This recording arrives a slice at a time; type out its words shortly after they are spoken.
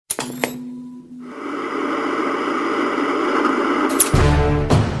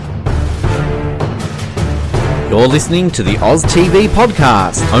You're listening to the Oz TV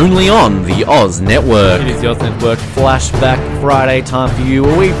podcast, only on the Oz Network. It is the Oz Network Flashback Friday time for you,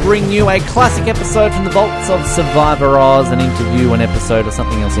 where we bring you a classic episode from the vaults of Survivor Oz, an interview, an episode, or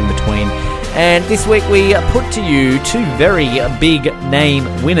something else in between. And this week we put to you two very big name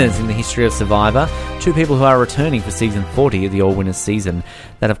winners in the history of Survivor. Two people who are returning for season 40 of the All Winners season.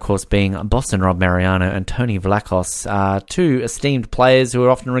 That, of course, being Boston Rob Mariano and Tony Vlachos, two esteemed players who are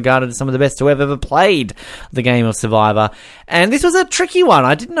often regarded as some of the best to have ever played the game of Survivor. And this was a tricky one.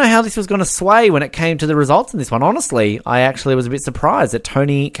 I didn't know how this was going to sway when it came to the results in this one. Honestly, I actually was a bit surprised that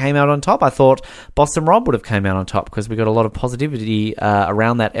Tony came out on top. I thought Boston Rob would have came out on top because we got a lot of positivity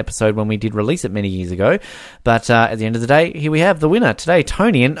around that episode when we did release it many years ago. But at the end of the day, here we have the winner today,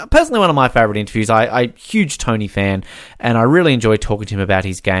 Tony. And personally, one of my favourite interviews. I'm a huge Tony fan, and I really enjoyed talking to him about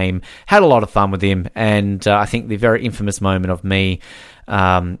his game. Had a lot of fun with him, and I think the very infamous moment of me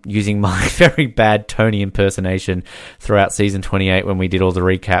using my very bad Tony impersonation throughout season 28 when we did all the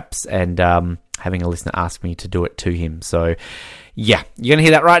recaps, and having a listener ask me to do it to him. So yeah, you're going to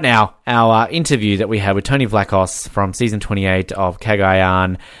hear that right now. Our interview that we had with Tony Vlachos from season 28 of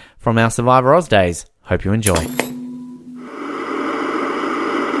Cagayan from our Survivor Oz days. Hope you enjoy.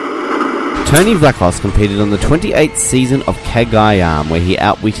 Tony Vlachos competed on the 28th season of Cagayan, where he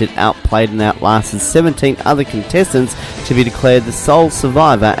outwitted, outplayed and outlasted 17 other contestants to be declared the sole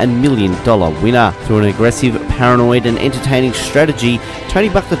survivor and $1 million winner. Through an aggressive, paranoid and entertaining strategy, Tony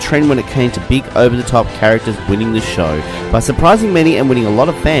bucked the trend when it came to big, over-the-top characters winning the show, by surprising many and winning a lot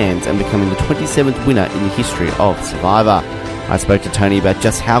of fans and becoming the 27th winner in the history of Survivor. I spoke to Tony about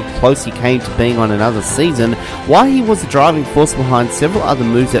just how close he came to being on another season, why he was the driving force behind several other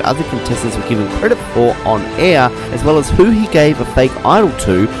moves that other contestants were given credit for on air, as well as who he gave a fake idol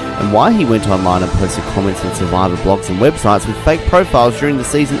to, and why he went online and posted comments on Survivor blogs and websites with fake profiles during the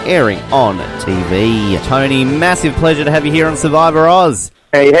season airing on TV. Tony, massive pleasure to have you here on Survivor Oz.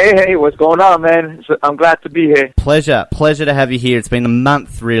 Hey, what's going on, man? I'm glad to be here. Pleasure to have you here. It's been a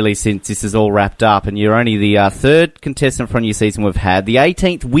month, really, since this is all wrapped up, and you're only the third contestant from your season we've had, the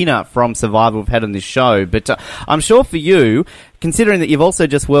 18th winner from Survivor we've had on this show, but I'm sure for you, considering that you've also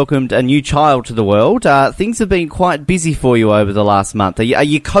just welcomed a new child to the world, things have been quite busy for you over the last month. Are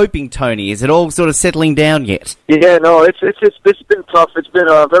you coping, Tony? Is it all sort of settling down yet? Yeah, no, it's been tough. It's been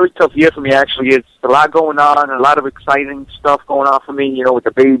a very tough year for me, actually. It's a lot going on, a lot of exciting stuff going on for me, you know, with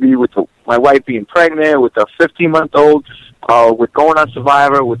the baby, with my wife being pregnant, with a 15-month-old, with going on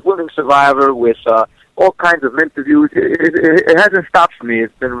Survivor, with winning Survivor, with all kinds of interviews. It hasn't stopped for me.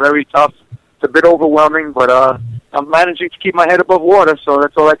 It's been very tough. It's a bit overwhelming, but I'm managing to keep my head above water, so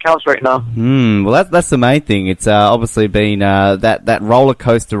that's all that counts right now. Well, that's the main thing. It's obviously been that roller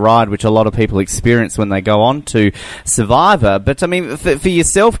coaster ride which a lot of people experience when they go on to Survivor. But I mean, for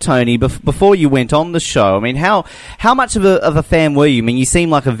yourself, Tony, before you went on the show, I mean, how much of a fan were you? I mean, you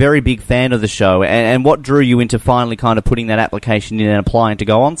seem like a very big fan of the show, and what drew you into finally kind of putting that application in and applying to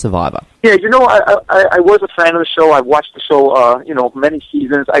go on Survivor? Yeah, you know, I was a fan of the show. I've watched the show, many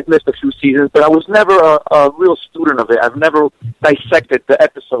seasons. I've missed a few seasons, but I was never a real student of it. I've never dissected the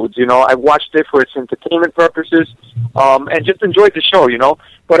episodes, you know. I watched it for its entertainment purposes, and just enjoyed the show, you know.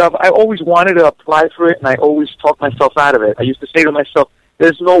 But I always wanted to apply for it, and I always talked myself out of it. I used to say to myself,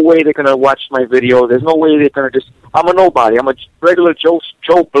 there's no way they're going to watch my video. There's no way they're going to I'm a nobody. I'm a regular Joe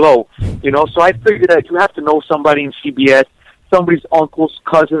Blow, you know. So I figured that you have to know somebody in CBS, somebody's uncle's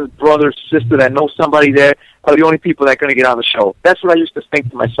cousin, brother, sister that knows somebody there are the only people that are going to get on the show. That's what I used to think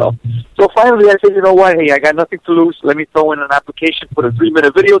to myself. So finally I said, you know what, hey, I got nothing to lose. Let me throw in an application, put a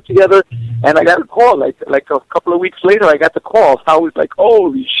 3-minute video together, and I got a call. Like a couple of weeks later, I got the call. I was like,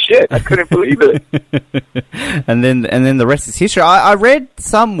 holy shit, I couldn't believe it. and then the rest is history. I read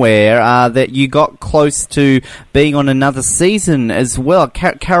somewhere that you got close to being on another season as well.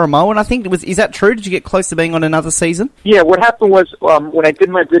 Caramoan, I think. Is that true? Did you get close to being on another season? Yeah, what happened was when I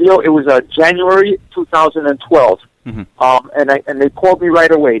did my video, it was January 2012. Mm-hmm. And they called me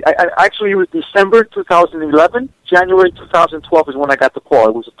right away. Actually, it was December 2011. January 2012 is when I got the call.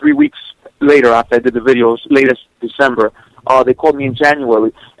 It was 3 weeks later after I did the videos, latest December. They called me in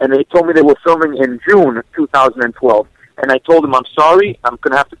January, and they told me they were filming in June 2012. And I told them, I'm sorry, I'm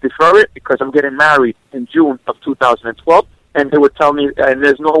going to have to defer it because I'm getting married in June of 2012. And they would tell me, and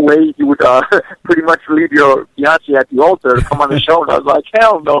there's no way you would pretty much leave your fiancé at the altar to come on the show. And I was like,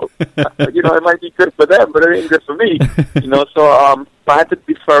 hell no. You know, it might be good for them, but it ain't good for me. You know, so I had to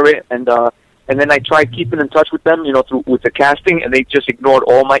defer it. And then I tried keeping in touch with them, you know, with the casting, and they just ignored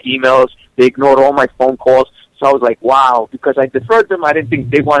all my emails. They ignored all my phone calls. So I was like, wow, because I deferred them, I didn't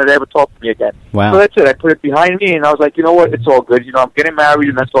think they wanted to ever talk to me again. Wow. So that's it. I put it behind me, and I was like, you know what, it's all good. You know, I'm getting married,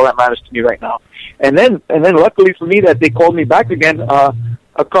 and that's all that matters to me right now. And then luckily for me that they called me back again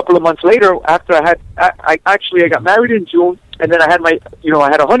a couple of months later after I got married in June, and then I had I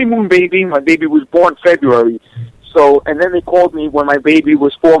had a honeymoon baby. My baby was born February. So, and then they called me when my baby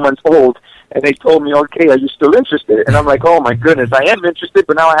was 4 months old, and they told me, okay, are you still interested? And I'm like, oh my goodness, I am interested,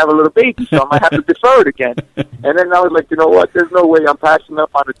 but now I have a little baby, so I might have to defer it again. And then I was like, you know what, there's no way I'm passing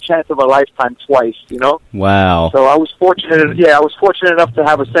up on a chance of a lifetime twice, you know? Wow. So I was fortunate enough to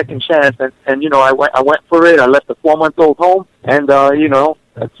have a second chance, and I went for it. I left the 4-month-old home, and,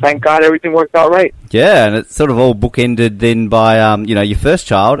 thank God everything worked out right. Yeah, and it's sort of all bookended then by, your first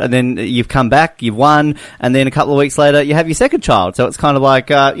child, and then you've come back, you've won, and then a couple of weeks later you have your second child. So it's kind of like,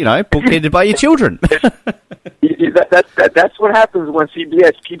 bookended by your children. That's what happens when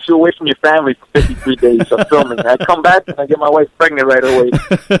CBS keeps you away from your family for 53 days of filming. I come back and I get my wife pregnant right away.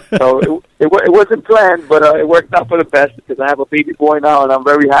 So it wasn't planned, but it worked out for the best because I have a baby boy now, and I'm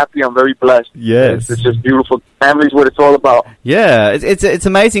very happy. I'm very blessed. Yes. It's just beautiful. Family's what it's all about. Yeah, it's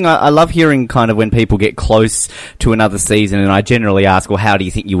amazing. I love hearing kind of when people get close to another season, and I generally ask, well, how do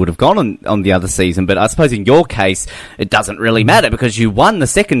you think you would have gone on the other season? But I suppose in your case, it doesn't really matter because you won the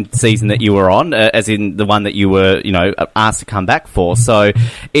second season that you were on, as in the one that you were, asked to come back for. So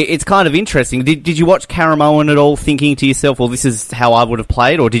it's kind of interesting. Did you watch Caramoan at all thinking to yourself, well, this is how I would have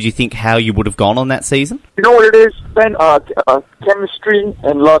played, or did you think how you would have gone on that season? You know what it is, Ben? Chemistry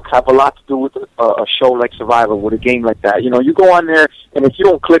and luck have a lot to do with a show like Survivor, with a game like that. You go on there, and if you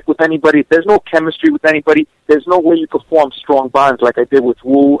don't click with anybody, if there's no chemistry with anybody, there's no way you can form strong bonds like I did with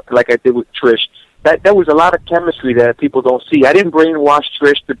Wu, like I did with Trish. That was a lot of chemistry that people don't see. I didn't brainwash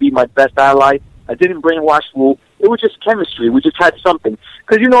Trish to be my best ally. I didn't brainwash Wu. It was just chemistry. We just had something.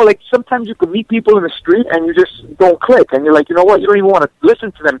 Because, sometimes you can meet people in the street and you just don't click. And you're like, you know what, you don't even want to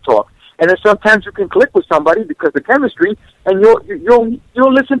listen to them talk. And then sometimes you can click with somebody because of chemistry, and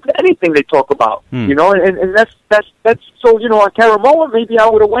you'll listen to anything they talk about. And that's so, on Caramoa, maybe I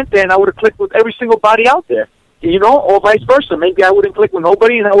would have went there and I would have clicked with every single body out there. Or vice versa. Maybe I wouldn't click with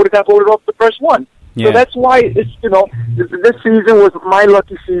nobody and I would have got voted off the first one. Yeah. So that's why it's, this season was my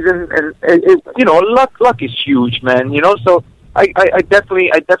lucky season, and luck is huge, man. So I definitely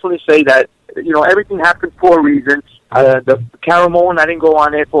say that, everything happened for a reason. The Caramoan, I didn't go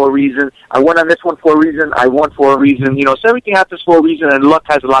on it for a reason. I went on this one for a reason. I won for a reason. So everything happens for a reason, and luck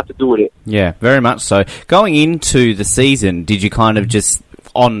has a lot to do with it. Yeah, very much so. Going into the season, did you kind of just,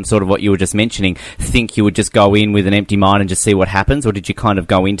 on sort of what you were just mentioning, think you would just go in with an empty mind and just see what happens, or did you kind of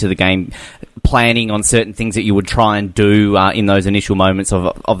go into the game planning on certain things that you would try and do in those initial moments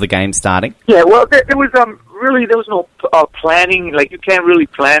of the game starting? Yeah, well, there was no planning. Like, you can't really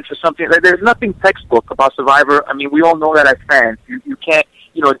plan for something. Like, there's nothing textbook about Survivor. I mean, we all know that as fans. You can't,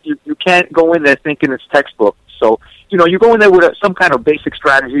 you can't go in there thinking it's textbook. So, you go in there with some kind of basic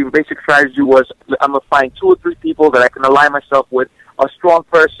strategy. Basic strategy was, I'm going to find 2 or 3 people that I can align myself with, a strong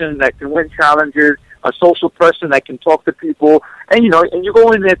person that can win challenges, a social person that can talk to people, and and you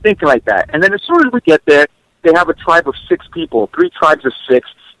go in there thinking like that. And then as soon as we get there, they have a tribe of 6 people, 3 tribes of 6.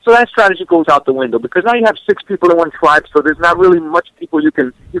 So that strategy goes out the window because now you have 6 people in one tribe, so there's not really much people you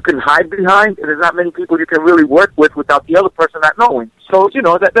can hide behind, and there's not many people you can really work with without the other person not knowing. So,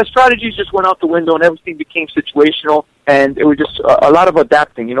 that strategy just went out the window, and everything became situational, and it was just a lot of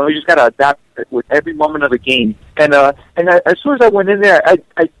adapting. You just got to adapt with every moment of the game. And as soon as I went in there,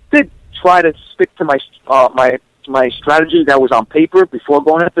 I did try to stick to my strategy that was on paper before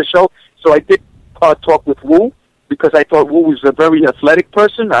going into the show. So I did talk with Wu, because I thought Wu was a very athletic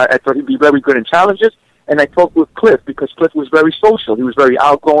person. I thought he'd be very good in challenges. And I talked with Cliff because Cliff was very social. He was very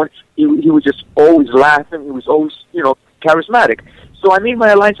outgoing. He was just always laughing. He was always, charismatic. So I made my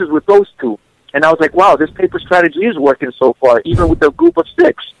alliances with those 2. And I was like, wow, this paper strategy is working so far, even with a group of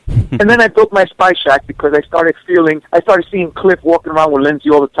 6. And then I built my spy shack because I started seeing Cliff walking around with Lindsay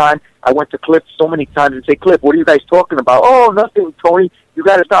all the time. I went to Cliff so many times and say, Cliff, what are you guys talking about? Oh, nothing, Tony. You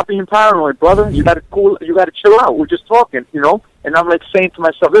got to stop being paranoid, brother. You got to chill out. We're just talking, And I'm like saying to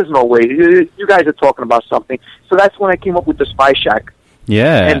myself, there's no way. You guys are talking about something. So that's when I came up with the spy shack.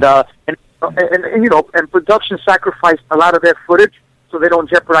 Yeah. And production sacrificed a lot of their footage so they don't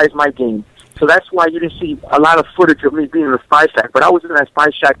jeopardize my game. So that's why you didn't see a lot of footage of me being in the spy shack. But I was in that spy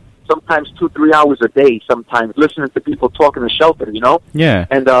shack sometimes 2-3 hours a day, sometimes listening to people talk in the shelter, Yeah.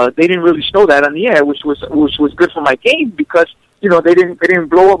 And they didn't really show that on the air, which was good for my game because they didn't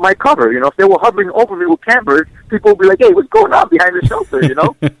blow up my cover. If they were hovering over me with cameras, people would be like, "Hey, what's going on behind the shelter?"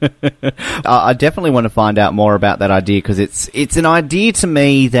 I definitely want to find out more about that idea because it's an idea to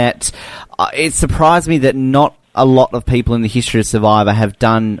me that it surprised me that not a lot of people in the history of Survivor have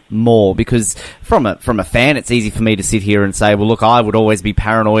done more? Because from a fan, it's easy for me to sit here and say, well, look, I would always be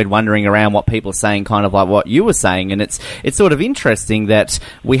paranoid, wondering around what people are saying, kind of like what you were saying. And it's sort of interesting that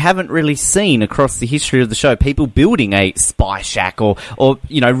we haven't really seen across the history of the show people building a spy shack or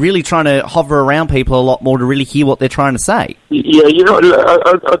really trying to hover around people a lot more to really hear what they're trying to say. Yeah,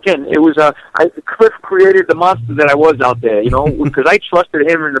 again, it was Cliff created the monster that I was out there, because I trusted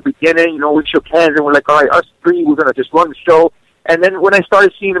him in the beginning. We shook hands and we're like, all right, us three, we're going to just run the show. And then when I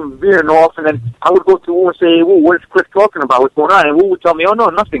started seeing him veering off, and then I would go to Wu and say, "Wu, what is Cliff talking about? What's going on?" And Wu would tell me, "Oh no,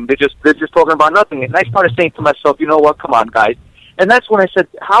 nothing. They're just talking about nothing." And I started saying to myself, "You know what? Come on, guys." And that's when I said,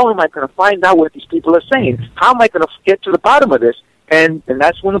 "How am I going to find out what these people are saying? How am I going to get to the bottom of this?" And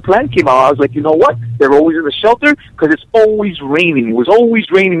that's when the plan came out. I was like, you know what? They're always in the shelter because it's always raining. It was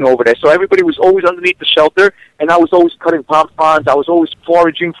always raining over there. So everybody was always underneath the shelter, and I was always cutting palm fronds. I was always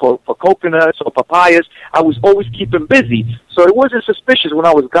foraging for coconuts or papayas. I was always keeping busy. So it wasn't suspicious when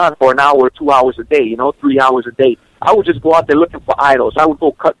I was gone for an hour or 2 hours a day, 3 hours a day. I would just go out there looking for idols. I would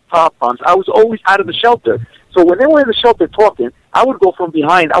go cut palm fronds. I was always out of the shelter. So when they were in the shelter talking, I would go from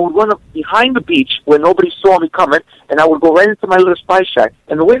behind. I would run up behind the beach where nobody saw me coming, and I would go right into my little spy shack.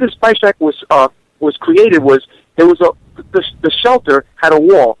 And the way the spy shack was created was the shelter had a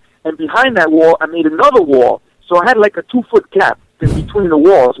wall, and behind that wall I made another wall. So I had like a 2-foot gap in between the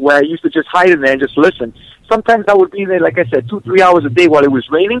walls where I used to just hide in there and just listen. Sometimes I would be in there, like I said, 2-3 hours a day while it was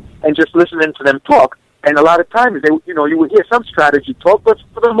raining, and just listening to them talk. And a lot of times you would hear some strategy talk, but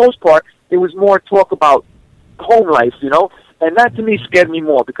for the most part it was more talk about home life, and that to me scared me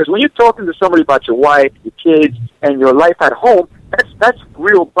more, because when you're talking to somebody about your wife, your kids, and your life at home, that's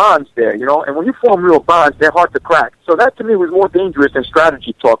real bonds there, and when you form real bonds, they're hard to crack. So that to me was more dangerous than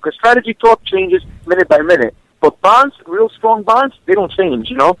strategy talk, because strategy talk changes minute by minute, but bonds, real strong bonds, they don't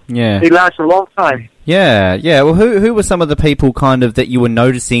change, Yeah. They last a long time. Yeah. Well, who were some of the people kind of that you were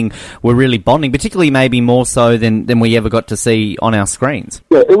noticing were really bonding, particularly maybe more so than we ever got to see on our screens?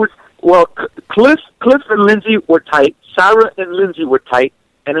 Yeah, it was. Well, Cliff and Lindsay were tight. Sarah and Lindsay were tight,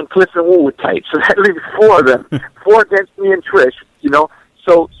 and then Cliff and Wu were tight. So that leaves 4 of them, 4 against me and Trish.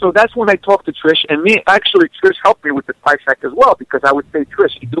 So that's when I talked to Trish, and Trish helped me with the spy shack as well, because I would say,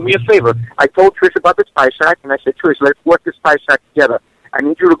 Trish, do me a favor. I told Trish about the spy shack, and I said, Trish, let's work the spy shack together. I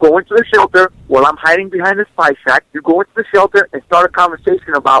need you to go into the shelter while I'm hiding behind the spy shack. You go into the shelter and start a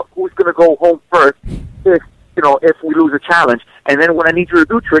conversation about who's going to go home first if we lose a challenge. And then what I need you to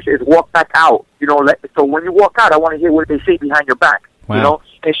do, Trish, is walk back out. So when you walk out, I want to hear what they say behind your back. Wow.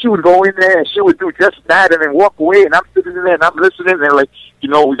 And she would go in there and she would do just that and then walk away, and I'm sitting in there and I'm listening, and they're like,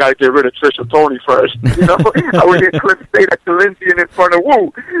 we got to get rid of Trish and Tony first. I would hear Cliff say that to Lindsay and in front of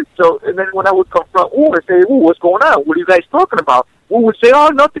Wu. So, and then when I would confront Wu and say, Wu, what's going on? What are you guys talking about? Wu would say, oh,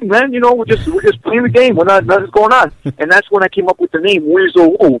 nothing, man. We're just playing the game. Nothing's going on. And that's when I came up with the name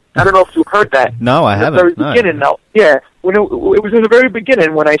Weasel Wu. I don't know if you heard that. No, I haven't. At the very beginning now. Yeah. When it was in the very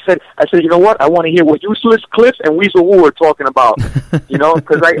beginning when I said, you know what? I want to hear what Useless Cliff and Weasel Wu are talking about.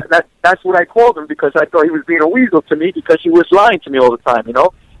 Because that's what I called him, because I thought he was being a weasel to me, because he was lying to me all the time,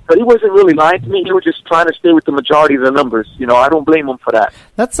 But he wasn't really lying to me. He was just trying to stay with the majority of the numbers. I don't blame him for that.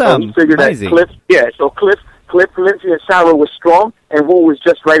 That's he figured amazing. That Cliff, Lindsay, and Sarah was strong, and Wu was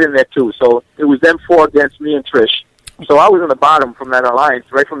just right in there too. So it was them 4 against me and Trish. So I was on the bottom from that alliance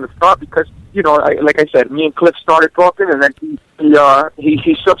right from the start, because like I said, me and Cliff started talking, and then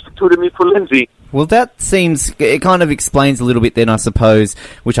he substituted me for Lindsay. Well, it kind of explains a little bit then, I suppose,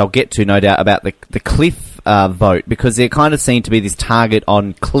 which I'll get to, no doubt, about the Cliff vote, because there kind of seemed to be this target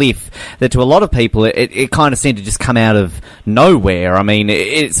on Cliff that to a lot of people it kind of seemed to just come out of nowhere. I mean,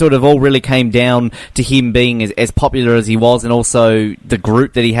 it sort of all really came down to him being as popular as he was, and also the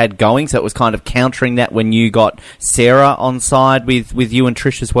group that he had going, so it was kind of countering that when you got Sarah on side with you and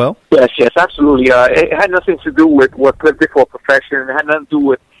Trish as well. Yes, absolutely. It had nothing to do with what Cliff did for a profession. It had nothing to do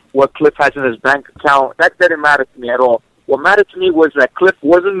with what Cliff has in his bank account. That didn't matter to me at all. What mattered to me was that Cliff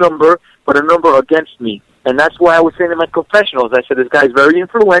was a number, but a number against me. And that's why I was saying in my confessionals, I said, this guy's very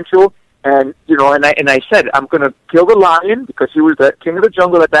influential, and I said, I'm going to kill the lion, because he was the king of the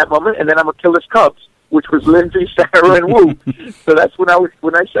jungle at that moment, and then I'm going to kill his cubs, which was Lindsay, Sarah, and Wu. So that's when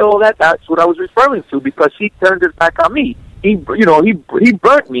I said all that, that's what I was referring to, because he turned his back on me. He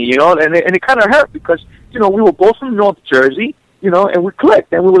burnt me, and it kind of hurt, because, we were both from North Jersey, and we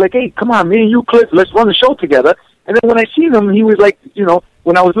clicked, and we were like, hey, come on, me and you, Cliff, let's run the show together. And then when I seen him, he was like,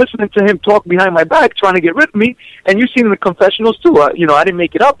 when I was listening to him talk behind my back, trying to get rid of me, and you seen in the confessionals too, I didn't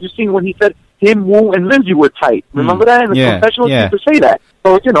make it up. You seen when he said him, Wu, and Lindsay were tight. Remember that? In the confessionals, he used to say that.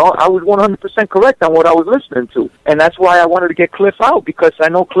 So, I was 100% correct on what I was listening to. And that's why I wanted to get Cliff out, because I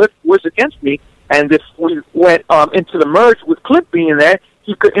know Cliff was against me. And if we went into the merge with Cliff being there,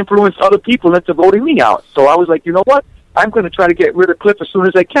 he could influence other people into voting me out. So I was like, you know what? I'm going to try to get rid of Cliff as soon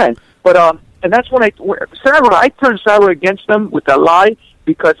as I can. But and that's when I turned Sarah against them with that lie,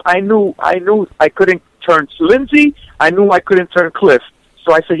 because I knew I couldn't turn Lindsay. I knew I couldn't turn Cliff.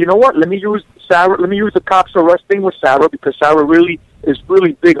 So I said, you know what? Let me use Sarah. Let me use the cops arrest thing with Sarah, because Sarah really is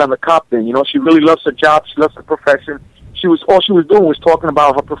really big on the cop thing. You know, she really loves her job. She loves her profession. All she was doing was talking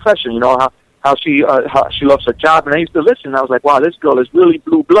about her profession. You know, how she loves her job. And I used to listen. And I was like, wow, this girl is really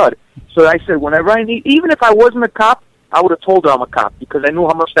blue blood. So I said, whenever I need, even if I wasn't a cop, I would have told her I'm a cop, because I knew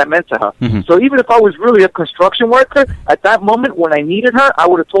how much that meant to her. Mm-hmm. So even if I was really a construction worker, at that moment when I needed her, I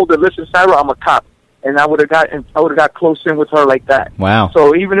would have told her, listen, Sarah, I'm a cop. And I would have got close in with her like that. Wow.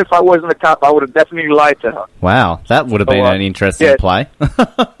 So even if I wasn't a cop, I would have definitely lied to her. Wow, that would have been an interesting play.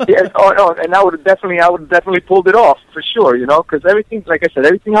 And I would have definitely pulled it off for sure. You know, because everything, like I said,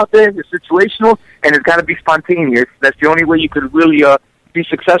 everything out there is situational, and it's got to be spontaneous. That's the only way you could really be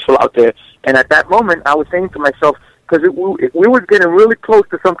successful out there. And at that moment, I was saying to myself, because we were getting really close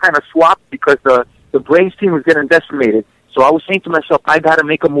to some kind of swap, because the Brains team was getting decimated. So I was saying to myself, I got to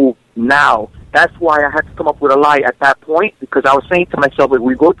make a move now. That's why I had to come up with a lie at that point, because I was saying to myself, if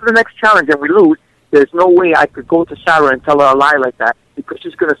we go to the next challenge and we lose, there's no way I could go to Sarah and tell her a lie like that, because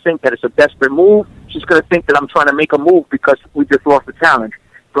she's going to think that it's a desperate move. She's going to think that I'm trying to make a move because we just lost the challenge.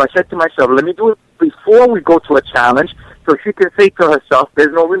 So I said to myself, let me do it before we go to a challenge, so she can say to herself,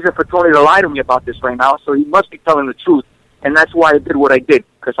 there's no reason for Tony to lie to me about this right now, so he must be telling the truth. And that's why I did what I did,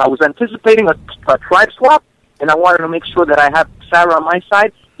 because I was anticipating a tribe swap, and I wanted to make sure that I have Sarah on my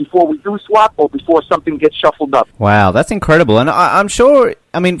side before we do swap, or before something gets shuffled up. Wow, that's incredible. And I'm sure,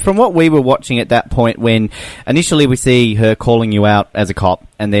 I mean, from what we were watching at that point, when initially we see her calling you out as a cop,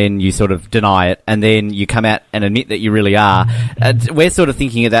 and then you sort of deny it, and then you come out and admit that you really are, we're sort of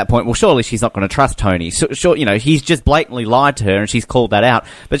thinking at that point, well, surely she's not going to trust Tony. So, sure, you know, he's just blatantly lied to her, and she's called that out.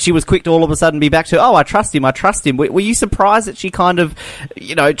 But she was quick to all of a sudden be back to, oh, I trust him. Were you surprised that she kind of,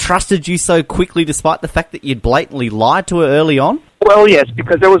 you know, trusted you so quickly, despite the fact that you'd blatantly lied to her early on? Well, yes,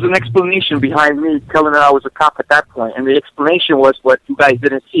 because there was an explanation behind me telling her I was a cop at that point, and the explanation was what you guys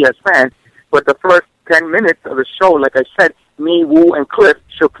didn't see as fans. But the first 10 minutes of the show, like I said, me, Wu, and Cliff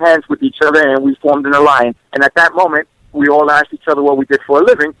shook hands with each other, and we formed an alliance. And at that moment, we all asked each other what we did for a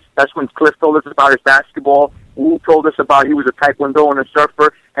living. That's when Cliff told us about his basketball. Wu told us about he was a taekwondo and a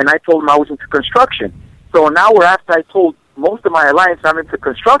surfer, and I told him I was into construction. So now, after I told most of my alliance I'm into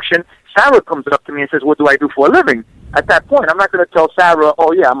construction, Sarah comes up to me and says, what do I do for a living? At that point, I'm not going to tell Sarah,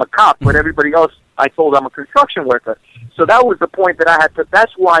 oh, yeah, I'm a cop, but everybody else, I told I'm a construction worker. So that was the point that I had to,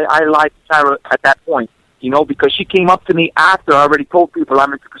 that's why I lied to Sarah at that point, you know, because she came up to me after I already told people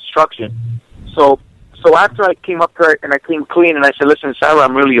I'm into construction. So after I came up to her and I came clean and I said, listen, Sarah,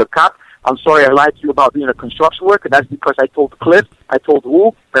 I'm really a cop. I'm sorry I lied to you about being a construction worker. That's because I told Cliff, I told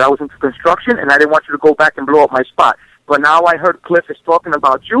Wu that I was into construction, and I didn't want you to go back and blow up my spot. But now I heard Cliff is talking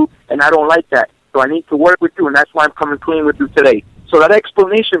about you, and I don't like that. So I need to work with you, and that's why I'm coming clean with you today. So that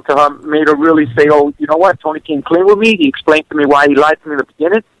explanation to her made her really say, oh, you know what, Tony came clean with me. He explained to me why he lied to me in the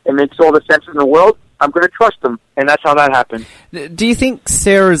beginning. It makes all the sense in the world. I'm going to trust him, and that's how that happened. Do you think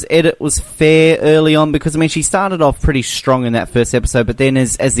Sarah's edit was fair early on? Because, I mean, she started off pretty strong in that first episode, but then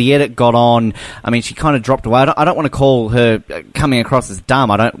as the edit got on, I mean, she kind of dropped away. I don't want to call her coming across as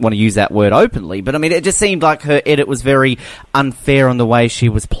dumb. I don't want to use that word openly, but, I mean, it just seemed like her edit was very unfair on the way she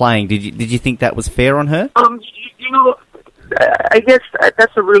was playing. Did you think that was fair on her? You know, I guess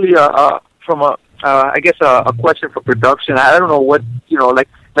that's a really, from a question for production. I don't know what, you know, like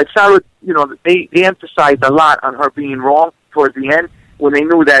Sarah, you know, they emphasized a lot on her being wrong towards the end when they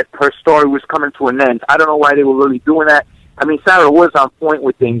knew that her story was coming to an end. I don't know why they were really doing that. I mean, Sarah was on point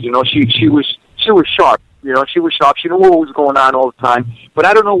with things, you know. She was sharp, you know. She was sharp. She knew what was going on all the time. But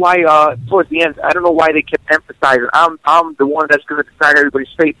I don't know why towards the end, I don't know why they kept emphasizing, I'm the one that's going to decide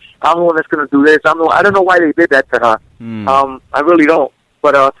everybody's fate. I'm the one that's going to do this. I don't know why they did that to her. I really don't.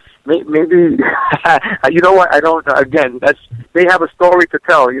 But maybe you know what? I don't. Again, they have a story to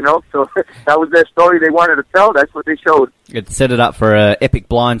tell, you know. So that was their story they wanted to tell. That's what they showed. It set it up for an epic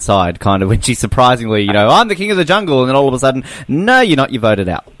blindside kind of, when she surprisingly, you know, I'm the king of the jungle, and then all of a sudden, no, you're not. You're voted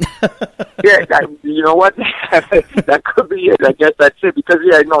out. Yeah, you know what? That could be it. I guess that's it. Because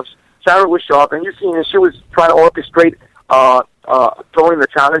Sarah was sharp, and you seen she was trying to orchestrate throwing the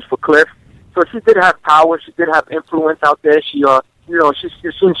challenge for Cliff. So she did have power. She did have influence out there. She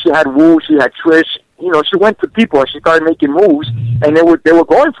she had Wu, she had Trish. You know, she went to people and she started making moves, and they were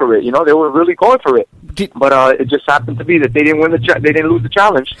going for it. You know, they were really going for it. But it just happened to be that they didn't win they didn't lose the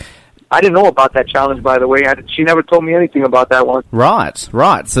challenge. I didn't know about that challenge, by the way. She never told me anything about that one. Right.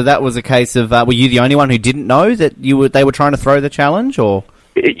 So that was a case of, were you the only one who didn't know that they were trying to throw the challenge, or?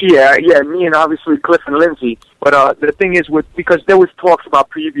 Yeah, me and obviously Cliff and Lindsay. But the thing is, because there was talks about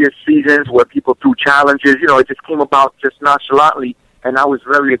previous seasons where people threw challenges, it just came about just nonchalantly, and I was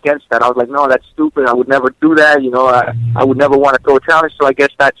very against that. I was like, no, that's stupid. I would never do that. I would never want to throw a challenge. So I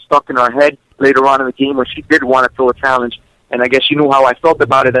guess that stuck in her head later on in the game where she did want to throw a challenge. And I guess she knew how I felt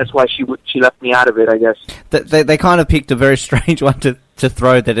about it. That's why she left me out of it, I guess. They kind of picked a very strange one to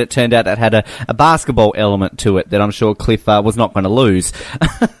throw that it turned out it had a basketball element to it that I'm sure Cliff was not going to lose.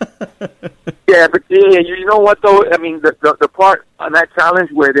 Yeah, but you know what, though? I mean, the part on that challenge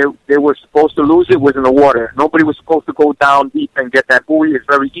where they were supposed to lose it was in the water. Nobody was supposed to go down deep and get that buoy. It's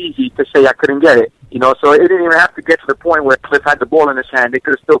very easy to say I couldn't get it. So it didn't even have to get to the point where Cliff had the ball in his hand. They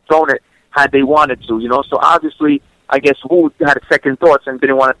could have still thrown it had they wanted to, So obviously, I guess Wu had second thoughts and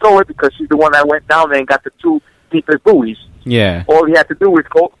didn't want to throw it because he's the one that went down there and got the two deepest buoys. Yeah. All he had to do was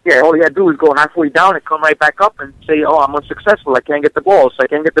go halfway down and come right back up and say, "Oh, I'm unsuccessful. I can't get the balls. I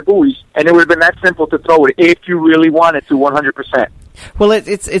can't get the buoys." And it would have been that simple to throw it if you really wanted to, 100%. Well,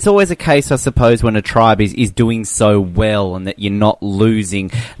 it's always a case, I suppose, when a tribe is doing so well and that you're not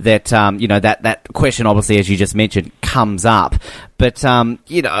losing, that that question, obviously, as you just mentioned, comes up. But I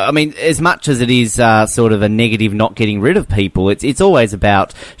mean, as much as it is sort of a negative not getting rid of people, it's always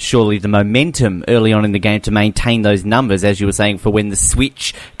about surely the momentum early on in the game to maintain those numbers, as you were saying, for when the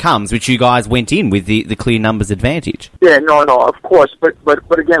switch comes, which you guys went in with the clear numbers advantage. Yeah, no, of course, but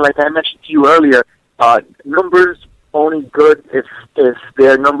again, like I mentioned to you earlier, numbers only good if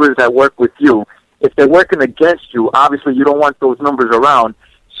they're numbers that work with you. If they're working against you, obviously you don't want those numbers around.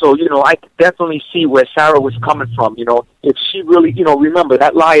 So, I could definitely see where Sarah was coming from. If she really, remember,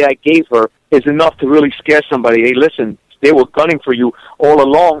 that lie I gave her is enough to really scare somebody. Hey, listen, they were gunning for you all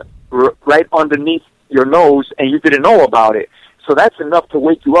along, right underneath your nose, and you didn't know about it. So that's enough to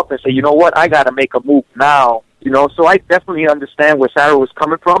wake you up and say, you know what, I got to make a move now. So I definitely understand where Sarah was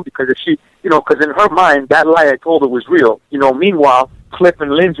coming from, because if she, because in her mind, that lie I told her was real. Meanwhile, Cliff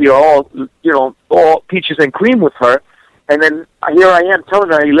and Lindsay are all peaches and cream with her. And then here I am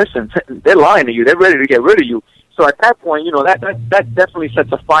telling her, hey, listen, they're lying to you. They're ready to get rid of you. So at that point, that definitely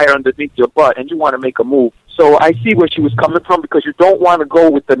sets a fire underneath your butt, and you want to make a move. So I see where she was coming from, because you don't want to go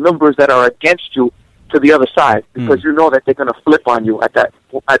with the numbers that are against you to the other side, because you know that they're going to flip on you at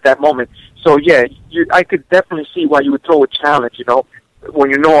that moment. So yeah, I could definitely see why you would throw a challenge,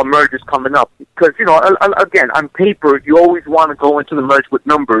 when a merge is coming up. Because, again, on paper, you always want to go into the merge with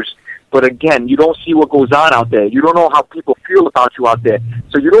numbers. But again, you don't see what goes on out there. You don't know how people feel about you out there.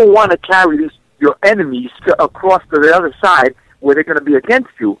 So you don't want to carry your enemies across to the other side where they're going to be against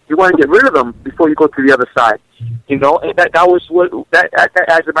you. You want to get rid of them before you go to the other side. And that was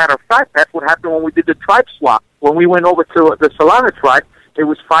as a matter of fact, that's what happened when we did the tribe swap. When we went over to the Solana tribe, it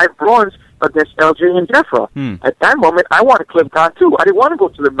was 5 bronze against LJ and Jeffra. At that moment, I wanted Cliff gone too. I didn't want to go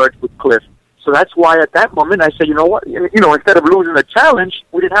to the merge with Cliff. So that's why at that moment I said, you know what, instead of losing the challenge,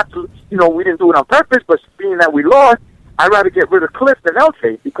 we didn't have to, we didn't do it on purpose, but being that we lost, I'd rather get rid of Cliff than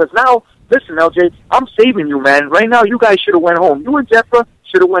LJ, because now, listen, LJ, I'm saving you, man. Right now, you guys should have went home. You and Jeffra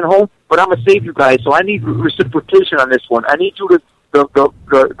should have went home, but I'm going to save you guys, so I need reciprocation on this one. I need you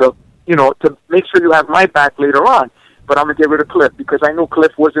to make sure you have my back later on. But I'm going to get rid of Cliff, because I knew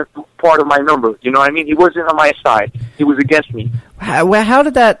Cliff wasn't part of my number. You know what I mean? He wasn't on my side. He was against me. How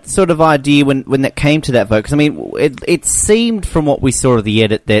did that sort of idea, when that came to that vote? Because, I mean, it seemed from what we saw of the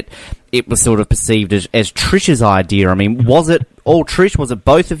edit that it was sort of perceived as Trish's idea. I mean, was it all Trish? Was it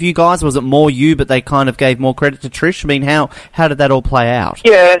both of you guys? Was it more you, but they kind of gave more credit to Trish? I mean, how did that all play out?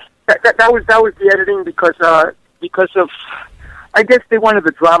 Yeah, that was the editing, because of, I guess they wanted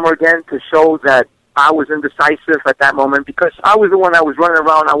the drama again to show that I was indecisive at that moment, because I was the one that was running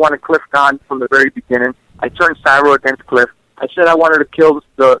around. I wanted Cliff gone from the very beginning. I turned Sarah against Cliff. I said I wanted to kill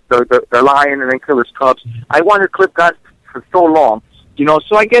the lion and then kill his cubs. I wanted Cliff gone for so long,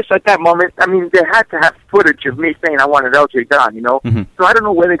 So I guess at that moment, I mean, they had to have footage of me saying I wanted LJ gone, Mm-hmm. So I don't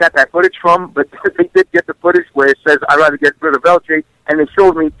know where they got that footage from, but they did get the footage where it says I'd rather get rid of LJ, and they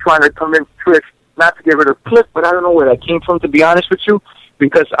showed me trying to convince Trish not to get rid of Cliff, but I don't know where that came from, to be honest with you.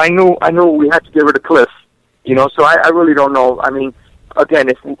 Because I knew we had to get rid of Cliff, so I really don't know. I mean, again,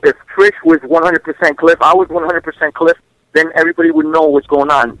 if Trish was 100% Cliff, I was 100% Cliff, then everybody would know what's going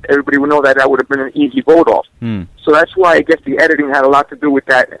on. Everybody would know that would have been an easy vote off. So that's why I guess the editing had a lot to do with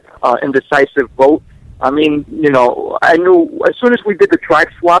that indecisive vote. I mean, I knew as soon as we did the tribe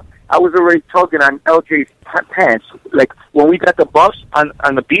swap, I was already tugging on LJ's pants. Like, when we got the buffs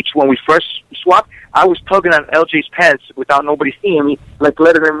on the beach, when we first swapped, I was tugging on LJ's pants without nobody seeing me, like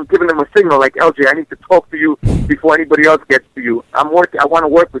giving him a signal, like, LJ, I need to talk to you before anybody else gets to you. I want to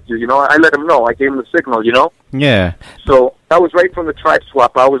work with you, you know. I let him know. I gave him the signal, you know. Yeah. So that was right from the tribe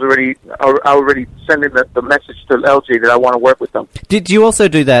swap. I was already sending the message to LJ that I want to work with them. Did you also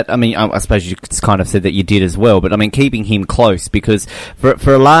do that? I mean, I suppose you kind of said that you did as well, but I mean, keeping him close, because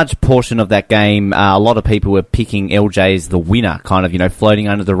for a large portion of that game, a lot of people were picking LJ as the winner, kind of, you know, floating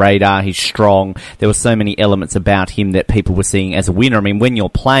under the radar. He's strong. There were so many elements about him that people were seeing as a winner. I mean, when you're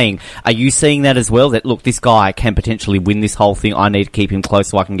playing, are you seeing that as well? That, look, this guy can potentially win this whole thing. I need to keep him close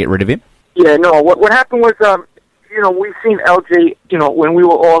so I can get rid of him? Yeah, no. What happened was, you know, we've seen LJ, you know, when we were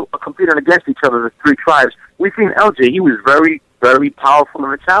all competing against each other, the three tribes, we've seen LJ. He was very, very powerful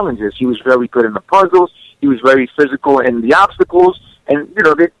in the challenges. He was very good in the puzzles. He was very physical in the obstacles. And, you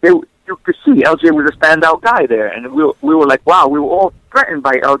know, you could see LJ was a standout guy there. And we were like, wow, we were all threatened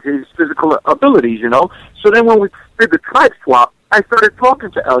by LJ's physical abilities, you know. So then when we did the tribe swap, I started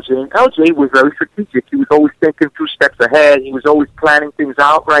talking to LJ, and LJ was very strategic. He was always thinking 2 steps ahead. He was always planning things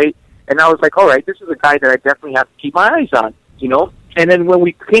out right. And I was like, all right, this is a guy that I definitely have to keep my eyes on, you know. And then when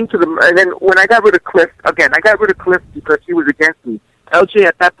we came to and then when I got rid of Cliff, again, I got rid of Cliff because he was against me. LJ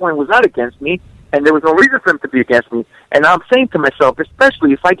at that point was not against me, and there was no reason for him to be against me. And I'm saying to myself,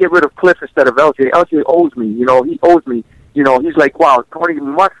 especially if I get rid of Cliff instead of LJ, LJ owes me, you know, he owes me. You know, he's like, wow, Tony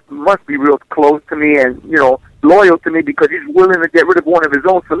must be real close to me and, you know, loyal to me because he's willing to get rid of one of his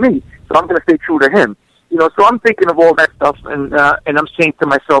own for me. So I'm going to stay true to him. You know, so I'm thinking of all that stuff, and I'm saying to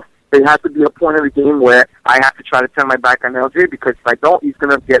myself, there has to be a point in the game where I have to try to turn my back on LJ, because if I don't, he's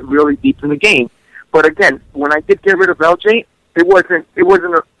going to get really deep in the game. But again, when I did get rid of LJ, it wasn't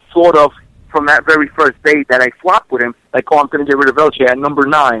a sort of from that very first day that I swapped with him, like, oh, I'm going to get rid of LJ at number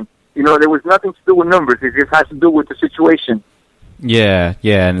 9. You know, there was nothing to do with numbers. It just has to do with the situation. Yeah,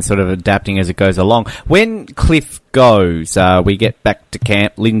 and sort of adapting as it goes along. When Cliff goes, we get back to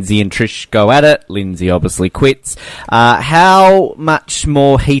camp. Lindsay and Trish go at it. Lindsay obviously quits. How much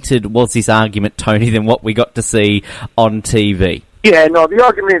more heated was this argument, Tony, than what we got to see on TV? Yeah, no, the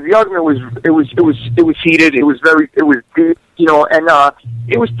argument was heated. It was deep, you know, and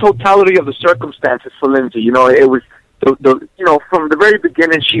it was totality of the circumstances for Lindsay. You know, it was you know, from the very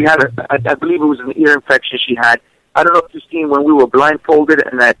beginning, she had I believe it was an ear infection she had. I don't know if you've seen when we were blindfolded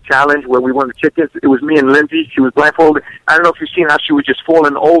in that challenge where we won the chickens. It was me and Lindsay. She was blindfolded. I don't know if you've seen how she was just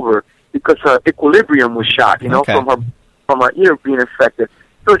falling over because her equilibrium was shot, you know, okay, from her ear being infected.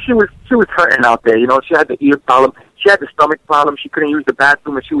 So she was hurting out there, you know. She had the ear problem. She had the stomach problem. She couldn't use the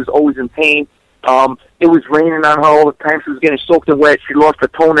bathroom, and she was always in pain. It was raining on her all the time. She was getting soaked and wet. She lost a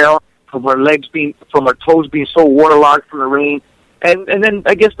toenail from her toes being so waterlogged from the rain. And then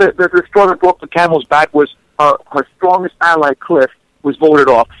I guess the straw that broke the camel's back was her strongest ally, Cliff, was voted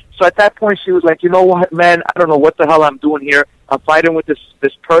off. So at that point, she was like, you know what, man, I don't know what the hell I'm doing here. I'm fighting with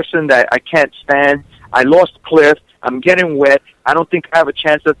this person that I can't stand. I lost Cliff. I'm getting wet. I don't think I have a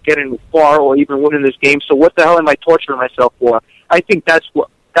chance of getting far or even winning this game. So what the hell am I torturing myself for? I think that's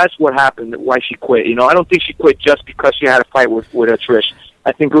what happened, why she quit. You know, I don't think she quit just because she had a fight with Trish.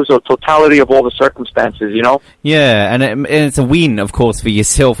 I think it was a totality of all the circumstances, you know? Yeah, and it's a win, of course, for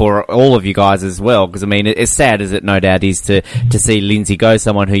yourself or all of you guys as well, because, I mean, as sad as it no doubt is to see Lindsay go,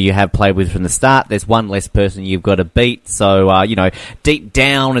 someone who you have played with from the start. There's one less person you've got to beat, so, you know, deep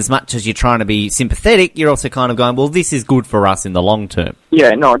down, as much as you're trying to be sympathetic, you're also kind of going, well, this is good for us in the long term. Yeah,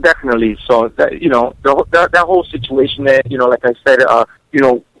 no, definitely. So, that, you know, that whole situation there, you know, like I said, you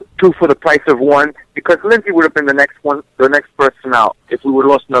know, 2 for the price of 1, because Lindsay would have been the next person out if we would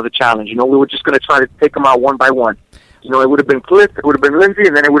have lost another challenge. You know, we were just going to try to take them out one by one. You know, it would have been Cliff, it would have been Lindsay,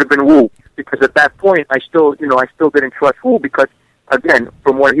 and then it would have been Wu. Because at that point, I still didn't trust Wu because, again,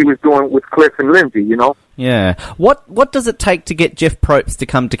 from what he was doing with Cliff and Lindsay, you know. Yeah. What does it take to get Jeff Probst to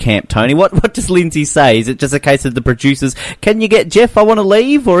come to camp, Tony? What does Lindsay say? Is it just a case of the producers, can you get Jeff, I want to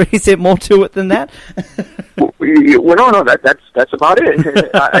leave, or is there more to it than that? Well, no, that's about it.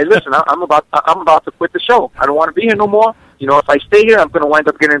 Listen, I'm about to quit the show. I don't want to be here no more. You know, if I stay here, I'm going to wind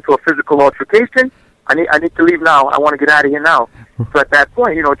up getting into a physical altercation. I need to leave now. I want to get out of here now. So at that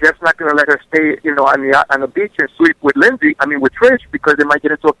point, you know, Jeff's not going to let her stay, you know, on the beach and sleep with with Trish, because they might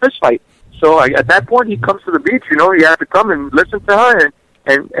get into a fist fight. So at that point, he comes to the beach. You know, he has to come and listen to her,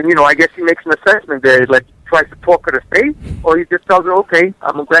 and you know, I guess he makes an assessment there. Like, tries to talk her to stay, or he just tells her, okay,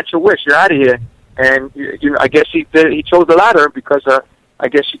 I'm gonna grant your wish. You're out of here. And you know, I guess he chose the latter because I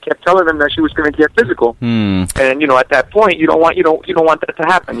guess she kept telling him that she was going to get physical. And you know, at that point, you don't want that to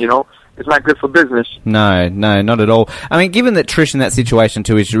happen. You know, It's not good for business. No, not at all. I mean, given that Trish in that situation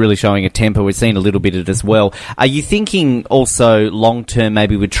too is really showing a temper, we've seen a little bit of it as well. Are you thinking also long-term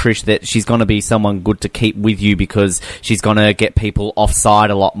maybe with Trish that she's going to be someone good to keep with you because she's going to get people offside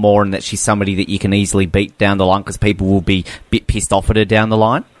a lot more and that she's somebody that you can easily beat down the line because people will be a bit pissed off at her down the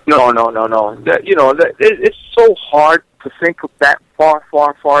line? No. It's so hard to think of that far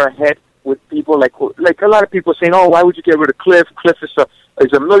ahead with people like a lot of people saying, "Oh, why would you get rid of Cliff? Cliff is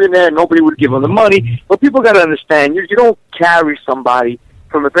a millionaire. Nobody would give him the money." But people got to understand, you don't carry somebody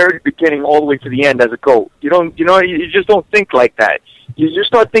from the very beginning all the way to the end as a GOAT. You just don't think like that. You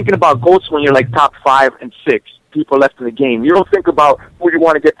start thinking about GOATs when you're like top 5 and 6 people left in the game. You don't think about who you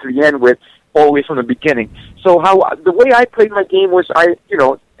want to get to the end with all the way from the beginning. So the way I played my game was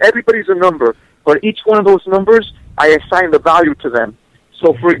everybody's a number, but each one of those numbers, I assigned a value to them.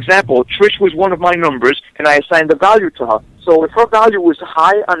 So, for example, Trish was one of my numbers, and I assigned a value to her. So if her value was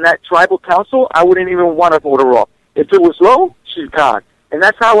high on that tribal council, I wouldn't even want to vote her off. If it was low, she's gone. And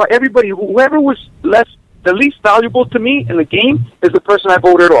that's how whoever was the least valuable to me in the game is the person I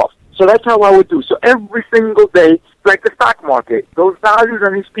voted off. So that's how I would do. So every single day, like the stock market, those values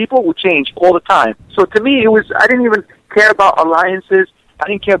on these people will change all the time. So to me, I didn't even care about alliances. I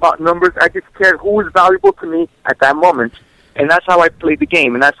didn't care about numbers. I just cared who was valuable to me at that moment. And that's how I played the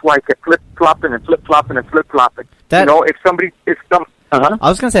game, and that's why I kept flip-flopping and flip-flopping and flip-flopping. I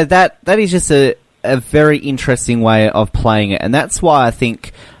was going to say, that is just a very interesting way of playing it, and that's why I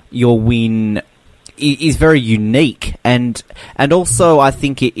think your win is very unique, and also I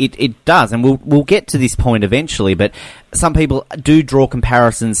think it does, and we'll get to this point eventually, but some people do draw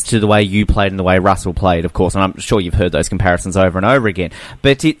comparisons to the way you played and the way Russell played, of course, and I'm sure you've heard those comparisons over and over again,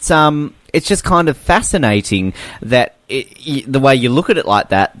 but it's just kind of fascinating that the way you look at it like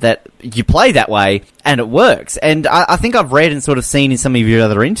that you play that way and it works. And I think I've read and sort of seen in some of your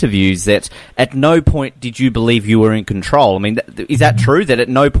other interviews that at no point did you believe you were in control. I mean, is that true, that at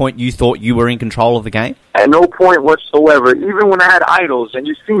no point you thought you were in control of the game? At no point whatsoever. Even when I had idols, and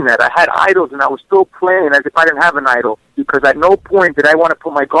you've seen that, I had idols and I was still playing as if I didn't have an idol, because at no point did I want to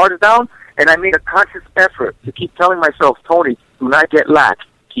put my guards down, and I made a conscious effort to keep telling myself, Tony, do not get lax.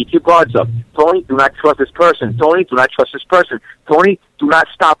 Keep your guards up. Tony, do not trust this person. Tony, do not trust this person. Tony, do not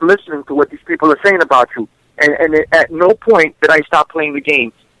stop listening to what these people are saying about you. And at no point did I stop playing the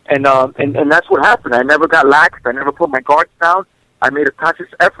game. And that's what happened. I never got laxed. I never put my guards down. I made a conscious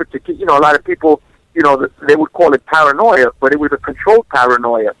effort to keep, a lot of people, they would call it paranoia, but it was a controlled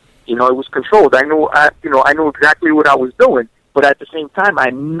paranoia. It was controlled. I knew exactly what I was doing. But at the same time, I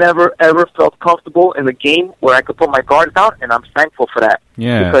never, ever felt comfortable in the game where I could put my guards down, and I'm thankful for that.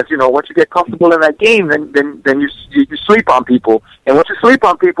 Yeah. Because, once you get comfortable in that game, then you sleep on people. And once you sleep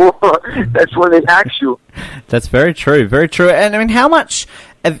on people, that's when they axe you. That's very true, very true. And, I mean, how much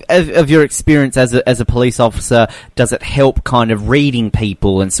of your experience as a police officer does it help kind of reading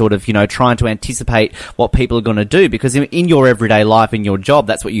people and sort of, trying to anticipate what people are going to do? Because in your everyday life, in your job,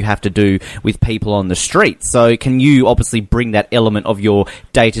 that's what you have to do with people on the street. So can you obviously bring that element of your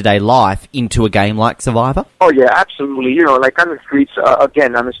day-to-day life into a game like Survivor? Oh, yeah, absolutely. Like on the streets,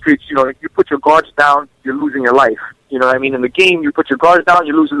 you put your guards down, you're losing your life. You know what I mean? In the game, you put your guards down,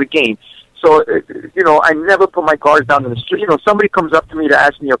 you're losing the game. So, I never put my guards down in the street. Somebody comes up to me to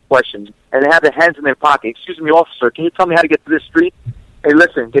ask me a question, and they have their hands in their pocket. Excuse me, officer, can you tell me how to get to this street? Hey,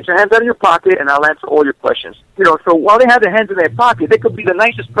 listen, get your hands out of your pocket, and I'll answer all your questions. So while they have their hands in their pocket, they could be the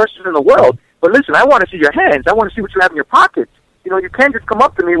nicest person in the world. But listen, I want to see your hands. I want to see what you have in your pockets. You can't just come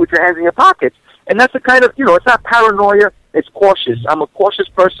up to me with your hands in your pockets. And that's the kind of, it's not paranoia, it's cautious. I'm a cautious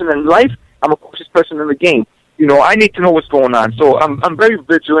person in life. I'm a cautious person in the game. I need to know what's going on. So I'm very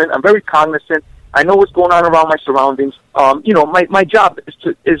vigilant. I'm very cognizant. I know what's going on around my surroundings. My job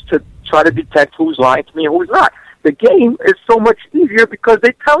is to try to detect who's lying to me and who's not. The game is so much easier because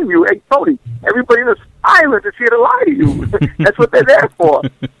they tell you, hey, Tony, everybody in this island is here to lie to you. That's what they're there for.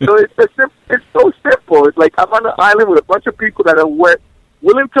 So it's so simple. It's like I'm on an island with a bunch of people that are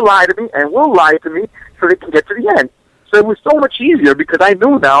willing to lie to me and will lie to me so they can get to the end. So it was so much easier because I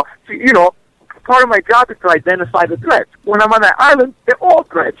knew now, part of my job is to identify the threats. When I'm on that island, they're all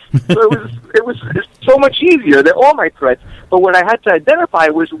threats. So it's so much easier. They're all my threats. But what I had to identify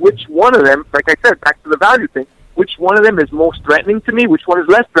was which one of them, like I said, back to the value thing, which one of them is most threatening to me, which one is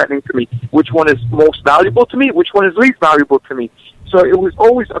less threatening to me, which one is most valuable to me, which one is least valuable to me. So it was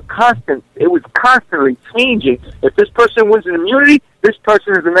always a constant. It was constantly changing. If this person wins an immunity, this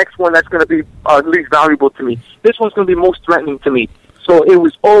person is the next one that's going to be least valuable to me. This one's going to be most threatening to me. So it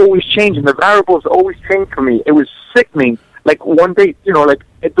was always changing. The variables always changed for me. It was sickening. Like one day, like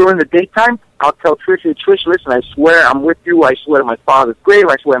during the daytime, I'll tell Trish, hey, Trish, listen, I swear I'm with you. I swear to my father's grave.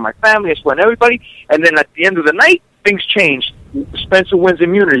 I swear to my family. I swear to everybody. And then at the end of the night, things change. Spencer wins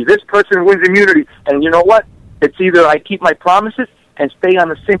immunity. This person wins immunity. And you know what? It's either I keep my promises and stay on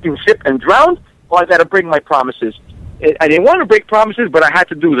the sinking ship and drown, or I got to break my promises. I didn't want to break promises, but I had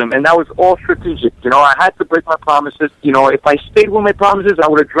to do them, and that was all strategic. I had to break my promises. If I stayed with my promises, I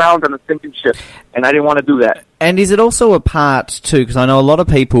would have drowned on a sinking ship, and I didn't want to do that. And is it also a part, too, because I know a lot of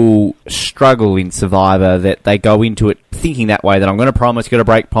people struggle in Survivor, that they go into it thinking that way, that I'm going to promise, you've got to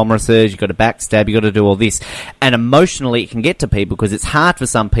break promises, you've got to backstab, you've got to do all this. And emotionally, it can get to people, because it's hard for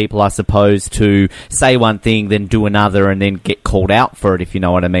some people, I suppose, to say one thing, then do another, and then get called out for it, if you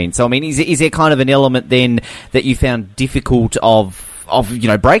know what I mean. So, I mean, is there kind of an element then that you found difficult of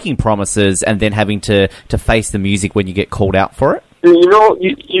breaking promises and then having to face the music when you get called out for it?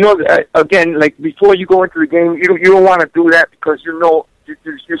 Again, like before you go into the game, you don't want to do that, because you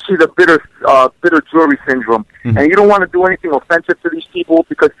see the bitter jury syndrome, and you don't want to do anything offensive to these people,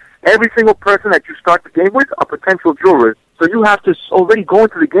 because every single person that you start the game with are potential jurors. So you have to already go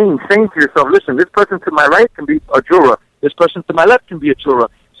into the game saying to yourself, listen, this person to my right can be a juror, this person to my left can be a juror.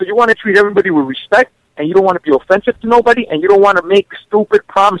 So you want to treat everybody with respect, and you don't want to be offensive to nobody, and you don't want to make stupid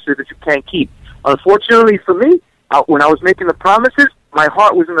promises that you can't keep. Unfortunately for me, when I was making the promises, my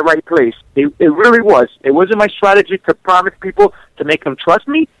heart was in the right place. It really was. It wasn't my strategy to promise people to make them trust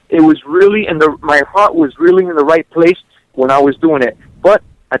me. It was really my heart was really in the right place when I was doing it, but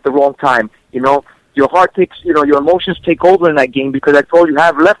at the wrong time. Your heart takes, your emotions take over in that game, because that's all you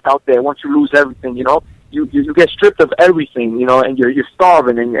have left out there once you lose everything. You get stripped of everything, and you're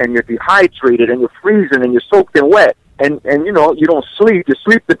starving, and you're dehydrated, and you're freezing, and you're soaked and wet, and you don't sleep. You're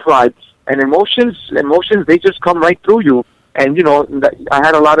sleep deprived. And emotions, they just come right through you. And, I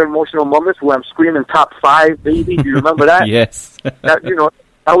had a lot of emotional moments where I'm screaming top 5, baby. Do you remember that? Yes. That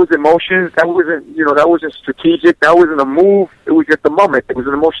was emotions. That wasn't strategic. That wasn't a move. It was just a moment. It was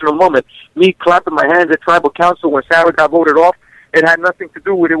an emotional moment. Me clapping my hands at tribal council when Sarah got voted off, it had nothing to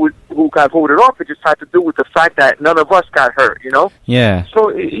do with who got voted off. It just had to do with the fact that none of us got hurt, Yeah.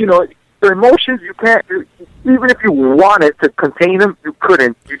 So, the emotions, you can't, even if you wanted to contain them, you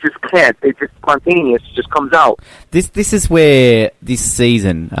couldn't. You just can't. It's just spontaneous. It just comes out. This is where this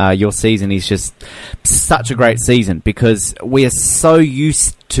season, your season, is just such a great season, because we are so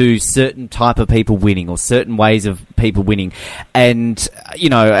used to certain type of people winning, or certain ways of people winning. And,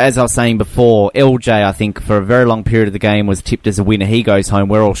 as I was saying before, LJ, I think, for a very long period of the game was tipped as a winner. He goes home.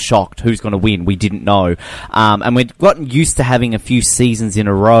 We're all shocked. Who's going to win? We didn't know. And we'd gotten used to having a few seasons in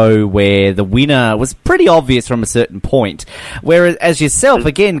a row where the winner was pretty obvious from a certain point. Whereas, as yourself,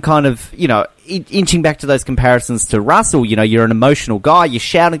 again, kind of, inching back to those comparisons to Russell, you're an emotional guy. You're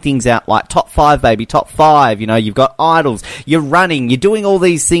shouting things out like top 5, baby, top 5. You've got idols. You're running. You're doing all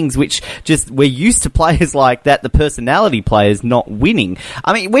these things which just we're used to players like that, the personality players, not winning.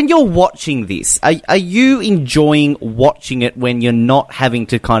 I mean, when you're watching this, are you enjoying watching it when you're not having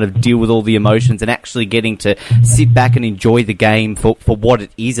to kind of deal with all the emotions and actually getting to sit back and enjoy the game for what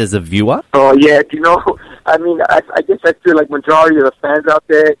it is as a viewer? Oh, yeah. I mean, I guess I feel like majority of the fans out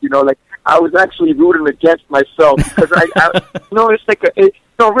there, I was actually rooting against myself, because it's like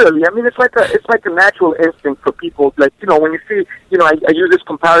really. I mean, it's like a natural instinct for people. Like, when you see, I use this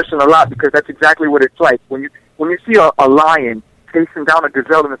comparison a lot, because that's exactly what it's like. When you see a lion chasing down a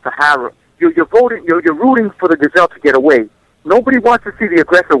gazelle in the Sahara, you're rooting for the gazelle to get away. Nobody wants to see the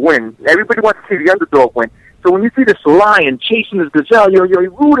aggressor win. Everybody wants to see the underdog win. So when you see this lion chasing this gazelle, you're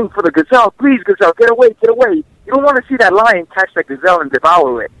rooting for the gazelle. Please, gazelle, get away, get away. You don't want to see that lion catch that gazelle and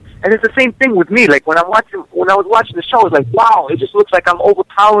devour it. And it's the same thing with me. Like when I was watching the show, I was like, wow, it just looks like I'm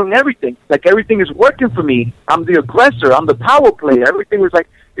overpowering everything. Like everything is working for me. I'm the aggressor. I'm the power player. Everything was like,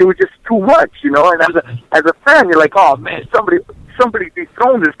 it was just too much, And as a fan, you're like, oh man, somebody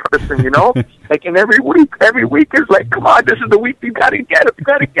dethroned this person, Like, and every week is like, come on, this is the week you gotta get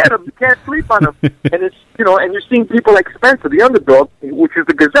him. You can't sleep on him. And it's, and you're seeing people like Spencer, the underdog, which is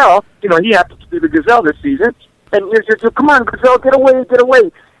the gazelle. He happens to be the gazelle this season. And you're just, come on, gazelle, get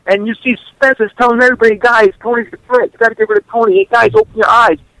away. And you see Spencer's telling everybody, guys, Tony's the threat. You got to get rid of Tony. Hey, guys, open your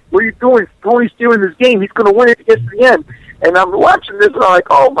eyes. What are you doing? Tony's stealing this game. He's going to win it to the end. And I'm watching this, and I'm like,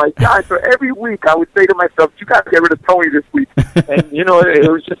 oh, my God. So every week I would say to myself, you got to get rid of Tony this week. And,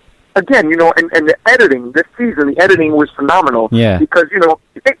 it was just, again, and the editing, this season, the editing was phenomenal. Yeah. Because,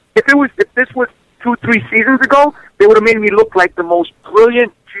 if this was 2-3 seasons ago, they would have made me look like the most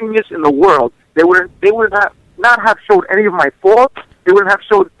brilliant genius in the world. They would not have showed any of my faults. They wouldn't have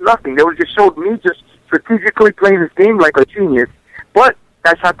showed nothing. They would have just showed me just strategically playing this game like a genius. But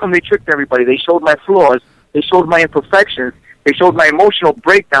that's how come they tricked everybody. They showed my flaws. They showed my imperfections. They showed my emotional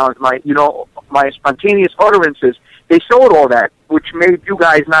breakdowns, my spontaneous utterances. They showed all that, which made you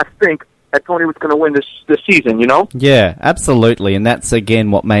guys not think that Tony was going to win this season, you know? Yeah, absolutely, and that's,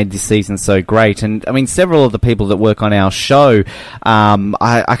 again, what made this season so great. And, I mean, several of the people that work on our show,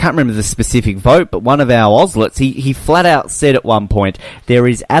 I can't remember the specific vote, but one of our Oslets, he flat out said at one point, there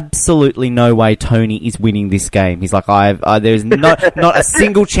is absolutely no way Tony is winning this game. He's like, there's not a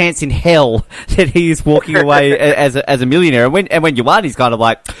single chance in hell that he is walking away as a millionaire. And when you won, he's kind of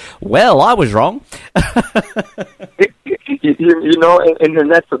like, well, I was wrong. You know,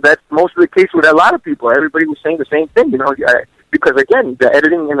 and that's most of the case with a lot of people. Everybody was saying the same thing, you know, because again, the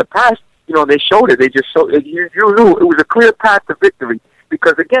editing in the past, you know, they showed it. They just showed it. You knew it was a clear path to victory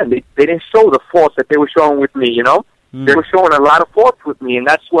because again, they didn't show the faults that they were showing with me. You know, they were showing a lot of faults with me, and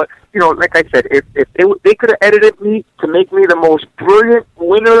that's what, you know. Like I said, if they could have edited me to make me the most brilliant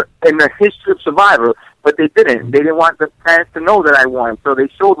winner in the history of Survivor. But they didn't. They didn't want the fans to know that I won, so they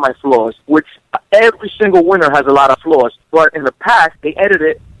showed my flaws, which every single winner has a lot of flaws. But in the past, they edited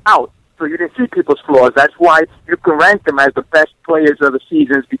it out, so you didn't see people's flaws. That's why you can rank them as the best players of the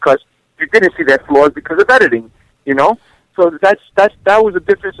seasons, because you didn't see their flaws because of editing, you know? So that was the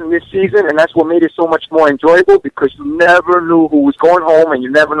difference in this season, and that's what made it so much more enjoyable, because you never knew who was going home, and you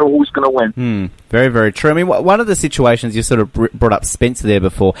never knew who was going to win. Very, very true. I mean, one of the situations, you sort of brought up Spencer there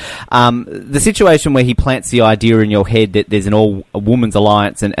before, the situation where he plants the idea in your head that there's a woman's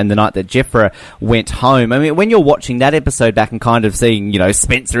alliance, and the night that Jeffra went home. I mean, when you're watching that episode back and kind of seeing, you know,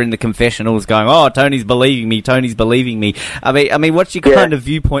 Spencer in the confessionals going, oh, Tony's believing me. I mean, what's your kind of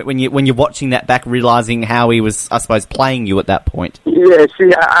viewpoint when you're watching that back, realizing how he was, I suppose, playing you at that point? Yeah,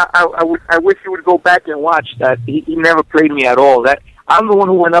 see, I wish you would go back and watch that. He never played me at all. I'm the one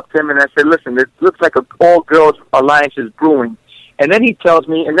who went up to him and I said, listen, it looks like an all-girls alliance is brewing. And then he tells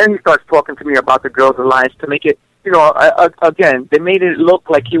me, and then he starts talking to me about the girls' alliance to make it, you know, again, they made it look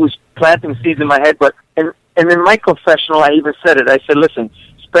like he was planting seeds in my head. But and in my confessional, I even said it. I said, listen,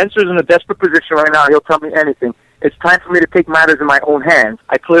 Spencer's in a desperate position right now. He'll tell me anything. It's time for me to take matters in my own hands.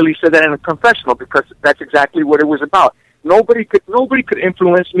 I clearly said that in a confessional because that's exactly what it was about. Nobody could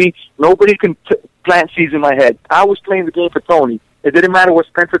influence me. Nobody could plant seeds in my head. I was playing the game for Tony. It didn't matter what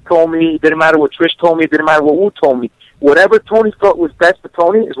Spencer told me. It didn't matter what Trish told me. It didn't matter what Wu told me. Whatever Tony thought was best for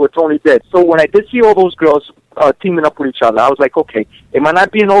Tony is what Tony did. So when I did see all those girls teaming up with each other, I was like, okay, it might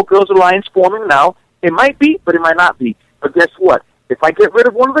not be an all-girls alliance forming now. It might be, but it might not be. But guess what? If I get rid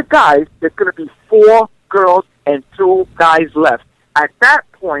of one of the guys, there's going to be 4 girls and 2 guys left. At that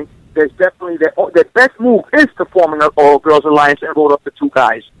point, there's definitely their best move is to form an all-girls alliance and vote up the 2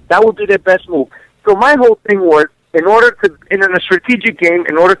 guys. That would be their best move. So my whole thing was, in a strategic game,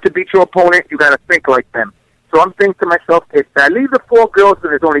 in order to beat your opponent, you got to think like them. So I'm thinking to myself, if I leave the 4 girls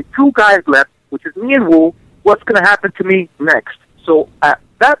and there's only 2 guys left, which is me and Wu, what's going to happen to me next? So at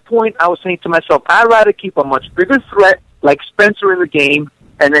that point, I was saying to myself, I'd rather keep a much bigger threat like Spencer in the game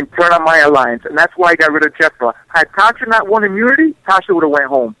and then turn on my alliance. And that's why I got rid of Jeffra. Had Tasha not won immunity, Tasha would have went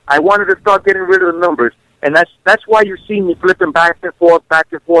home. I wanted to start getting rid of the numbers. And that's why you see me flipping back and forth,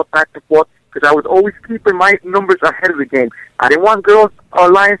 because I was always keeping my numbers ahead of the game. I didn't want girls'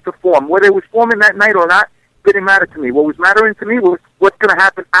 alliance to form. Whether it was forming that night or not didn't matter to me. What was mattering to me was what's going to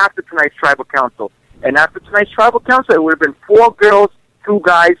happen after tonight's tribal council. And after tonight's tribal council, it would have been 4 girls, 2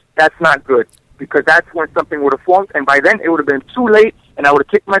 guys. That's not good, because that's when something would have formed. And by then, it would have been too late, and I would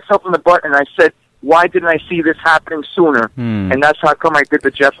have kicked myself in the butt, and I said, why didn't I see this happening sooner? And that's how come I did the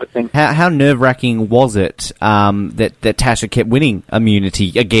Jeffra thing. How nerve-wracking was it that Tasha kept winning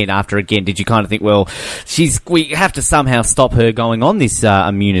immunity again after again? Did you kind of think, well, we have to somehow stop her going on this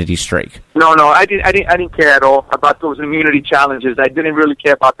immunity streak? No, I didn't care at all about those immunity challenges. I didn't really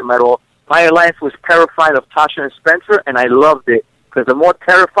care about them at all. My alliance was terrified of Tasha and Spencer, and I loved it. Because the more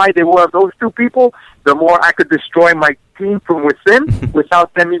terrified they were of those 2 people, the more I could destroy my team from within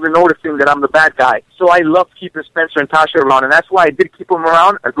without them even noticing that I'm the bad guy. So I loved keeping Spencer and Tasha around, and that's why I did keep them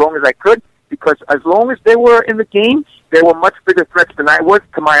around as long as I could, because as long as they were in the game, they were much bigger threats than I was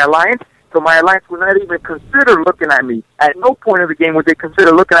to my alliance. So my alliance would not even consider looking at me. At no point of the game would they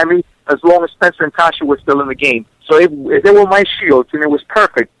consider looking at me as long as Spencer and Tasha were still in the game. So if they were my shields, and it was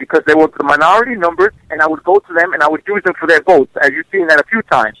perfect because they were the minority numbers, and I would go to them and I would use them for their votes, as you've seen that a few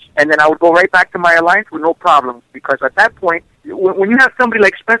times. And then I would go right back to my alliance with no problem, because at that point, when you have somebody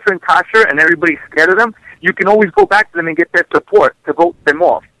like Spencer and Tasha and everybody's scared of them, you can always go back to them and get their support to vote them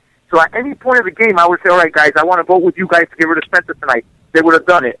off. So at any point of the game, I would say, all right, guys, I want to vote with you guys to get rid of Spencer tonight. They would have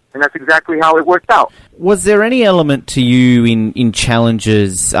done it, and that's exactly how it worked out. Was there any element to you in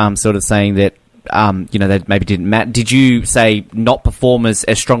challenges sort of saying that they maybe didn't match. Did you, say, not perform as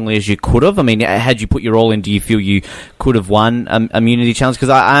strongly as you could have? I mean, had you put your all in, do you feel you could have won immunity challenge? Because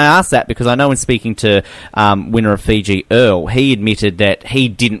I asked that because I know in speaking to winner of Fiji, Earl, he admitted that he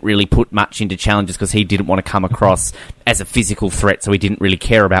didn't really put much into challenges because he didn't want to come across as a physical threat, so he didn't really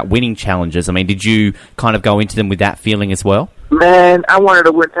care about winning challenges. I mean, did you kind of go into them with that feeling as well? Man, I wanted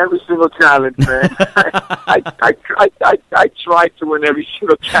to win every single challenge, man. I tried to win every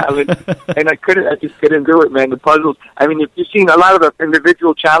single challenge, and I couldn't. I just couldn't do it, man. The puzzles. I mean, if you've seen a lot of the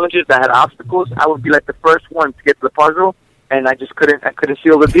individual challenges that had obstacles, I would be like the first one to get to the puzzle, and I just couldn't. I couldn't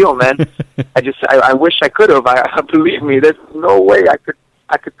seal the deal, man. I wish I could have. Believe me, there's no way I could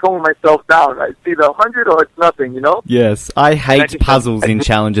tone myself down. It's either 100 or it's nothing, you know? Yes. I hate puzzles in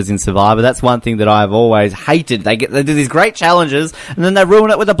challenges in Survivor. That's one thing that I've always hated. They do these great challenges, and then they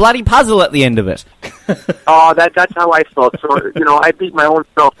ruin it with a bloody puzzle at the end of it. Oh, that's how I felt. So, I beat my own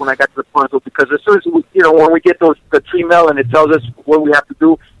self when I got to the puzzle, because as soon as, when we get the tree mail and it tells us what we have to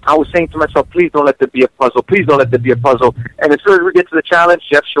do, I was saying to myself, please don't let there be a puzzle. Please don't let there be a puzzle. And as soon as we get to the challenge,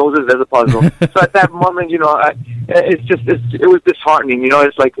 Jeff shows us there's a puzzle. So at that moment, it was disheartening.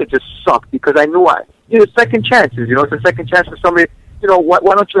 It's like it just sucked, because I knew second chances. It's a second chance for somebody. Why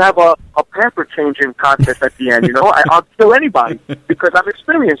don't you have a pamper changing contest at the end? I'll kill anybody because I'm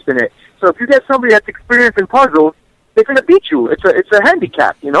experienced in it. So if you get somebody that's experienced in puzzles, they're going to beat you. It's a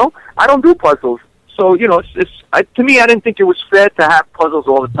handicap. I don't do puzzles. So, to me, I didn't think it was fair to have puzzles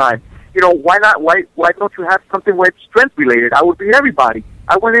all the time. Why not? Why don't you have something where it's strength related? I would beat everybody.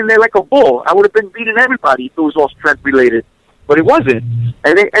 I went in there like a bull. I would have been beating everybody if it was all strength related. But it wasn't.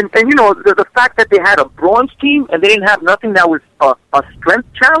 And the fact that they had a bronze team and they didn't have nothing that was a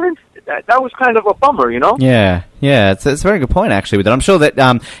strength challenge, that was kind of a bummer, Yeah, it's a very good point, actually, with it. I'm sure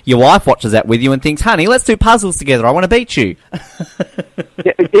that your wife watches that with you and thinks, honey, let's do puzzles together. I want to beat you.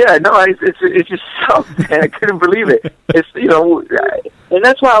 It's just sucked, man. I couldn't believe it. And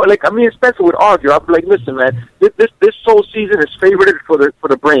that's why, me and Spencer would argue. I'd be like, listen, man, this whole season is favorited for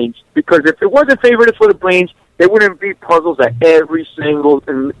the brains, because if it wasn't favorited for the brains, there wouldn't be puzzles at every single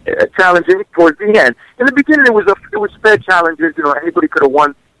challenge towards the end. In the beginning, it was fair challenges. Anybody could have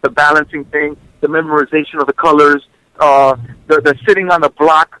won the balancing thing, the memorization of the colors, the sitting on the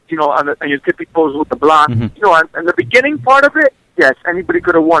block, on your tippy toes with the block. Mm-hmm. And the beginning part of it, yes, anybody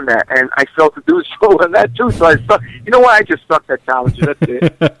could have won that, and I failed to do so on that too. So I suck. You know what? I just sucked at challenges. That's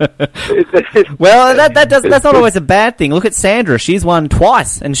it. Well, that's not always a bad thing. Look at Sandra; she's won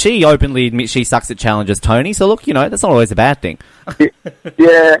twice, and she openly admits she sucks at challenges. Tony, so look, that's not always a bad thing.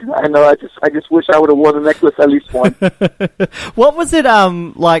 Yeah, I know. I just wish I would have worn the necklace at least once. What was it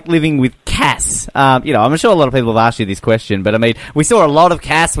like living with Cass? I'm sure a lot of people have asked you this question, but I mean, we saw a lot of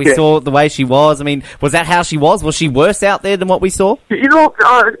Cass. We saw the way she was. I mean, was that how she was? Was she worse out there than what we saw?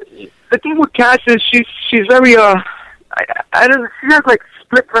 The thing with Cass is she's very I don't. She has like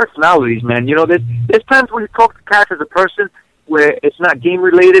split personalities, man. There's times when you talk to Cass as a person where it's not game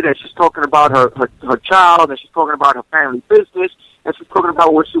related, and she's talking about her child, and she's talking about her family business, and she's talking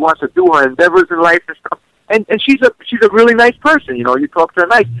about what she wants to do, her endeavors in life and stuff. And she's a really nice person, you talk to her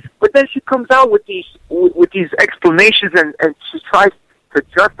nice. But then she comes out with these explanations, and she tries to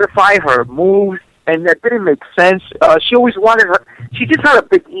justify her moves, and that didn't make sense. She always she just had a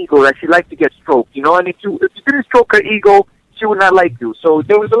big ego that she liked to get stroked, and if you didn't stroke her ego, she would not like you. So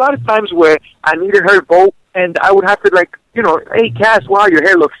there was a lot of times where I needed her vote, and I would have to hey Cass, wow, your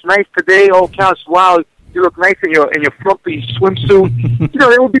hair looks nice today. Oh Cass, wow, you look nice in your frumpy swimsuit.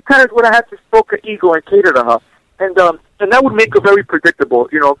 There would be times when I had to stroke her ego and cater to her, and that would make her very predictable.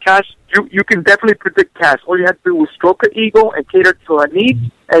 Cass, you can definitely predict Cass. All you have to do was stroke her ego and cater to her needs,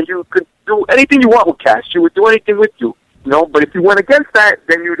 and you could do anything you want with Cass. She would do anything with you. But if you went against that,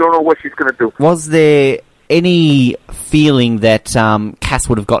 then you don't know what she's going to do. Was there any feeling that Cass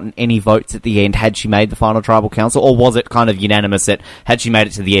would have gotten any votes at the end had she made the final tribal council, or was it kind of unanimous that had she made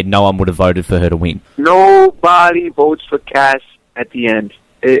it to the end, no one would have voted for her to win? Nobody votes for Cass at the end.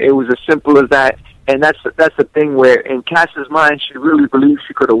 It was as simple as that, and that's the thing where in Cass's mind, she really believes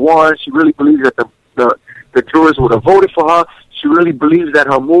she could have won. She really believes that the jurors would have voted for her. She really believes that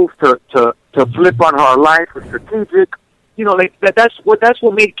her move to flip on her alliance was strategic. That's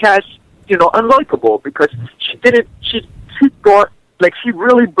what made Cass unlikable, because she thought, she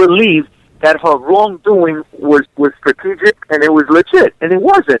really believed that her wrongdoing was strategic and it was legit, and it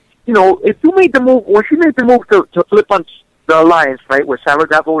wasn't. If you made the move, when she made the move to flip on the alliance, right, where Sarah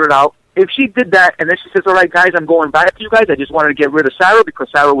got voted out, if she did that and then she says, all right, guys, I'm going back to you guys, I just wanted to get rid of Sarah because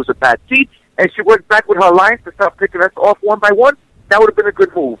Sarah was a bad seed, and she went back with her alliance to start picking us off one by one, that would have been a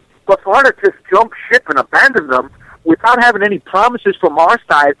good move. But for her to just jump ship and abandon them without having any promises from our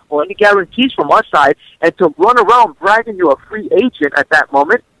side or any guarantees from our side, and to run around bragging you're a free agent at that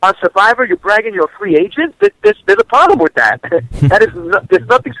moment. On Survivor, you're bragging you're a free agent? There's a problem with that. There's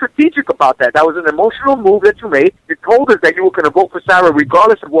nothing strategic about that. That was an emotional move that you made. You told us that you were going to vote for Sarah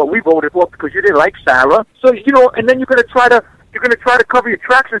regardless of what we voted for because you didn't like Sarah. So, and then you're going to try to cover your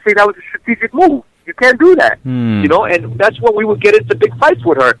tracks and say that was a strategic move. You can't do that, and that's when we would get into big fights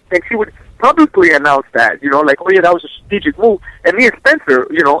with her. And she would publicly announce that, like, oh, yeah, that was a strategic move. And me and Spencer,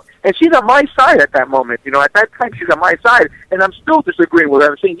 and she's on my side at that moment. At that time, she's on my side, and I'm still disagreeing with her.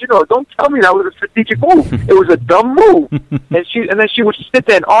 I'm saying, don't tell me that was a strategic move. It was a dumb move. And then she would sit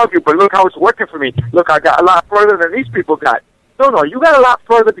there and argue, but look how it's working for me. Look, I got a lot further than these people got. No, you got a lot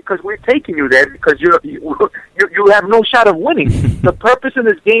further because we're taking you there because you have no shot of winning. The purpose in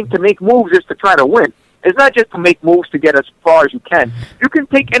this game to make moves is to try to win. It's not just to make moves to get as far as you can. You can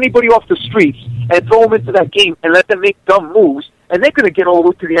take anybody off the streets and throw them into that game and let them make dumb moves, and they're going to get all the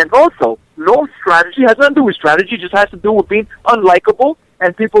way to the end also. No strategy has nothing to do with strategy. It just has to do with being unlikable,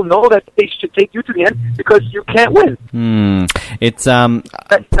 and people know that they should take you to the end because you can't win. It's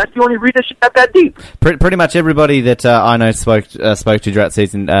that's the only reason she got that deep. Pretty much everybody that I know spoke to throughout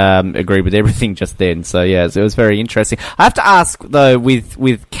season agreed with everything just then. So yeah, it was very interesting. I have to ask though,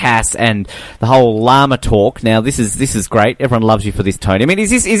 with Cass and the whole llama talk. Now this is great. Everyone loves you for this, Tony. I mean, is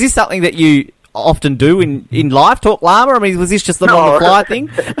this something that you often do in life? Talk llama? I mean, was this just an on the fly thing?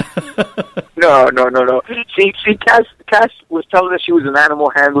 No. See, Cass was telling us she was an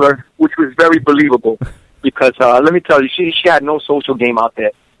animal handler, which was very believable. Because let me tell you, she had no social game out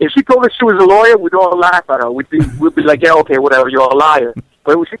there. If she told us she was a lawyer, we'd all laugh at her. We'd be like, yeah, okay, whatever, you're a liar.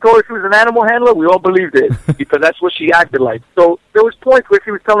 But when she told us she was an animal handler, we all believed it because that's what she acted like. So there was points where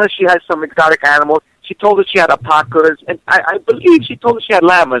she was telling us she had some exotic animals. She told us she had alpacas, and I believe she told us she had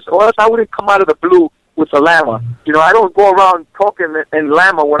llamas, or else I wouldn't come out of the blue with a llama. I don't go around talking in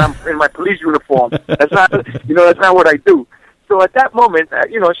llama when I'm in my police uniform. That's not what I do. So at that moment,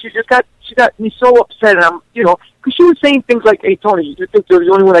 she got me so upset, and because she was saying things like, "Hey Tony, you think you're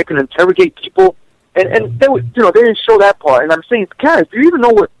the only one that can interrogate people?" And they would, they didn't show that part. And I'm saying, Karen, do you even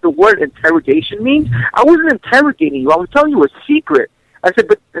know what the word interrogation means? I wasn't interrogating you. I was telling you a secret. I said,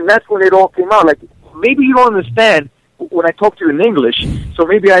 and that's when it all came out. Like, maybe you don't understand when I talk to you in English, so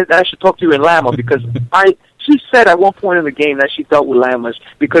maybe I should talk to you in Llama, because she said at one point in the game that she dealt with llamas,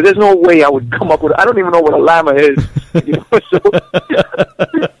 because there's no way I would come up with, I don't even know what a llama is.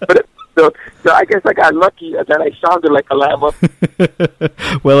 So I guess I got lucky that I sounded like a llama.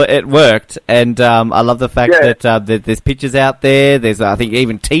 Well, it worked, and I love the fact that there's pictures out there. There's, I think,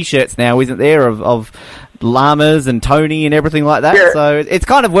 even T-shirts now, isn't there, of llamas and Tony and everything like that. Yeah. So it's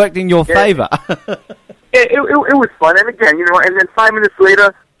kind of worked in your favour. It was fun, and again, and then 5 minutes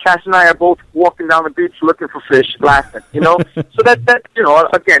later, Cass and I are both walking down the beach looking for fish, laughing, So that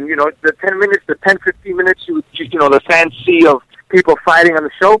again, the 10 minutes, the 10, 15 minutes, the fans see of people fighting on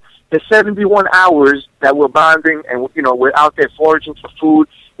the show, the 71 hours that we're bonding and, we're out there foraging for food.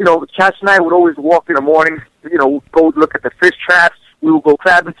 Cass and I would always walk in the morning, go look at the fish traps. We would go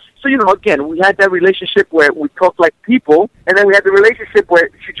crabbing. So, again, we had that relationship where we talked like people, and then we had the relationship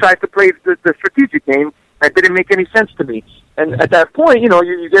where she tried to play the strategic game that didn't make any sense to me. And at that point, you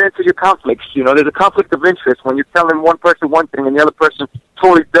get into your conflicts. There's a conflict of interest when you're telling one person one thing and the other person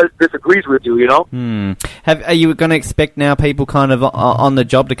totally disagrees with you, Are you going to expect now people kind of on the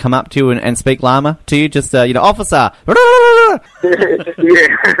job to come up to you and speak llama to you? Just, officer. Yeah.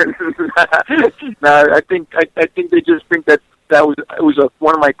 No, I think they just think that was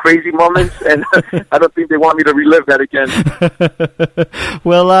one of my crazy moments, and I don't think they want me to relive that again.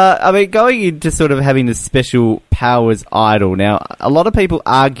 Well, going into sort of having this special powers idol, now, a lot of people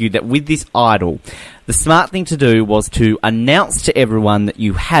argue that with this idol, the smart thing to do was to announce to everyone that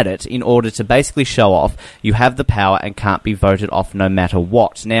you had it in order to basically show off you have the power and can't be voted off no matter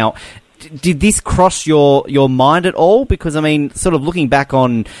what. Now, did this cross your mind at all? Because, sort of looking back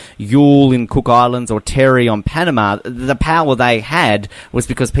on Yule in Cook Islands or Terry on Panama, the power they had was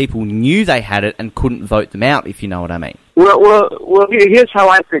because people knew they had it and couldn't vote them out, if you know what I mean. Well, here's how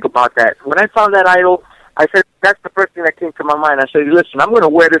I think about that. When I found that idol, I said, that's the first thing that came to my mind. I said, listen, I'm going to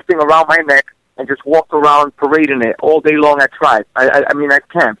wear this thing around my neck and just walk around parading it all day long at Tribe. I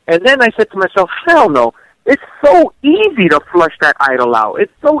can. And then I said to myself, hell no. It's so easy to flush that idol out. And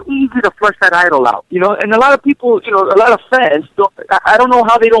a lot of people, a lot of fans, I don't know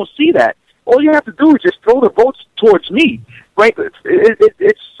how they don't see that. All you have to do is just throw the votes towards me, right?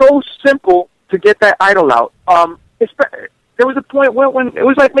 It's so simple to get that idol out. There was a point when it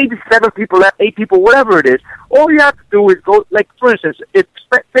was like maybe 7 people, 8 people, whatever it is. All you have to do is go, like, for instance, if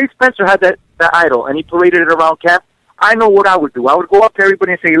Faye Spencer had that idol and he paraded it around camp, I know what I would do. I would go up to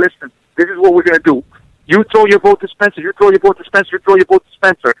everybody and say, listen, this is what we're going to do. You throw your vote to Spencer. You throw your vote to Spencer. You throw your vote to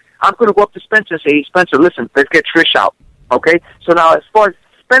Spencer. I'm going to go up to Spencer and say, hey, Spencer, listen, let's get Trish out. Okay? So now, as far as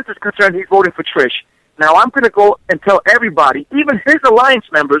Spencer's concerned, he's voting for Trish. Now, I'm going to go and tell everybody, even his alliance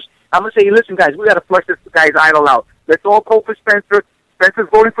members, I'm going to say, hey, listen, guys, we got to flush this guy's idol out. Let's all vote for Spencer. Spencer's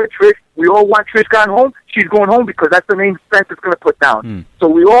voting for Trish. We all want Trish gone home. She's going home because that's the name Spencer's going to put down. So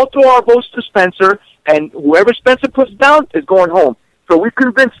we all throw our votes to Spencer, and whoever Spencer puts down is going home. So we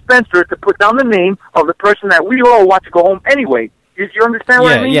convinced Spencer to put down the name of the person that we all want to go home anyway. You understand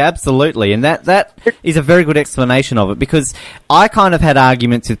what I mean? Yeah, absolutely. And that is a very good explanation of it, because I kind of had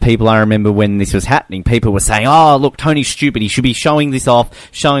arguments with people, I remember, when this was happening. People were saying, oh, look, Tony's stupid. He should be showing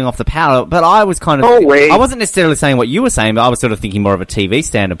off the power. But I was kind of... No way. I wasn't necessarily saying what you were saying, but I was sort of thinking more of a TV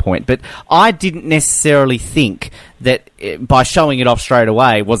standpoint. But I didn't necessarily think that by showing it off straight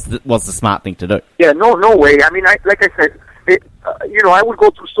away was the smart thing to do. Yeah, no way. I mean, like I said... I would go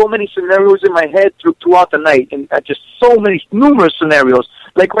through so many scenarios in my head throughout the night, and just numerous scenarios.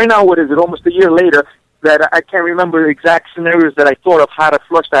 Like right now, what is it, almost a year later, that I can't remember the exact scenarios that I thought of how to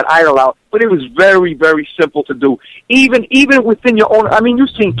flush that idol out, but it was very, very simple to do. Even within your own, I mean,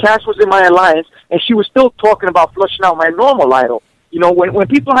 you've seen Cass was in my alliance, and she was still talking about flushing out my normal idol. You know, when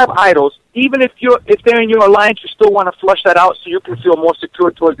people have idols, even if they're in your alliance, you still want to flush that out so you can feel more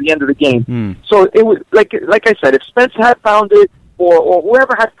secure towards the end of the game. So it was like I said, if Spencer had found it or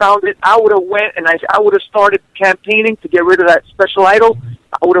whoever had found it, I would have went and I would have started campaigning to get rid of that special idol.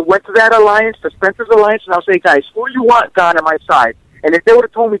 I would have went to that alliance, to Spencer's alliance, and I'll say, guys, who do you want gone on my side? And if they would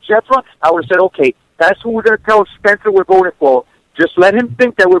have told me Jeffra, I would have said, okay, that's who we're going to tell Spencer we're voting for. Just let him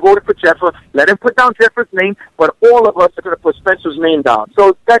think that we're voting for Jeffra. Let him put down Jeffra's name, but all of us are going to put Spencer's name down.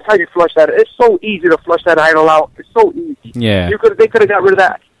 So that's how you flush that. It's so easy to flush that idol out. It's so easy. Yeah. They could have got rid of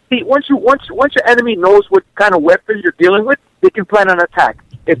that. See, once your enemy knows what kind of weapon you're dealing with, they can plan an attack.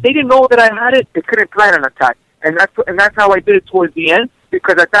 If they didn't know that I had it, they couldn't plan an attack. And that's how I did it towards the end,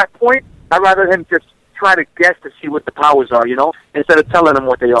 because at that point, I'd rather him just try to guess to see what the powers are, instead of telling them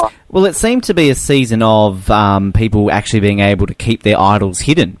what they are. Well, it seemed to be a season of people actually being able to keep their idols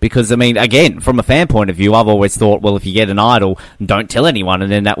hidden. Because, I mean, again, from a fan point of view, I've always thought, well, if you get an idol, don't tell anyone,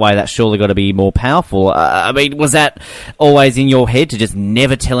 and then that way that's surely got to be more powerful. I mean, was that always in your head to just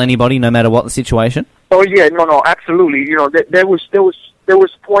never tell anybody, no matter what the situation? Oh, yeah, no, absolutely. There was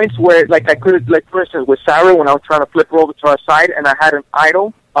points where, like, I could, like, for instance, with Sarah, when I was trying to flip her over to our side and I had an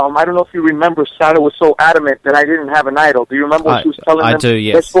idol, I don't know if you remember, Sarah was so adamant that I didn't have an idol. Do you remember when she was telling them? I do,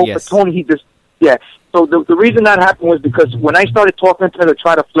 yes. Let's vote for Tony. So the reason that happened was because when I started talking to her to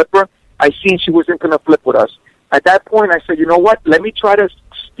try to flip her, I seen she wasn't going to flip with us. At that point, I said, you know what? Let me try to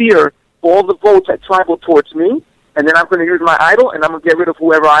steer all the votes at Tribal towards me, and then I'm going to use my idol, and I'm going to get rid of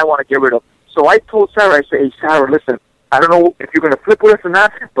whoever I want to get rid of. So I told Sarah, I said, hey, Sarah, listen, I don't know if you're going to flip with us or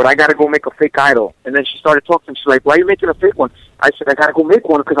not, but I got to go make a fake idol. And then she started talking. She's like, why are you making a fake one? I said, I got to go make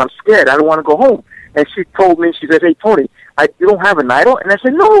one because I'm scared. I don't want to go home. And she told me, she said, hey, Tony, you don't have an idol? And I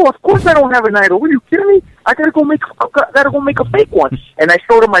said, no, of course I don't have an idol. What are you kidding me? I got to go make a fake one. And I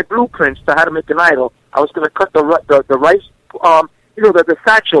showed her my blueprints to how to make an idol. I was going to cut the rice, the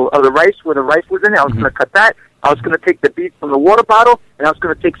satchel of the rice where the rice was in it. I was going to cut that. I was going to take the beads from the water bottle, and I was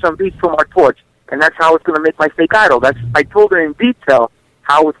going to take some beads from our torch. And that's how I was going to make my fake idol. I told her in detail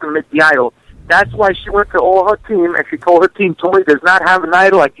how I was going to make the idol. That's why she went to all her team, and she told her team, Tony does not have an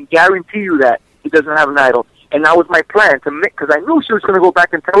idol. I can guarantee you that he doesn't have an idol. And that was my plan, to make, because I knew she was going to go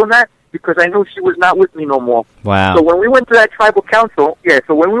back and tell him that, because I knew she was not with me no more. Wow. So when we went to that tribal council, I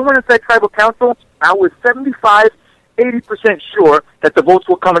was 75, 80% sure that the votes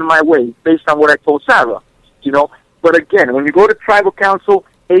were coming my way, based on what I told Sarah. But again, when you go to tribal council,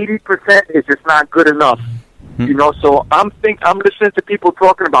 80% is just not good enough. So I'm listening to people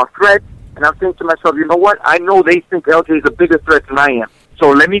talking about threats, and I'm thinking to myself, you know what? I know they think LJ is a bigger threat than I am. So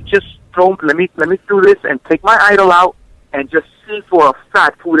let me just let me do this and take my idol out and just see for a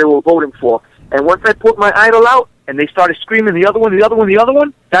fact who they were voting for. And once I put my idol out and they started screaming the other one,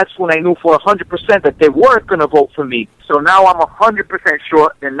 that's when I knew for 100% that they weren't going to vote for me. So now I'm 100%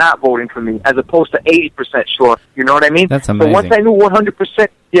 sure they're not voting for me, as opposed to 80% sure. You know what I mean? That's amazing. So once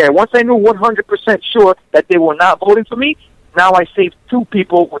I knew 100% sure that they were not voting for me, now I saved two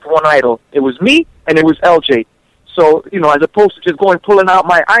people with one idol. It was me and it was LJ. So, as opposed to just pulling out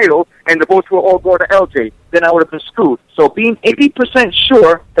my idol and the votes were all going to LJ, then I would have been screwed. So being 80%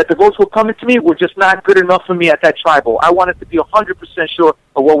 sure that the votes were coming to me were just not good enough for me at that tribal. I wanted to be 100% sure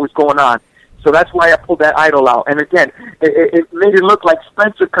of what was going on. So that's why I pulled that idol out. And again, it made it look like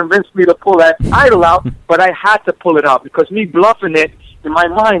Spencer convinced me to pull that idol out, but I had to pull it out because me bluffing it, in my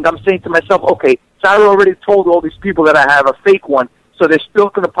mind, I'm saying to myself, okay, so I already told all these people that I have a fake one, so they're still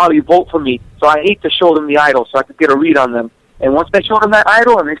going to probably vote for me. So I hate to show them the idol so I could get a read on them. And once I showed them that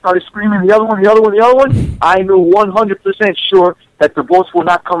idol and they started screaming the other one, I knew 100% sure that the votes were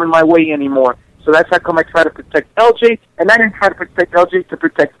not coming my way anymore. So that's how come I try to protect LJ. And I didn't try to protect LJ to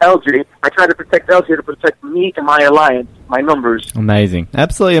protect LJ. I tried to protect LJ to protect me and my alliance, my numbers. Amazing.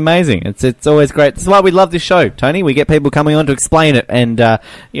 Absolutely amazing. It's always great. That's why we love this show, Tony. We get people coming on to explain it and,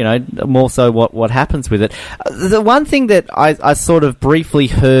 more so what happens with it. The one thing that I sort of briefly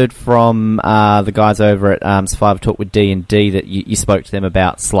heard from the guys over at Survivor Talk with D&D that you spoke to them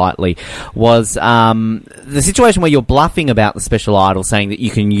about slightly was the situation where you're bluffing about the special idol, saying that you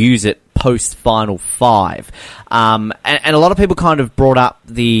can use it post-Final 5. And a lot of people kind of brought up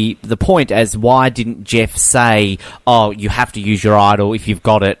the point as why didn't Jeff say, oh, you have to use your idol if you've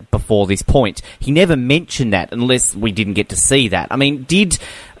got it before this point. He never mentioned that unless we didn't get to see that. I mean, did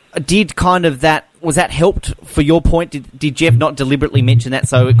kind of that, was that helped for your point? Did Jeff not deliberately mention that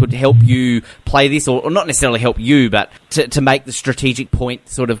so it could help you play this, or not necessarily help you, but to make the strategic point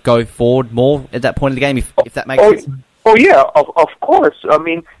sort of go forward more at that point of the game, if that makes sense? Oh, yeah, of course. I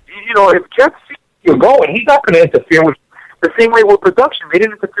mean, if Jeff sees you're going, he's not going to interfere with the same way with production. They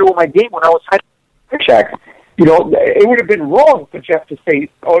didn't interfere with my game when I was at Flashback. It would have been wrong for Jeff to say,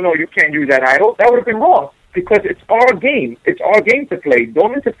 oh, no, you can't use that idol. That would have been wrong because it's our game. It's our game to play.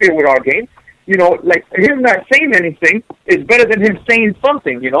 Don't interfere with our game. Like him not saying anything is better than him saying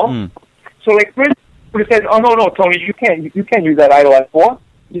something, So, like, for instance, would have said, oh, no, Tony, you can't use that idol at 4.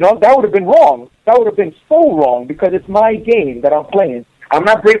 That would have been wrong. That would have been so wrong because it's my game that I'm playing. I'm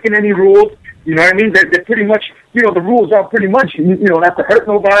not breaking any rules. You know what I mean? They're pretty much, the rules are pretty much, not to hurt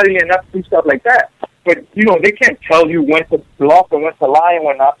nobody and not to do stuff like that. But, they can't tell you when to bluff and when to lie and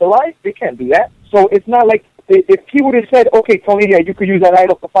when not to lie. They can't do that. So it's not like, if he would have said, okay, Tony, yeah, you could use that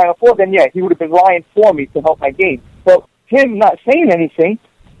idol for Final 4, then yeah, he would have been lying for me to help my game. But him not saying anything,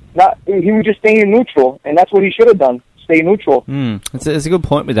 he was just staying neutral, and that's what he should have done. Stay neutral. It's a good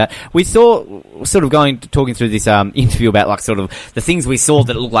point with that. We saw, sort of talking through this interview about like sort of the things we saw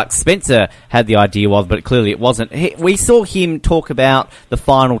that it looked like Spencer had the idea of, but clearly it wasn't. We saw him talk about the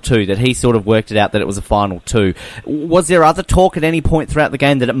final 2, that he sort of worked it out that it was a final 2. Was there other talk at any point throughout the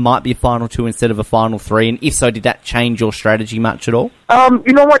game that it might be a final 2 instead of a final 3? And if so, did that change your strategy much at all?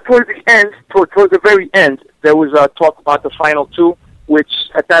 You know what? Towards the end, towards the very end, there was talk about the final 2. Which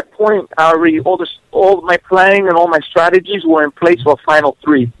at that point, all my planning and all my strategies were in place for Final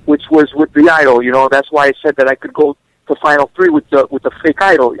 3, which was with the idol. That's why I said that I could go to Final 3 with the fake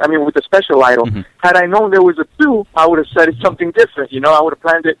idol. I mean, with the special idol. Mm-hmm. Had I known there was a 2, I would have said it's something different. I would have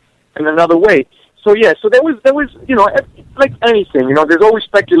planned it in another way. So yeah, so there was like anything. There's always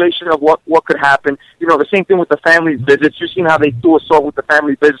speculation of what could happen. The same thing with the family visits. You've seen how they do assault with the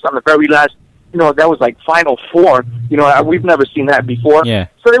family visits on the very last. That was like Final 4. We've never seen that before. Yeah.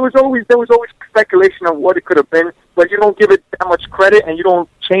 So there was always speculation of what it could have been, but you don't give it that much credit, and you don't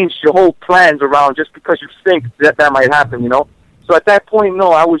change your whole plans around just because you think that might happen. So at that point,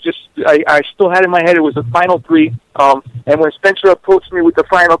 no, I still had in my head it was the Final 3. And when Spencer approached me with the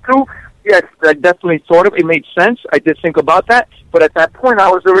Final 2, yes, I definitely thought of it. It made sense. I did think about that. But at that point, I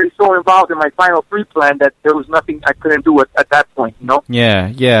was already so involved in my Final 3 plan that there was nothing I couldn't do at that point,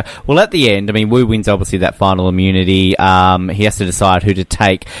 Yeah. Well, at the end, I mean, Wu wins, obviously, that final immunity. He has to decide who to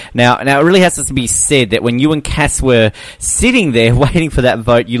take. Now, it really has to be said that when you and Cass were sitting there waiting for that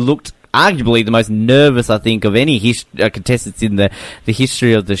vote, you looked arguably the most nervous, I think, of any contestants in the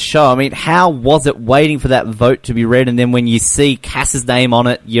history of the show. I mean, how was it waiting for that vote to be read, and then when you see Cass's name on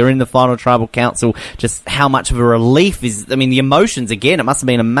it, you're in the final tribal council, just how much of a relief is... I mean, the emotions, again, it must have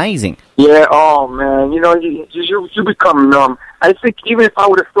been amazing. Yeah, oh, man, you become numb. I think even if I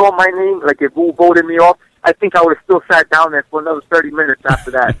would have thrown my name, like if Wu voted me off, I think I would have still sat down there for another 30 minutes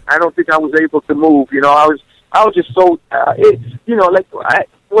after that. I don't think I was able to move, I was just so...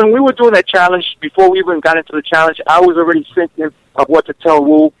 when we were doing that challenge, before we even got into the challenge, I was already thinking of what to tell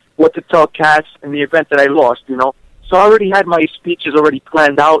Wu, what to tell Cass in the event that I lost, So I already had my speeches already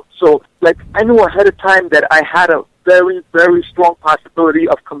planned out. So, I knew ahead of time that I had a very, very strong possibility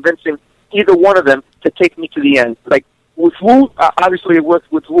of convincing either one of them to take me to the end. Like, with Wu, obviously it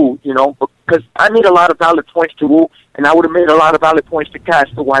worked with Wu, because I made a lot of valid points to Wu, and I would have made a lot of valid points to Cass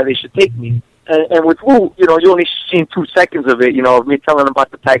for why they should take me. And with Wu, you only seen 2 seconds of it, of me telling him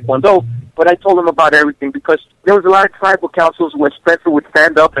about the Taekwondo, but I told him about everything because there was a lot of tribal councils where Spencer would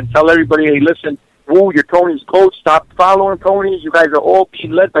stand up and tell everybody, hey, listen, Wu, you're Tony's coach. Stop following Tony. You guys are all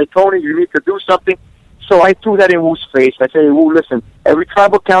being led by Tony. You need to do something. So I threw that in Wu's face. I said, Wu, listen, every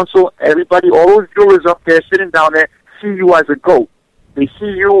tribal council, everybody, all those jurors up there sitting down there see you as a GOAT. They see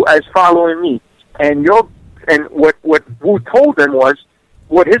you as following me. And what Wu told them was,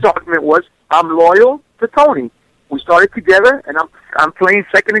 what his argument was, I'm loyal to Tony. We started together, and I'm playing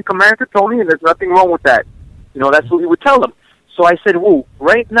second in command to Tony, and there's nothing wrong with that. That's what he would tell them. So I said, Wu,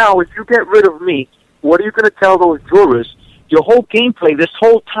 right now, if you get rid of me, what are you going to tell those jurors? Your whole gameplay this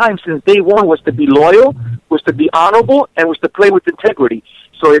whole time since day one was to be loyal, was to be honorable, and was to play with integrity.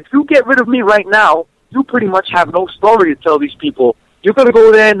 So if you get rid of me right now, you pretty much have no story to tell these people. You're going to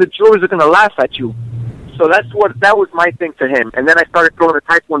go there, and the jurors are going to laugh at you. So that was my thing to him. And then I started throwing the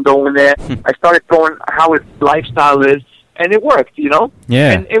Taekwondo in there. I started throwing how his lifestyle is, and it worked,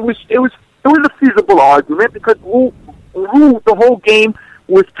 Yeah. And it was a feasible argument because Wu the whole game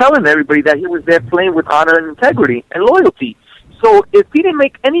was telling everybody that he was there playing with honor and integrity and loyalty. So if he didn't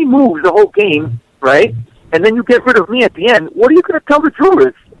make any moves the whole game, right, and then you get rid of me at the end, what are you going to tell the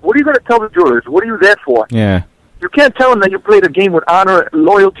jurors? What are you going to tell the jurors? What are you there for? Yeah. You can't tell them that you played a game with honor,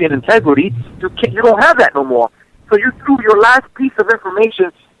 loyalty, and integrity. You don't have that no more. So you threw your last piece of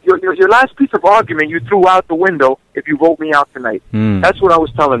information, your last piece of argument, you threw out the window if you vote me out tonight. That's what I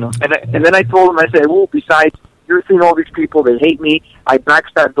was telling them. And then I told them, I said, well, besides, you've seen all these people, they hate me. I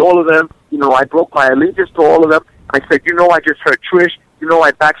backstabbed all of them. I broke my allegiance to all of them. I said, I just heard Trish.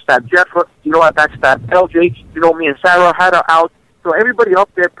 I backstabbed Jeffra. I backstabbed LJ. Me and Sarah had her out. So everybody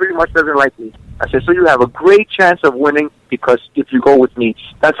up there pretty much doesn't like me. I said, so you have a great chance of winning because if you go with me.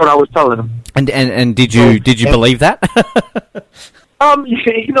 That's what I was telling them. And did you believe that? I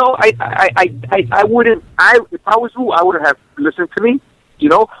wouldn't. If I was Wu, I would have listened to me.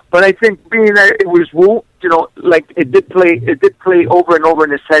 But I think being that it was Wu, it did play over and over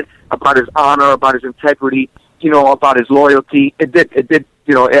in his head about his honor, about his integrity, about his loyalty.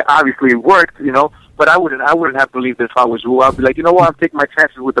 It obviously worked, but I wouldn't have believed it if I was Wu. I'd be like, what, I'm taking my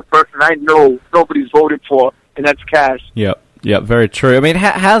chances with the person I know nobody's voted for, and that's Cass. Yep, very true. I mean,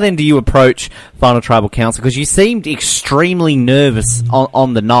 how then do you approach Final Tribal Council? Because you seemed extremely nervous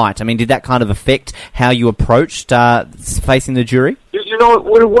on the night. I mean, did that kind of affect how you approached facing the jury? You know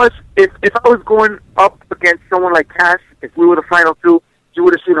what it was? If I was going up against someone like Cass, if we were the final two, you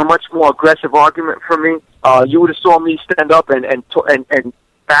would have seen a much more aggressive argument from me. You would have saw me stand up and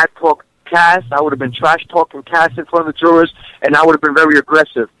bad talk Cass. I would have been trash talking Cass in front of the jurors, and I would have been very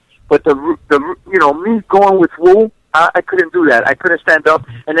aggressive. But me going with Wu, I couldn't do that. I couldn't stand up.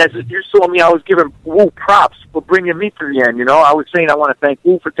 And as you saw me, I was giving Wu props for bringing me to the end. I was saying I want to thank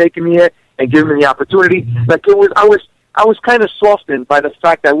Wu for taking me here and giving me the opportunity. I was kind of softened by the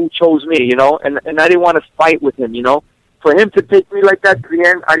fact that Wu chose me, and I didn't want to fight with him, For him to take me like that to the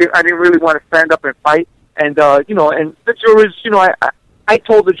end, I didn't really want to stand up and fight. And, and the jurors, I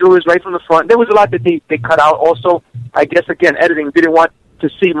told the jurors right from the front, there was a lot that they cut out also. I guess, again, editing didn't want to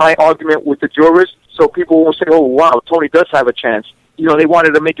see my argument with the jurors, so people will say, oh, wow, Tony does have a chance. They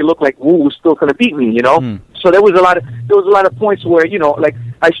wanted to make it look like Wu was still going to beat me, So there was a lot of points where,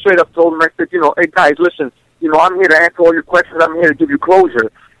 I straight up told them, I said, hey, guys, listen, I'm here to answer all your questions. I'm here to give you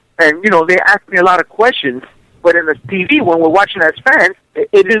closure. And, they asked me a lot of questions, but in the TV, when we're watching as fans,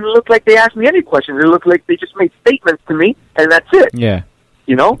 it didn't look like they asked me any questions. It looked like they just made statements to me, and that's it. Yeah.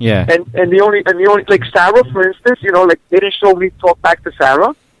 Yeah. And the only like Sarah, for instance, they didn't show me talk back to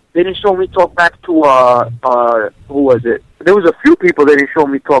Sarah. They didn't show me talk back to who was it? There was a few people they didn't show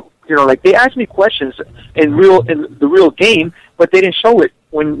me talk. They asked me questions in the real game, but they didn't show it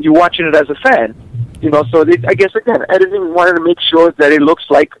when you're watching it as a fan. So I guess again, editing wanted to make sure that it looks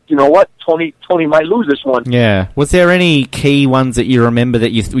like Tony might lose this one. Yeah. Was there any key ones that you remember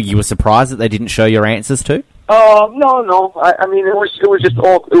that you were surprised that they didn't show your answers to? No. I mean, it was just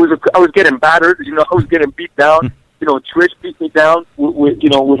all. I was getting battered. I was getting beat down. Trish beat me down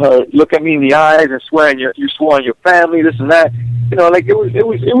with her look at me in the eyes and swearing you swore on your family, this and that. It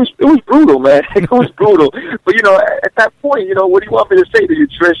was brutal, man. It was brutal. But at that point, what do you want me to say to you,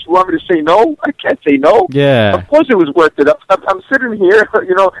 Trish? You want me to say no? I can't say no. Yeah. Of course it was worth it. I'm sitting here,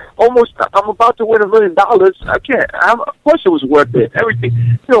 almost. I'm about to win $1 million. I can't. Of course it was worth it.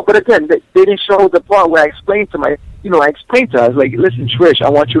 Everything. But again, they didn't show the part where I explained to her. I explained to her. I was like, listen, Trish, I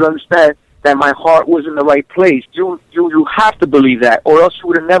want you to understand that my heart was in the right place. You have to believe that, or else you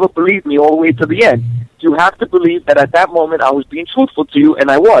would have never believed me all the way to the end. You have to believe that at that moment I was being truthful to you, and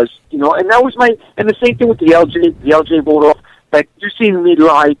I was, and that was and the same thing with the LJ vote off. Like, you seen me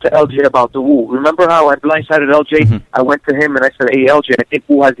lie to LJ about the Wu. Remember how I blindsided LJ? Mm-hmm. I went to him and I said, hey, LJ, I think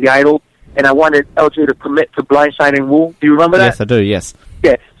Wu has the idol, and I wanted LJ to commit to blindsiding Wu. Do you remember that? Yes, I do, yes.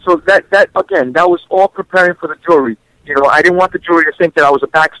 Yeah, So that again, that was all preparing for the jury. You know, I didn't want the jury to think that I was a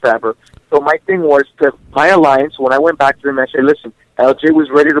backstabber. So my thing was to my alliance. When I went back to him, I said, "Listen, LJ was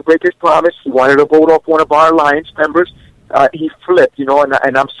ready to break his promise. He wanted to vote off one of our alliance members. He flipped, you know,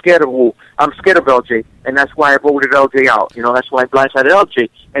 and I'm scared of LJ, and that's why I voted LJ out. You know, that's why I blindsided LJ,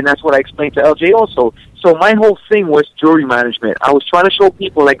 and that's what I explained to LJ also. So my whole thing was jury management. I was trying to show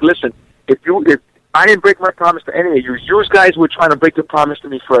people, like, listen, if I didn't break my promise to any of you, you guys were trying to break the promise to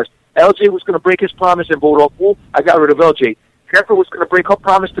me first. LJ was going to break his promise and vote off who? I got rid of LJ. Jennifer was going to break her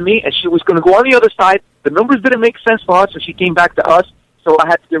promise to me, and she was going to go on the other side. The numbers didn't make sense for her, so she came back to us, so I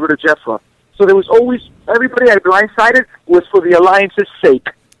had to get rid of Jennifer. So there was always, everybody I blindsided was for the alliance's sake,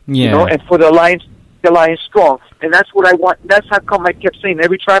 you know, and for the alliance strong. And that's what I want. That's how come I kept saying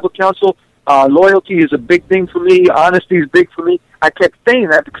every tribal council, loyalty is a big thing for me, honesty is big for me. I kept saying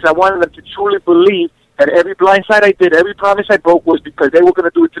that because I wanted them to truly believe that every blindside I did, every promise I broke was because they were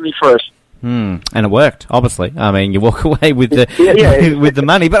going to do it to me first. And it worked, obviously. I mean, you walk away with the with the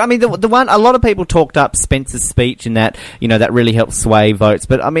money. But I mean, the one, a lot of people talked up Spencer's speech and that, you know, that really helped sway votes.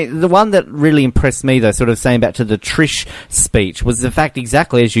 But I mean, the one that really impressed me, though, sort of saying back to the Trish speech, was the fact,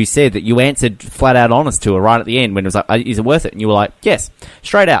 exactly as you said, that you answered flat out honest to her right at the end when it was like, is it worth it? And you were like, yes,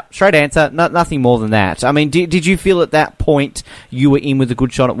 straight answer, nothing more than that. I mean, did you feel at that point you were in with a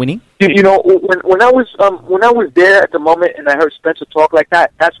good shot at winning? You know, when I was there at the moment and I heard Spencer talk like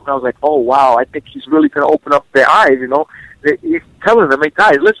that, that's when I was like, oh wow, I think he's really going to open up their eyes. You know, he's telling them, hey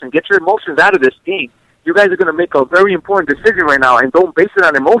guys, listen, get your emotions out of this game. You guys are going to make a very important decision right now, and don't base it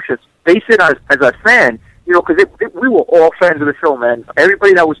on emotions. Base it as a fan. You know, because we were all fans of the show, man.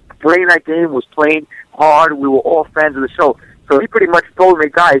 Everybody that was playing that game was playing hard. We were all fans of the show. So he pretty much told me,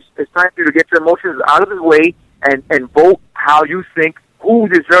 guys, it's time for you to get your emotions out of the way and vote how you think. Who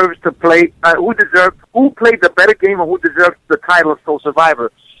deserves to play? Who played the better game, or who deserves the title of Soul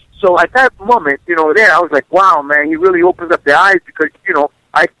Survivor? So at that moment, you know, there I was like, wow, man, he really opens up their eyes, because you know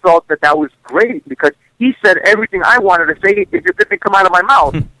I thought that was great, because he said everything I wanted to say. It just didn't come out of my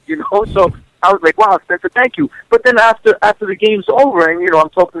mouth, you know. So I was like, wow, Spencer, thank you. But then after the game's over, and you know,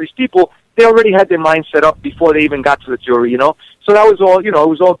 I'm talking to these people, they already had their mind set up before they even got to the jury, you know. So that was all, you know, it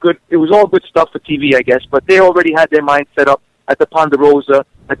was all good. It was all good stuff for TV, I guess. But they already had their mind set up at the Ponderosa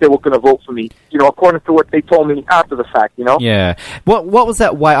that they were going to vote for me, you know, according to what they told me after the fact, you know? Yeah. What was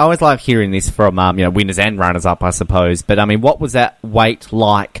that wait? I always like hearing this from, you know, winners and runners-up, I suppose. But, I mean, what was that wait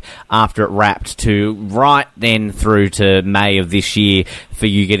like after it wrapped to right then through to May of this year for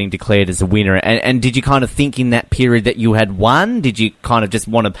you getting declared as a winner? And did you kind of think in that period that you had won? Did you kind of just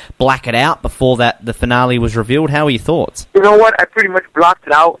want to black it out before the finale was revealed? How were your thoughts? You know what? I pretty much blocked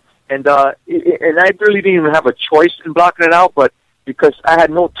it out. And I really didn't even have a choice in blocking it out, but because I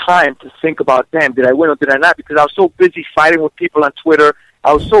had no time to think about, damn, did I win or did I not? Because I was so busy fighting with people on Twitter.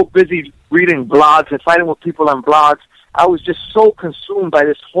 I was so busy reading blogs and fighting with people on blogs. I was just so consumed by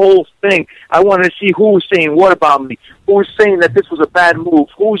this whole thing. I wanted to see who was saying what about me, who was saying that this was a bad move,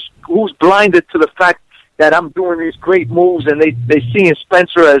 who's blinded to the fact that I'm doing these great moves, and they seeing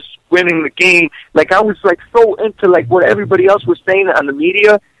Spencer as winning the game. Like, I was like so into like what everybody else was saying on the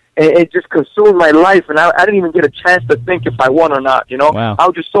media. It just consumed my life, and I didn't even get a chance to think if I won or not. You know, wow. I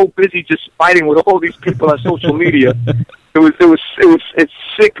was just so busy just fighting with all these people on social media. It's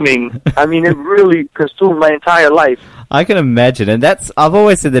sickening. I mean, it really consumed my entire life. I can imagine, and I've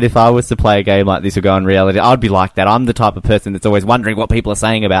always said that if I was to play a game like this or go on reality, I'd be like that. I'm the type of person that's always wondering what people are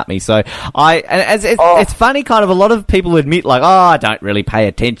saying about me. So it's funny, kind of a lot of people admit like, oh, I don't really pay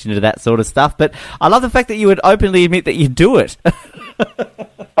attention to that sort of stuff, but I love the fact that you would openly admit that you do it.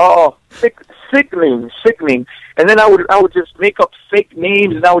 Oh, sickening. And then I would just make up fake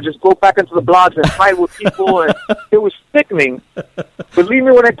names, and I would just go back into the blogs and fight with people, and it was sickening. Believe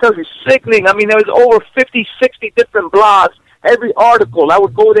me when I tell you, sickening. I mean, there was over 50, 60 different blogs. Every article, I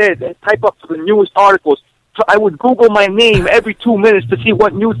would go there and type up the newest articles. So I would Google my name every 2 minutes to see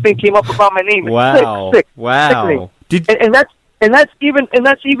what new thing came up about my name. Wow. Wow. Sickening. And that's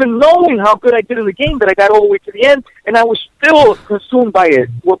even knowing how good I did in the game, that I got all the way to the end, and I was still consumed by it,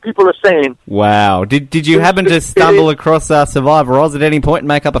 what people are saying. Wow. Did you happen to stumble across Survivor Oz at any point and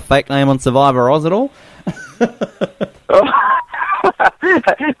make up a fake name on Survivor Oz at all?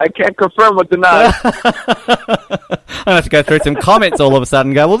 I can't confirm or deny. I have to go through some comments all of a sudden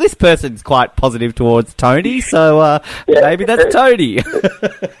and go, well, this person's quite positive towards Tony, so maybe that's Tony.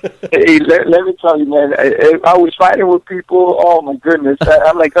 Hey, let me tell you, man, I was fighting with people. Oh, my goodness.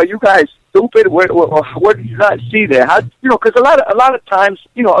 I'm like, are you guys stupid? What do you not see there? How, you know, because a lot of times,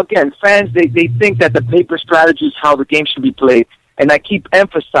 you know, again, fans, they think that the paper strategy is how the game should be played. And I keep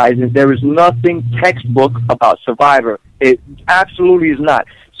emphasizing there is nothing textbook about Survivor. It absolutely is not.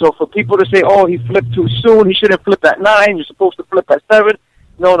 So for people to say, "Oh, he flipped too soon. He shouldn't flip at 9. You're supposed to flip at 7."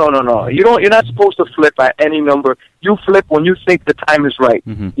 No. You're not supposed to flip at any number. You flip when you think the time is right.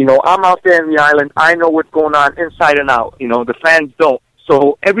 You know, I'm out there in the island. I know what's going on inside and out. You know, the fans don't.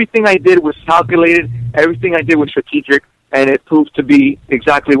 So everything I did was calculated. Everything I did was strategic, and it proved to be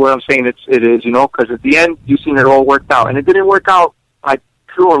exactly what I'm saying it is. You know, because at the end, you've seen it all worked out, and it didn't work out by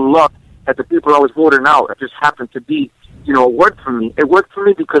pure luck that the people I was voting out. It just happened to be, you know, it worked for me. It worked for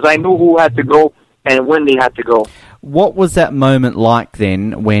me because I knew who had to go and when they had to go. What was that moment like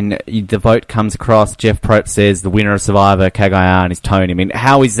then when the vote comes across, Jeff Probst says the winner of Survivor, Cagayan, is Tony? I mean,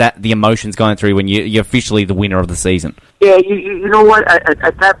 how is that, the emotions going through when you're officially the winner of the season? Yeah, you know what?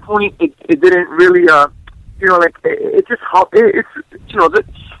 At that point, it didn't really, you know, like, it just, it's, you know,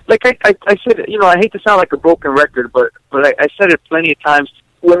 like I said, you know, I hate to sound like a broken record, but I said it plenty of times.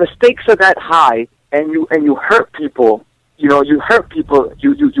 When the stakes are that high and you hurt people, you know, you hurt people,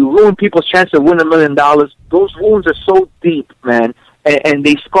 you ruin people's chance of winning $1 million. Those wounds are so deep, man, and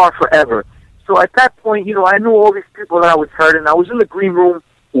they scar forever. So at that point, you know, I knew all these people that I was hurting. I was in the green room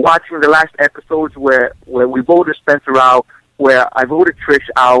watching the last episodes where we voted Spencer out, where I voted Trish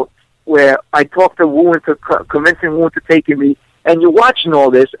out, where I talked to Wu into convincing Wu to taking me. And you're watching all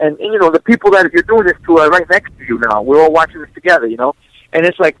this, and you know, the people that you're doing this to are right next to you now. We're all watching this together, you know. And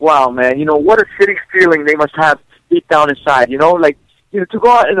it's like, wow, man, you know, what a shitty feeling they must have deep down inside, you know, like, you know, to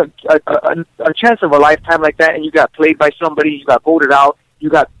go out in a chance of a lifetime like that, and you got played by somebody, you got voted out, you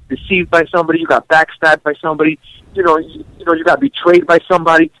got deceived by somebody, you got backstabbed by somebody, you got betrayed by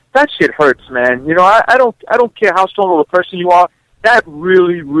somebody. That shit hurts, man. You know, I don't care how strong of a person you are. That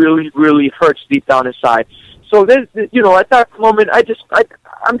really, really, really hurts deep down inside. So then, you know, at that moment, I'm just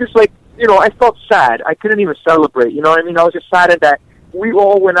like, you know, I felt sad. I couldn't even celebrate. You know what I mean? I was just sad that we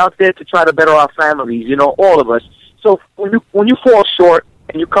all went out there to try to better our families. You know, all of us. So when you fall short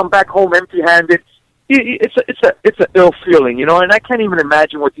and you come back home empty-handed, it's an ill feeling, you know. And I can't even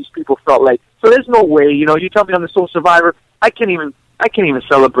imagine what these people felt like. So there's no way, you know. You tell me I'm the sole survivor, I can't even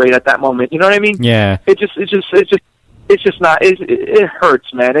celebrate at that moment. You know what I mean? Yeah. It's just not. It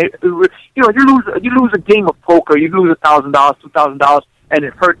hurts, man. You know, you lose a game of poker, you lose $1,000, $2,000, and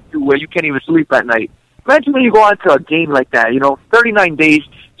it hurts you where you can't even sleep at night. Imagine when you go out to a game like that. You know, 39 days.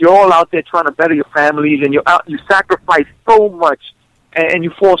 You're all out there trying to better your families, and you sacrifice so much, and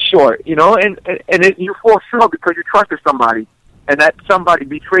you fall short, you know, and you fall short because you trusted somebody, and that somebody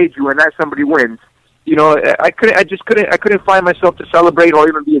betrayed you, and that somebody wins. You know, I couldn't find myself to celebrate or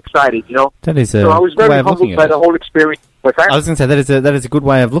even be excited, you know. That is so I was very humbled by the whole experience. What's that? I was going to say that is a good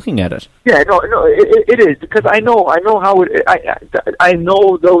way of looking at it. Yeah, no, it is, because I know how it. I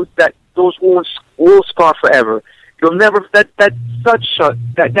know those wounds will scar forever. You'll never that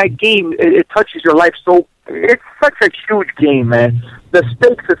game. It touches your life so. It's such a huge game, man. The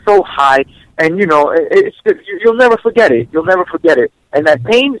stakes are so high, and you know you'll never forget it. You'll never forget it, and that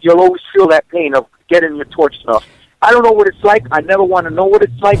pain, you'll always feel that pain of getting your torch snuffed. I don't know what it's like. I never want to know what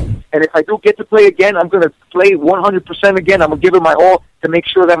it's like. And if I do get to play again, I'm going to play 100% again. I'm going to give it my all to make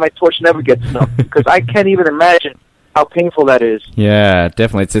sure that my torch never gets snuffed, because I can't even imagine how painful that is. Yeah,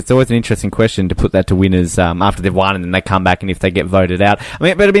 definitely. It's always an interesting question to put that to winners after they've won and then they come back and if they get voted out.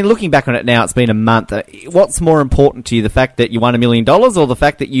 I mean, looking back on it now, it's been a month. What's more important to you, the fact that you won $1 million or the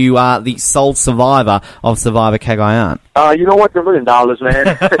fact that you are the sole survivor of Survivor Cagayan? You know what? The $1 million,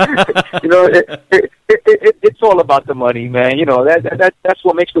 man. You know, it's all about the money, man. You know, that's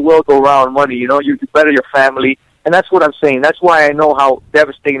what makes the world go round, money. You know, you better your family. And that's what I'm saying. That's why I know how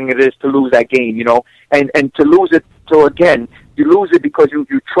devastating it is to lose that game, you know, and to lose it. So again, you lose it because you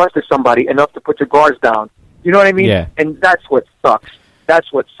trusted somebody enough to put your guards down. You know what I mean? Yeah. And that's what sucks.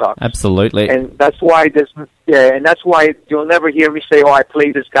 That's what sucks. Absolutely. And that's why and that's why you'll never hear me say, "Oh, I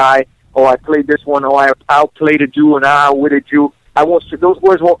played this guy," or "I played this one," or "I outplayed you," and "I outwitted you." I won't. Those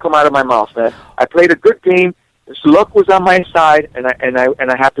words won't come out of my mouth, man. I played a good game. Luck was on my side, and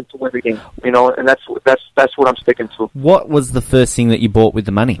I happened to win the game. You know, and that's what I'm sticking to. What was the first thing that you bought with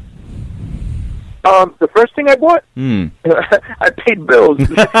the money? The first thing I bought, I paid bills.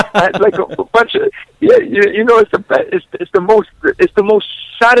 I had like a bunch of you know, it's the most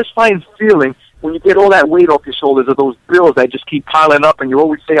satisfying feeling when you get all that weight off your shoulders of those bills that just keep piling up, and you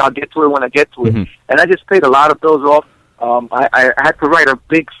always say, "I'll get to it when I get to it." Mm-hmm. And I just paid a lot of bills off. I had to write a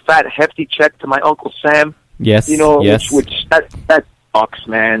big, fat, hefty check to my Uncle Sam. Yes, you know, yes. which that sucks,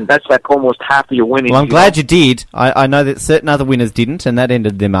 man. That's like almost half of your winnings. Well, I'm glad you did. I know that certain other winners didn't, and that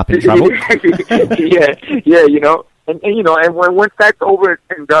ended them up in trouble. yeah, you know, and you know, and once that's over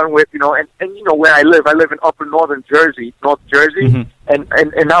and done with, you know, and you know where I live in upper North Jersey, mm-hmm.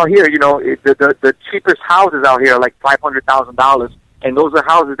 and out here, you know, the cheapest houses out here are like $500,000, and those are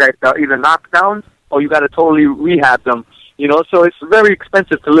houses that are either knocked down or you got to totally rehab them. So it's very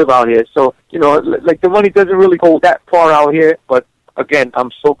expensive to live out here. So, like the money doesn't really go that far out here. But again,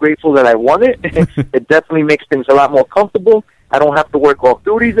 I'm so grateful that I won it. It definitely makes things a lot more comfortable. I don't have to work off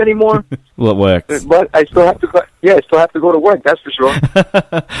duties anymore. Well, it works. But I still have to go. Yeah, I still have to go to work, that's for sure.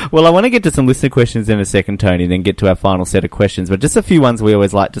 Well, I want to get to some listener questions in a second, Tony, and then get to our final set of questions. But just a few ones we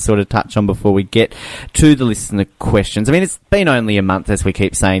always like to sort of touch on before we get to the listener questions. I mean, it's been only a month, as we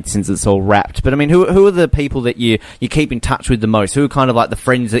keep saying, since it's all wrapped. But, I mean, who are the people that you keep in touch with the most? Who are kind of like the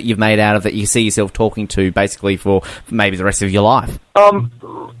friends that you've made out of that you see yourself talking to basically for maybe the rest of your life?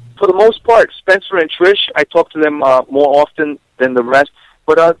 For the most part, Spencer and Trish, I talk to them more often than the rest.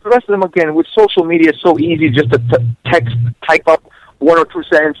 But the rest of them, again, with social media, it's so easy just to type up one or two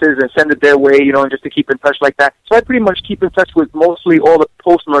sentences and send it their way, and just to keep in touch like that. So I pretty much keep in touch with mostly all the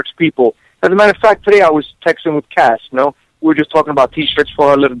post-merch people. As a matter of fact, today I was texting with Cass, We were just talking about T-shirts for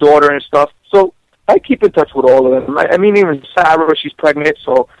our little daughter and stuff. So I keep in touch with all of them. I mean, even Sarah, she's pregnant,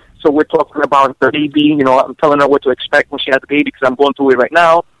 so we're talking about the baby. I'm telling her what to expect when she has the baby because I'm going through it right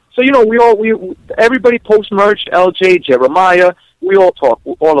now. So, everybody post-merch, LJ, Jeremiah, we all talk,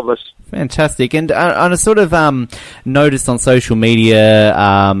 all of us. Fantastic. And on a sort of noticed on social media,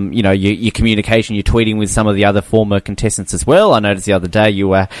 your communication, you're tweeting with some of the other former contestants as well. I noticed the other day you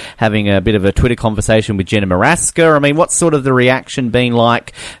were having a bit of a Twitter conversation with Jenna Maraska. I mean, what's sort of the reaction been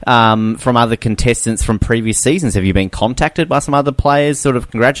like from other contestants from previous seasons? Have you been contacted by some other players sort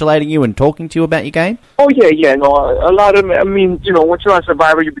of congratulating you and talking to you about your game? Oh, yeah. No, a lot of them, I mean, once you're on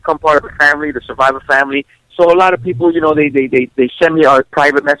Survivor, you become part of the family, the Survivor family. So a lot of people, they send me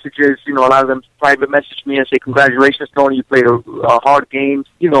private messages. A lot of them private message me and say, congratulations, Tony, you played a hard game,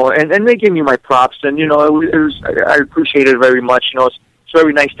 and they give me my props. And, I appreciate it very much. It's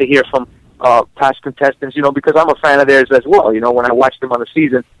very nice to hear from past contestants, because I'm a fan of theirs as well. When I watch them on the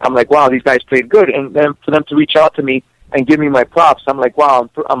season, I'm like, wow, these guys played good. And then for them to reach out to me and give me my props, I'm like, wow,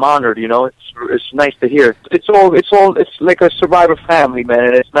 I'm honored, It's nice to hear. It's like a Survivor family, man,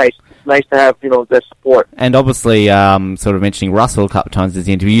 and it's nice. It's nice to have, their support. And obviously, sort of mentioning Russell a couple of times in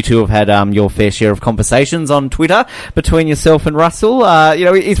the interview, you two have had your fair share of conversations on Twitter between yourself and Russell.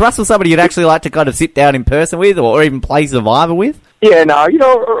 Is Russell somebody you'd actually like to kind of sit down in person with or even play Survivor with? Yeah, no,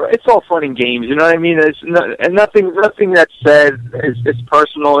 it's all fun and games, you know what I mean? And nothing that's said is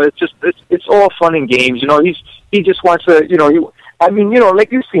personal. It's all fun and games, He just wants to,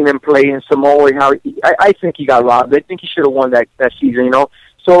 like you've seen him play in Samoa, how I think he got robbed. I think he should have won that season,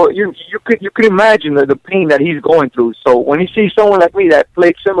 So you could imagine the pain that he's going through. So when he sees someone like me that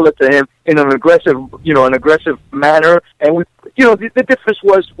played similar to him in an aggressive manner, and the difference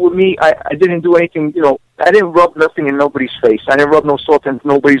was with me, I didn't do anything, I didn't rub nothing in nobody's face. I didn't rub no salt in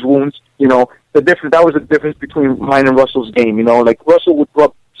nobody's wounds. That was the difference between mine and Russell's game. Like Russell would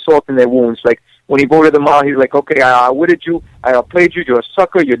rub salt in their wounds. Like when he voted them out, he's like, okay, I outwitted you, I outplayed you, you're a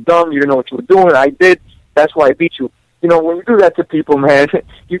sucker, you're dumb, you didn't know what you were doing, I did, that's why I beat you. When you do that to people, man,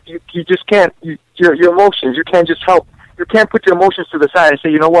 you just can't, your emotions, you can't just help. You can't put your emotions to the side and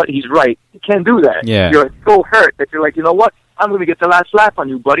say, you know what, he's right. You can't do that. Yeah. You're so hurt that you're like, you know what, I'm going to get the last laugh on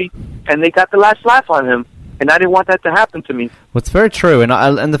you, buddy. And they got the last laugh on him. And I didn't want that to happen to me. Well, it's very true.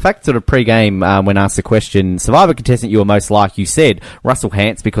 And the fact sort of pre-game, when asked the question, Survivor contestant you were most like, you said, Russell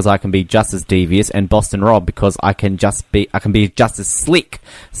Hantz because I can be just as devious, and Boston Rob because I can be just as slick.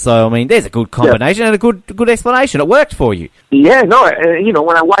 So, I mean, there's a good combination and a good explanation. It worked for you. Yeah, no,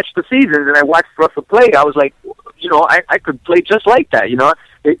 when I watched the seasons and I watched Russell play, I was like, I could play just like that,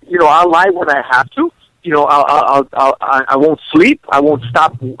 I'll lie when I have to. I won't sleep. I won't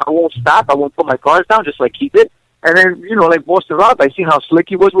stop. I won't put my guards down. Just like keep it. And then, like Boston Rob, I seen how slick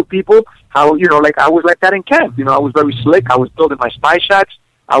he was with people. How, like I was like that in camp. I was very slick. I was building my spy shots.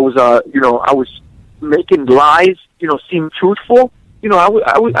 I was, I was making lies, seem truthful. I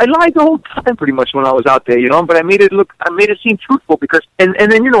lied the whole time pretty much when I was out there, but I made it seem truthful because, and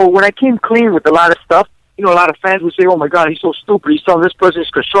then, when I came clean with a lot of stuff, a lot of fans would say, oh my God, he's so stupid. He's telling this person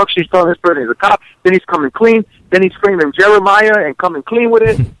he's construction. He's telling this person he's a cop. Then he's coming clean. Then he's framing Jeremiah and coming clean with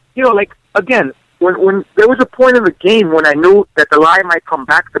it. Again, when there was a point in the game when I knew that the lie might come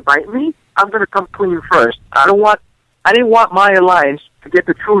back to bite me, I'm going to come clean first. I didn't want my alliance to get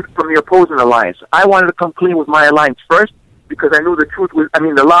the truth from the opposing alliance. I wanted to come clean with my alliance first because I knew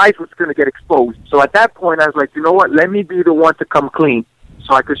the lies was going to get exposed. So at that point, I was like, you know what? Let me be the one to come clean.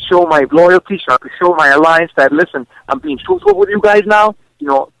 So I could show my loyalty, so I could show my alliance that, listen, I'm being truthful with you guys now.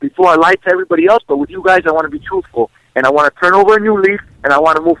 Before I lied to everybody else, but with you guys, I want to be truthful. And I want to turn over a new leaf, and I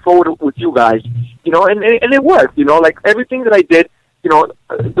want to move forward with you guys. And it worked. Like everything that I did,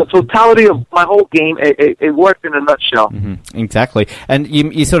 the totality of my whole game, it worked in a nutshell. Mm-hmm. Exactly. And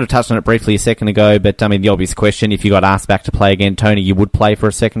you sort of touched on it briefly a second ago, but I mean, the obvious question, if you got asked back to play again, Tony, you would play for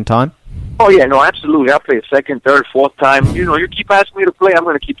a second time? Oh, yeah, no, absolutely. I'll play a second, third, fourth time. You keep asking me to play, I'm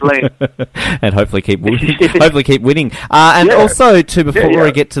going to keep playing. And hopefully keep winning. Also, before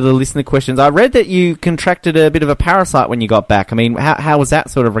we get to the listener questions, I read that you contracted a bit of a parasite when you got back. I mean, how was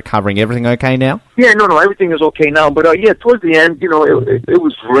that sort of recovering? Everything okay now? Yeah, no, everything is okay now. But, towards the end, it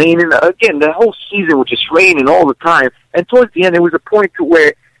was raining. Again, the whole season was just raining all the time. And towards the end, there was a point to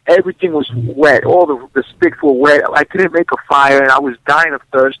where everything was wet. All the sticks were wet. I couldn't make a fire, and I was dying of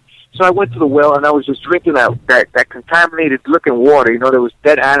thirst. So I went to the well, and I was just drinking that contaminated-looking water. There was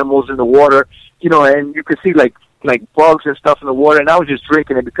dead animals in the water, and you could see, like bugs and stuff in the water, and I was just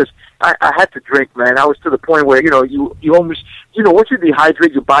drinking it because I had to drink, man. I was to the point where, you almost, once you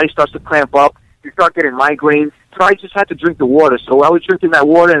dehydrate, your body starts to clamp up. You start getting migraines. So I just had to drink the water. So I was drinking that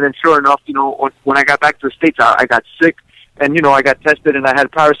water, and then sure enough, when I got back to the States, I got sick, and, I got tested, and I had a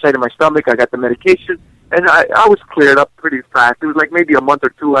parasite in my stomach. I got the medication. And I was cleared up pretty fast. It was like maybe a month or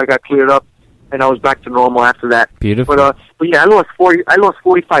two I got cleared up, and I was back to normal after that. Beautiful. But yeah, I lost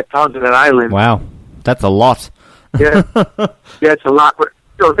 45 pounds in that island. Wow, that's a lot. Yeah, it's a lot. But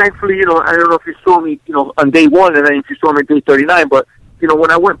thankfully, I don't know if you saw me, on day one, and then if you saw me on day 39. But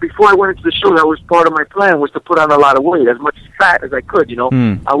before I went into the show, that was part of my plan, was to put on a lot of weight, as much fat as I could.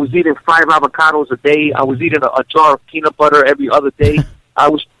 I was eating 5 avocados a day. I was eating a jar of peanut butter every other day. I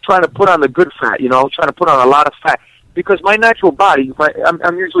was trying to put on the good fat, trying to put on a lot of fat, because my natural body,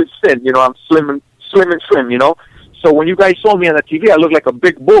 I'm usually thin, I'm slim and slim. So when you guys saw me on the TV, I looked like a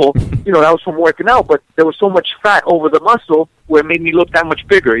big bull. That was from working out, but there was so much fat over the muscle where it made me look that much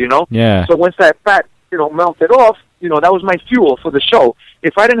bigger. Yeah. So once that fat, melted off, that was my fuel for the show.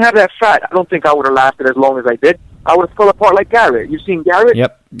 If I didn't have that fat, I don't think I would have lasted as long as I did. I would have fell apart like Garrett. You seen Garrett?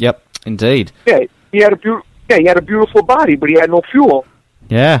 Yep, indeed. Yeah, he had a beautiful body, but he had no fuel.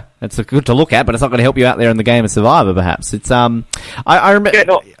 Yeah, it's good to look at, but it's not going to help you out there in the game of Survivor, perhaps. It's I remember. Yeah,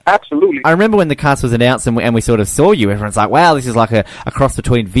 no, absolutely. I remember when the cast was announced and we sort of saw you. Everyone's like, "Wow, this is like a cross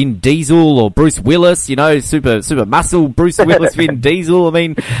between Vin Diesel or Bruce Willis." Super muscle Bruce Willis, Vin Diesel. I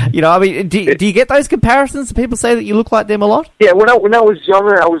mean, do you get those comparisons? People say that you look like them a lot. Yeah, when I was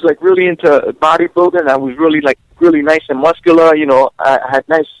younger, I was like really into bodybuilding. I was really nice and muscular. I had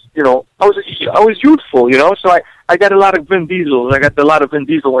nice. I was youthful. So I got a lot of Vin Diesel. I got a lot of Vin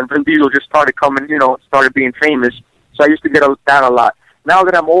Diesel when Vin Diesel just started coming, started being famous. So I used to get that a lot. Now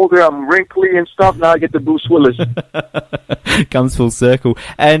that I'm older, I'm wrinkly and stuff, now I get the Bruce Willis. Comes full circle.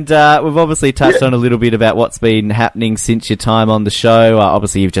 And we've obviously touched on a little bit about what's been happening since your time on the show.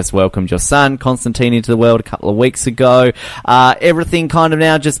 Obviously, you've just welcomed your son, Constantine, into the world a couple of weeks ago. Everything kind of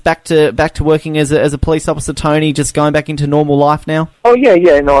now just back to working as a police officer, Tony, just going back into normal life now? Oh,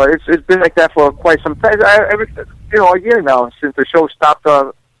 yeah. No, it's been like that for quite some time. A year now since the show stopped,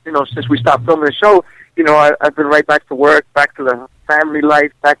 since we stopped filming the show. I've been right back to work, back to the family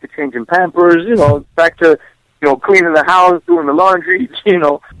life, back to changing Pampers, back to, cleaning the house, doing the laundry,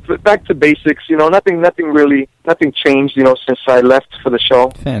 back to basics, nothing changed, since I left for the show.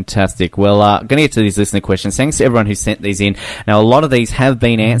 Fantastic. Well, going to get to these listener questions. Thanks to everyone who sent these in. Now, a lot of these have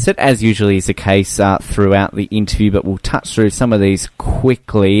been answered, as usually is the case throughout the interview, but we'll touch through some of these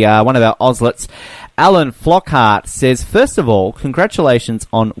quickly. One of our Oslets, Alan Flockhart, says, first of all, congratulations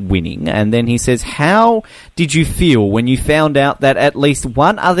on winning. And then he says, how did you feel when you found out that at least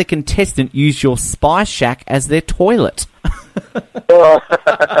one other contestant used your spy shack as their toilet? Oh,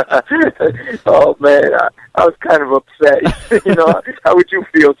 man, I was kind of upset. How would you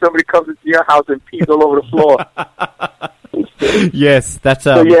feel? Somebody comes into your house and pees all over the floor. Yes, that's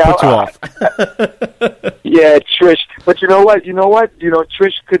put you off. Yeah, Trish. But you know what?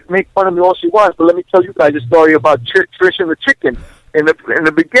 Trish could make fun of me all she wants, but let me tell you guys a story about Trish and the chicken. In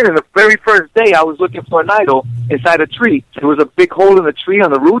the beginning, the very first day, I was looking for an idol inside a tree. There was a big hole in the tree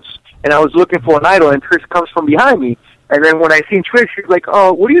on the roots, and I was looking for an idol, and Trish comes from behind me. And then when I seen Trish, she's like,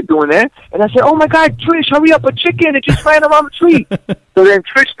 "Oh, what are you doing there?" And I said, "Oh my God, Trish, hurry up! A chicken! It just ran around the tree." So then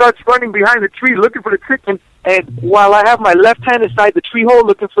Trish starts running behind the tree looking for the chicken, and while I have my left hand inside the tree hole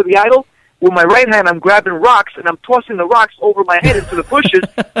looking for the idol, with my right hand I'm grabbing rocks and I'm tossing the rocks over my head into the bushes.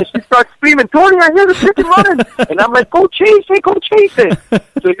 And she starts screaming, "Tony, I hear the chicken running!" And I'm like, "Go chase it!"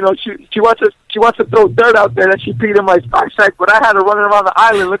 So she wants to throw dirt out there that she peed in my spy shack, but I had her running around the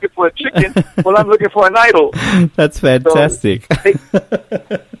island looking for a chicken while I'm looking for an idol. That's fantastic.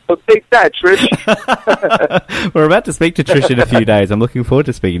 So take that, Trish. We're about to speak to Trish in a few days. I'm looking forward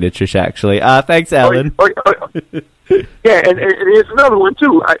to speaking to Trish, actually. Thanks, Alan. Yeah, and here's another one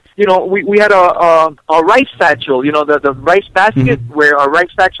too. We had a rice satchel. You know, the rice basket where our rice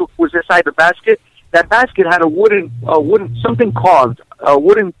satchel was inside the basket. That basket had a wooden something carved.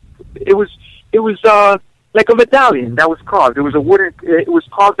 It was like a medallion that was carved. It was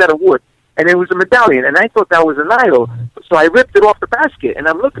carved out of wood, and it was a medallion. And I thought that was an idol, so I ripped it off the basket. And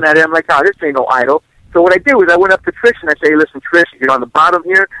I'm looking at it. I'm like, oh, this ain't no idol. So what I did was I went up to Trish and I said, hey, listen, Trish, you're on the bottom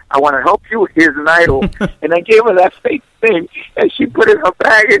here. I want to help you. Here's an idol. And I gave her that fake thing, and she put it in her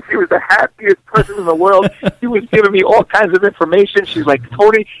bag, and she was the happiest person in the world. She was giving me all kinds of information. She's like,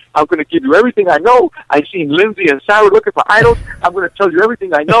 Tony, I'm going to give you everything I know. I've seen Lindsay and Sarah looking for idols. I'm going to tell you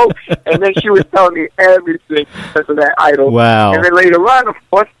everything I know. And then she was telling me everything because of that idol. Wow. And then later on, of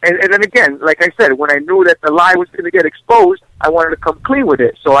course, and then again, like I said, when I knew that the lie was going to get exposed, I wanted to come clean with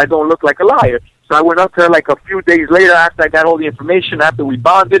it so I don't look like a liar. So I went up to her like a few days later after I got all the information, after we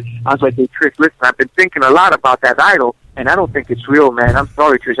bonded. I was like, hey, Trish, listen, I've been thinking a lot about that idol, and I don't think it's real, man. I'm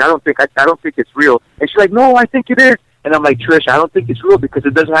sorry, Trish. I don't think it's real. And she's like, no, I think it is. And I'm like, Trish, I don't think it's real because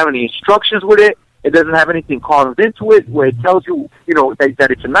it doesn't have any instructions with it. It doesn't have anything carved into it where it tells you, that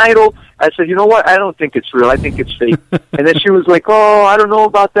it's an idol. I said, you know what? I don't think it's real. I think it's fake. And then she was like, oh, I don't know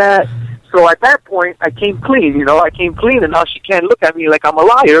about that. So at that point, I came clean, and now she can't look at me like I'm a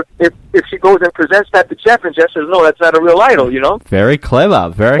liar if she goes and presents that to Jeff, and Jeff says, no, that's not a real idol, Very clever,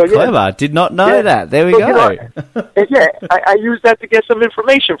 very clever. Did not know that. There we go. I used that to get some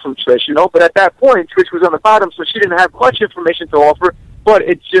information from Trish, but at that point, Trish was on the bottom, so she didn't have much information to offer, but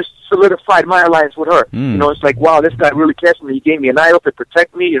it just solidified my alliance with her. It's like, wow, this guy really cares for me. He gave me an idol to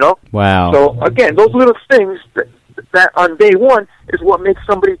protect me, Wow. So, again, those little things that on day one is what makes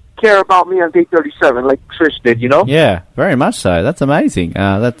somebody care about me on day 37, like Trish did, Yeah, very much so. That's amazing.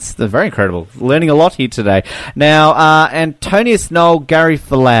 That's very incredible. Learning a lot here today. Now, Antonius Noel Gary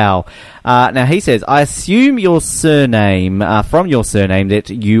Falau. Now, he says, I assume your surname, from your surname, that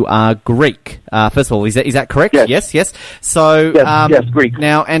you are Greek. First of all, is that correct? Yes. So, yes, Greek.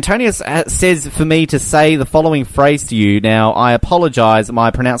 Now, Antonius says for me to say the following phrase to you. Now, I apologize. My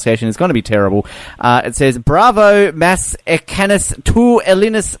pronunciation is going to be terrible. It says, Bravo mas ekanis tu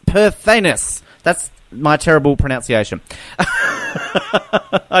elinus perthanus. That's my terrible pronunciation.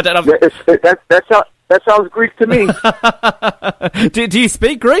 I don't know. That sounds Greek to me. Do you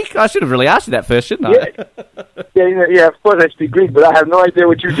speak Greek? I should have really asked you that first, shouldn't I? Yeah, of course I speak Greek, but I have no idea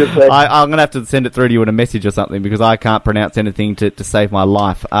what you just said. I'm going to have to send it through to you in a message or something because I can't pronounce anything to save my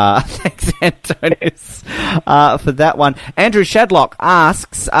life. Thanks, Antonius, for that one. Andrew Shadlock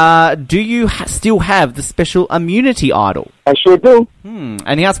asks, do you still have the special immunity idol? I sure do.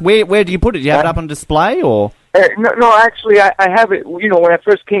 And he asks, where do you put it? Do you have it up on display, or...? No, actually, I have it. When I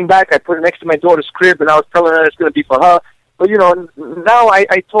first came back, I put it next to my daughter's crib, and I was telling her it's going to be for her. But, now I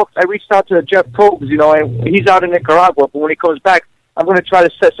reached out to Jeff Probes, and he's out in Nicaragua, but when he comes back, I'm going to try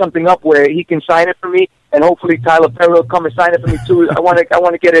to set something up where he can sign it for me, and hopefully Tyler Perry will come and sign it for me too. I want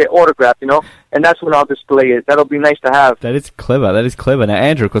to get it autographed, and that's when I'll display it. That'll be nice to have. That is clever. Now,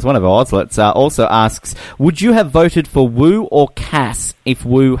 Andrew, of course, one of our oddslots, also asks, would you have voted for Wu or Cass if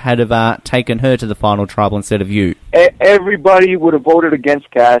Wu had taken her to the final tribal instead of you? Everybody would have voted against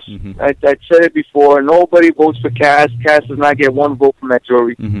Cass. I said it before. Nobody votes for Cass. Cass does not get one vote from that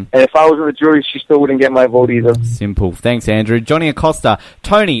jury. And if I was in the jury, she still wouldn't get my vote either. Simple. Thanks, Andrew. Johnny Acosta.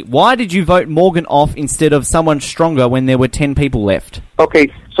 Tony, why did you vote Morgan off instead of someone stronger when there were 10 people left?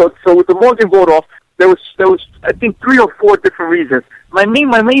 Okay, so with the Morgan vote off, there was I think 3 or 4 different reasons. My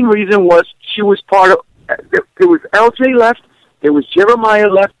main reason was she was part of. There was LJ left, there was Jeremiah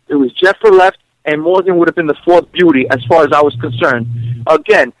left, there was Jeffer left, and Morgan would have been the 4th beauty as far as I was concerned.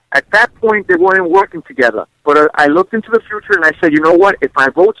 Again, at that point they weren't working together. But I looked into the future and I said, you know what? If I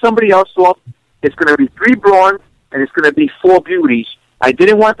vote somebody else off, it's going to be 3 bronze and it's going to be 4 beauties. I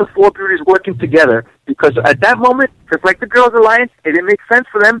didn't want the 4 beauties working together because at that moment, just like the Girls Alliance, it didn't make sense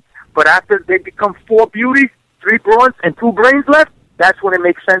for them. But after they become 4 beauties, 3 bronze, and 2 brains left, that's when it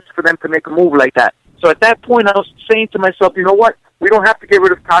makes sense for them to make a move like that. So at that point, I was saying to myself, you know what? We don't have to get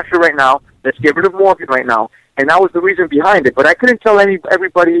rid of Tasha right now. Let's get rid of Morgan right now. And that was the reason behind it. But I couldn't tell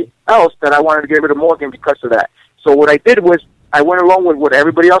everybody else that I wanted to get rid of Morgan because of that. So what I did was I went along with what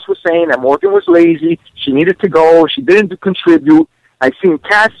everybody else was saying, that Morgan was lazy. She needed to go. She didn't contribute. I seen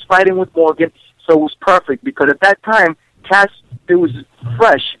Cass fighting with Morgan, so it was perfect because at that time, it was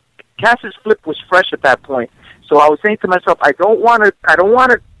fresh. Cass's flip was fresh at that point. So I was saying to myself, I don't want to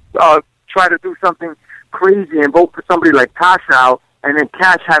try to do something crazy and vote for somebody like Tasha out, and then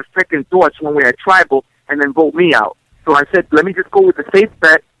Cass have second thoughts when we're at tribal, and then vote me out. So I said, let me just go with the safe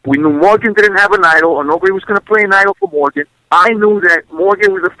bet. We knew Morgan didn't have an idol, or nobody was going to play an idol for Morgan. I knew that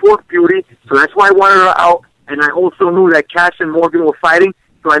Morgan was a 4th beauty, so that's why I wanted her out. And I also knew that Cass and Morgan were fighting,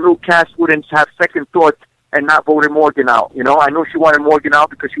 so I knew Cass wouldn't have second thoughts and not voted Morgan out. You know, I knew she wanted Morgan out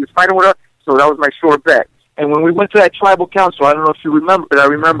because she was fighting with her, so that was my sure bet. And when we went to that tribal council, I don't know if you remember, but I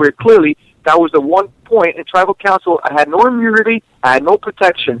remember it clearly, that was the one point in tribal council. I had no immunity. I had no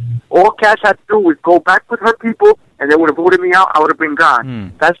protection. All Cass had to do was go back with her people, and they would have voted me out. I would have been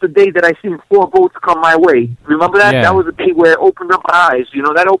gone. That's the day that I seen 4 votes come my way. Remember that? Yeah. That was the day where it opened up my eyes. You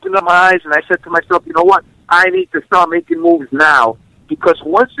know, that opened up my eyes, and I said to myself, you know what? I need to start making moves now. Because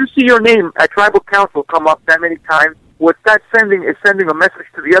once you see your name at tribal council come up that many times, what that's sending is sending a message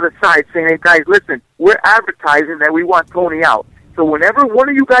to the other side saying, hey, guys, listen, we're advertising that we want Tony out. So whenever one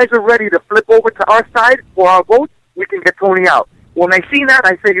of you guys are ready to flip over to our side for our votes, we can get Tony out. When I seen that,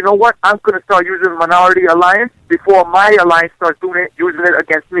 I said, you know what? I'm going to start using the Minority Alliance before my alliance starts using it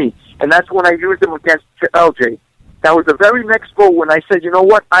against me. And that's when I used them against LJ. That was the very next vote when I said, you know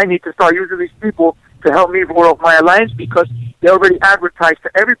what? I need to start using these people to help me vote off my alliance because they already advertised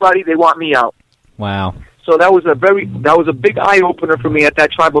to everybody they want me out. Wow. So that was a big eye opener for me at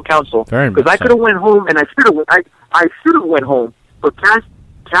that tribal council. Because I could have went home and I should have went home. But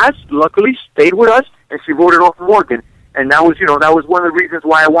Cass luckily stayed with us and she voted off Morgan. And that was one of the reasons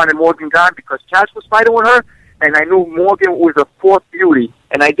why I wanted Morgan gone, because Cass was fighting with her and I knew Morgan was a fourth beauty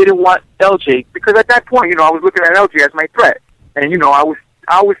and I didn't want LJ, because at that point, I was looking at LJ as my threat. And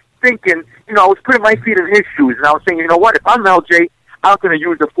I was thinking, I was putting my feet in his shoes and I was saying, you know what, if I'm LJ, I'm gonna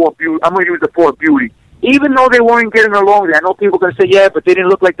use the fourth beauty. Even though they weren't getting along, I know people are going to say, yeah, but they didn't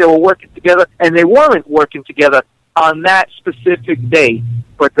look like they were working together, and they weren't working together on that specific day.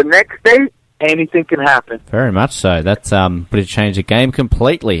 But the next day, anything can happen. Very much so. That's would have changed the game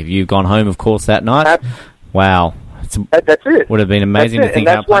completely. Have you gone home, of course, that night? Wow. That's it. Would have been amazing to think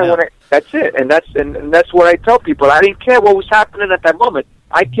how it played out. That's it. And that's what I tell people. I didn't care what was happening at that moment.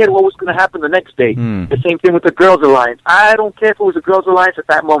 I cared what was going to happen the next day. The same thing with the Girls Alliance. I don't care if it was a Girls Alliance at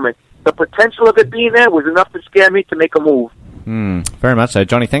that moment. The potential of it being there was enough to scare me to make a move. Very much so.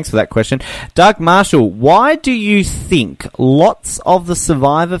 Johnny, thanks for that question. Doug Marshall, why do you think lots of the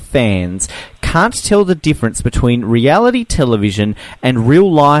Survivor fans can't tell the difference between reality television and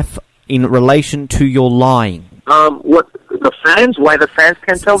real life in relation to your lying? Why the fans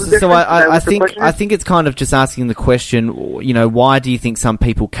can't tell the difference? So I think it's kind of just asking the question, why do you think some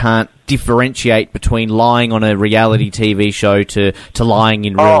people can't differentiate between lying on a reality TV show to lying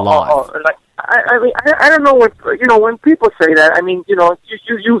in real life? I don't know when people say that. I mean,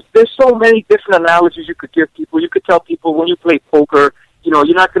 there's so many different analogies you could give people. You could tell people when you play poker,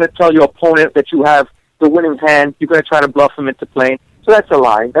 you're not going to tell your opponent that you have the winning hand. You're going to try to bluff them into playing. So that's a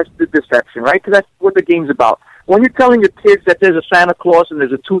lie. That's the deception, right? Because that's what the game's about. When you're telling your kids that there's a Santa Claus and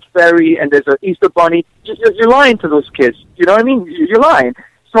there's a Tooth Fairy and there's an Easter Bunny, you're lying to those kids. You know what I mean? You're lying.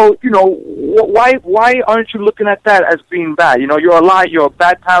 So, why aren't you looking at that as being bad? You're a lie. You're a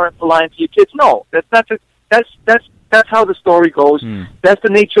bad parent for lying to your kids. No, that's how the story goes. That's the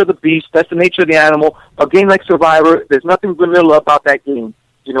nature of the beast. That's the nature of the animal. A game like Survivor, there's nothing vanilla about that game.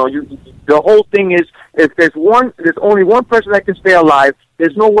 The whole thing is, if there's only one person that can stay alive,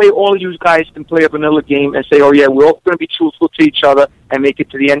 there's no way all of you guys can play a vanilla game and say, oh yeah, we're all going to be truthful to each other and make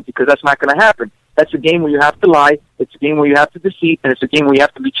it to the end, because that's not going to happen. That's a game where you have to lie, it's a game where you have to deceive, and it's a game where you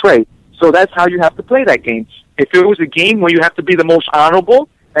have to betray. So that's how you have to play that game. If it was a game where you have to be the most honorable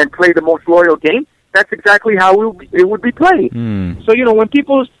and play the most loyal game, that's exactly how it would be played. So, when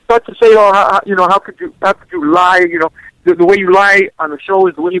people start to say, oh, how could you lie, the way you lie on the show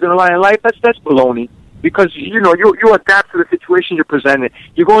is the way you're going to lie in life, that's baloney. Because, you adapt to the situation you're presented.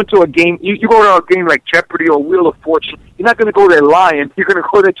 You go into a game, you go to a game like Jeopardy or Wheel of Fortune, you're not going to go there lying. You're going to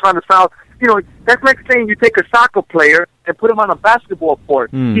go there trying to sound, that's like saying you take a soccer player and put him on a basketball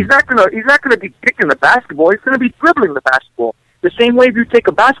court. He's not going to be kicking the basketball, he's going to be dribbling the basketball. The same way if you take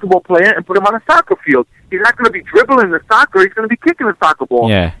a basketball player and put him on a soccer field, he's not going to be dribbling the soccer, he's going to be kicking the soccer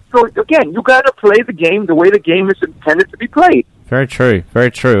ball. Yeah. So, again, you got to play the game the way the game is intended to be played. Very true,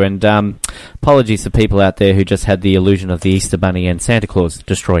 very true. And apologies to people out there who just had the illusion of the Easter Bunny and Santa Claus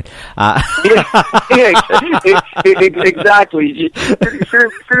destroyed. Exactly. You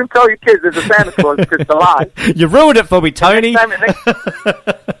shouldn't tell your kids there's a Santa Claus because it's a lie. You ruined it for me, Tony.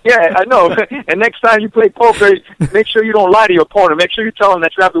 Yeah, I know. And next time you play poker, make sure you don't lie to your opponent. Make sure you tell them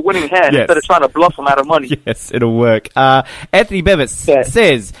that you have the winning hand instead of trying to bluff them out of money. Yes, it'll work. Anthony Bevis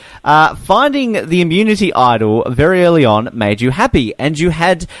says, finding the immunity idol very early on made you happy, and you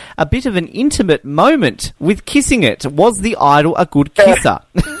had a bit of an intimate moment with kissing it. Was the idol a good kisser?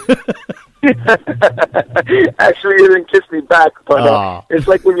 Actually, he didn't kiss me back, but it's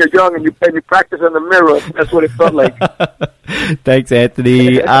like when you're young and you practice on the mirror. That's what it felt like. Thanks,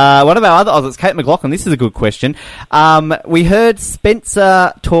 Anthony. One of our other Oz, it's Kate McLaughlin. This is a good question. We heard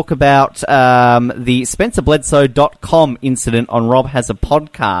Spencer talk about the SpencerBledsoe.com incident on Rob Has a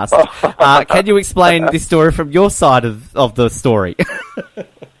Podcast. Can you explain this story from your side of the story?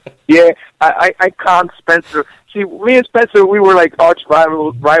 Yeah, I can't, Spencer. See, me and Spencer, we were like arch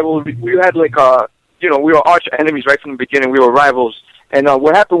rivals. We had like, we were arch enemies right from the beginning. We were rivals. And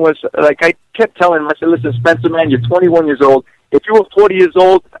what happened was, like, I kept telling him, I said, listen, Spencer, man, you're 21 years old. If you were 40 years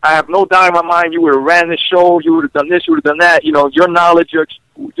old, I have no doubt in my mind you would have ran the show, you would have done this, you would have done that. You know, your knowledge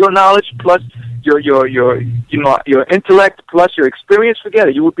plus your intellect plus your experience, forget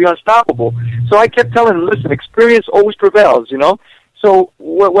it. You would be unstoppable. So I kept telling him, listen, experience always prevails, you know. So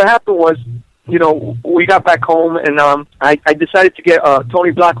what happened was, you know, we got back home, and I decided to get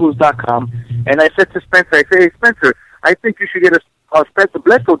TonyBlacklose.com, and I said to Spencer, I said, hey, Spencer, I think you should get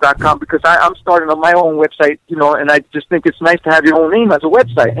SpencerBledsoe.com because I'm starting on my own website, you know, and I just think it's nice to have your own name as a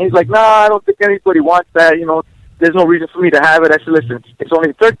website. And he's like, nah, I don't think anybody wants that, you know, there's no reason for me to have it. I said, listen, it's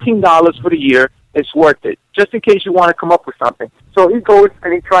only $13 for the year. It's worth it, just in case you want to come up with something. So he goes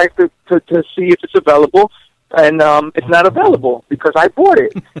and he tries to see if it's available. And it's not available because I bought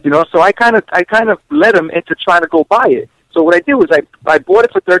it, you know. So I kind of led him into trying to go buy it. So what I did was I bought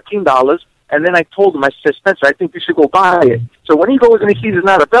it for $13, and then I told him, I said, Spencer, I think you should go buy it. So when he goes and he sees it's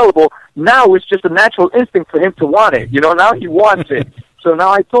not available, now it's just a natural instinct for him to want it, you know. Now he wants it. So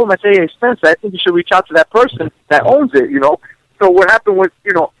now I told him, I say, hey, Spencer, I think you should reach out to that person that owns it, you know. So what happened was,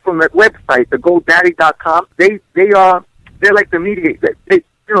 you know, from that website, the GoDaddy.com, they're like the mediator.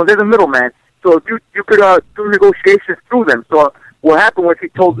 They're the middleman. So if you could do negotiations through them. So what happened was he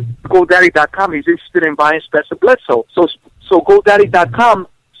told GoDaddy.com he's interested in buying Spencer Bledsoe. So GoDaddy.com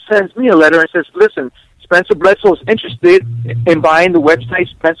sends me a letter and says, listen, Spencer Bledsoe is interested in buying the website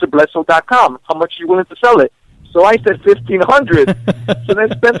SpencerBledsoe.com. How much are you willing to sell it? So I said $1,500. So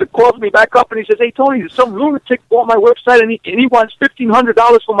then Spencer calls me back up and he says, hey, Tony, some lunatic bought my website and he wants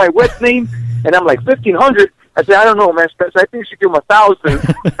 $1,500 for my web name. And I'm like, $1,500? I said, I don't know, man, Spencer. I think you should give him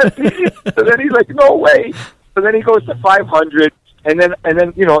 $1,000. So then he's like, no way. So then he goes to $500, and then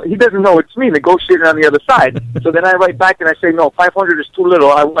you know, he doesn't know it's me negotiating on the other side. So then I write back and I say, no, $500 is too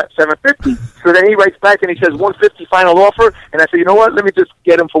little. I want $750. So then he writes back and he says $150 final offer, and I say, you know what? Let me just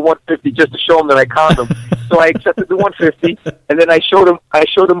get him for $150 just to show him that I conned him. So I accepted the $150, and then I showed him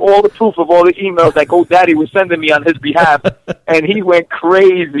all the proof of all the emails that GoDaddy was sending me on his behalf, and he went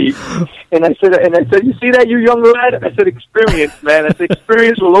crazy. And I said, you see that, you young lad? I said, experience, man. I said,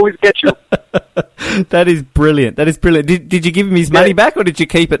 experience will always get you. That is brilliant. Did you give him his money back, or did you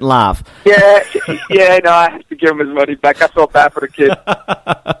keep it and laugh? Yeah, no, I have to give him his money back. I felt bad for the kid.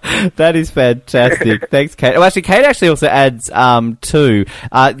 That is fantastic. Thanks, Kate. Well, actually, Kate also adds to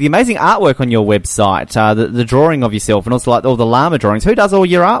the amazing artwork on your website, the drawing of yourself, and also like all the llama drawings. Who does all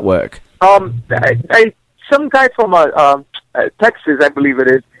your artwork? Some guy from Texas, I believe it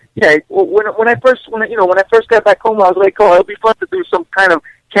is. Yeah, when I first got back home, I was like, oh, it'll be fun to do some kind of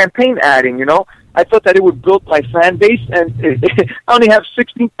campaign adding, you know. I thought that it would build my fan base, and I only have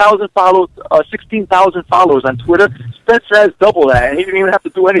 16,000 followers on Twitter. Spencer has double that, and he didn't even have to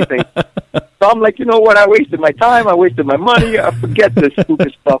do anything. So I'm like, you know what? I wasted my time. I wasted my money. I forget this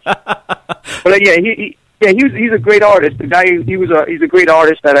stupid stuff. But he's a great artist. The guy, he's a great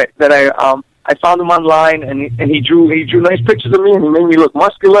artist that I found him online, and he drew nice pictures of me, and he made me look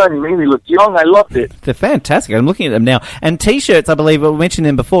muscular, and he made me look young. I loved it. They're fantastic. I'm looking at them now. And T-shirts, I believe, we mentioned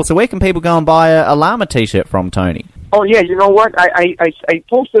them before. So where can people go and buy a llama T-shirt from, Tony? Oh, yeah, you know what? I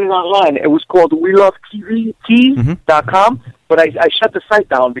posted it online. It was called WeLoveTV.com, but I shut the site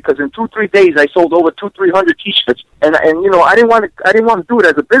down because in 2-3 days I sold over 200-300 T-shirts, and you know, I didn't want to do it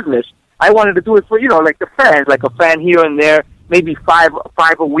as a business. I wanted to do it for, you know, like the fans, like a fan here and there, maybe five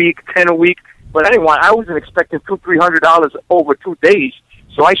a week, 10 a week. But I wasn't expecting $200-300 over 2 days.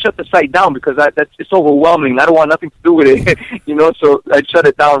 So I shut the site down because it's overwhelming. I don't want nothing to do with it, you know. So I shut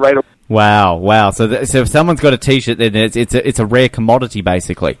it down right away. Wow. So if someone's got a T-shirt, then it's a rare commodity,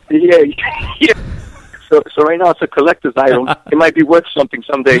 basically. Yeah. So right now it's a collector's item. It might be worth something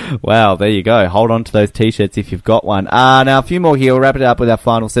someday. Wow, there you go. Hold on to those T-shirts if you've got one. Now, a few more here. We'll wrap it up with our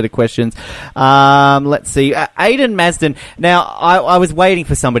final set of questions. Let's see. Aidan Masden. Now, I was waiting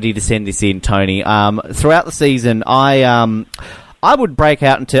for somebody to send this in, Tony. Throughout the season, I would break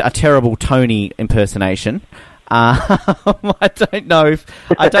out into a terrible Tony impersonation. I don't know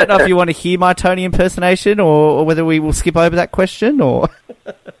if you want to hear my Tony impersonation, or whether we will skip over that question, or...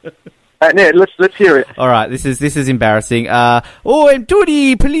 Ned, let's hear it. All right, this is embarrassing. I'm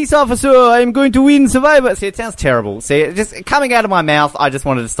Tony, police officer. I'm going to win Survivor. See, it sounds terrible. See, just coming out of my mouth, I just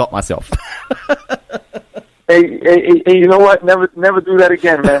wanted to stop myself. Hey, you know what? Never do that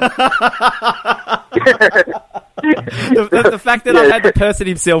again, man. the fact that I've had the person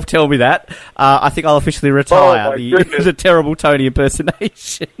himself tell me that, I think I'll officially retire the terrible Tony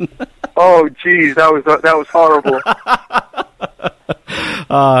impersonation. Oh, geez, that was horrible.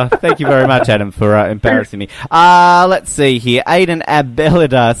 Thank you very much, Adam, for embarrassing me. Let's see here. Aidan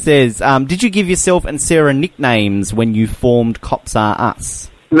Abelida says, did you give yourself and Sarah nicknames when you formed Cops Are Us?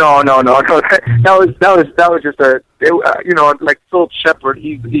 No. That was just like Phil Shepard.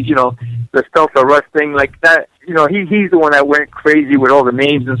 He the Stealth Arrest thing, like that. He's the one that went crazy with all the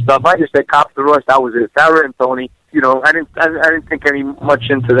names and stuff. I just said Cops Are Us. That was it. Sarah and Tony. I didn't think any much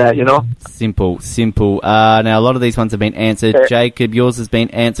into that. Simple. Now a lot of these ones have been answered. Jacob, yours has been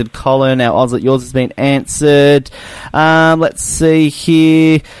answered. Colin, our Ozlet, yours has been answered. Let's see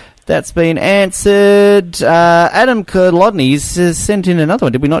here. That's been answered. Adam Kolodny has sent in another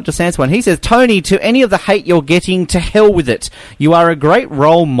one. Did we not just answer one? He says, Tony, to any of the hate you're getting, to hell with it. You are a great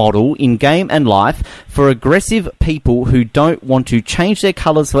role model in game and life for aggressive people who don't want to change their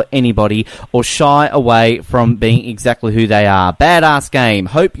colours for anybody or shy away from being exactly who they are. Badass game.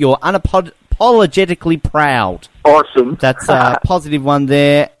 Hope you're unapologetically proud. Awesome. That's a positive one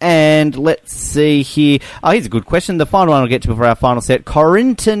there. And let's see here. Oh, here's a good question. The final one I'll get to before our final set.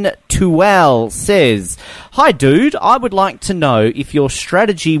 Corinton Tuel says, hi, dude. I would like to know if your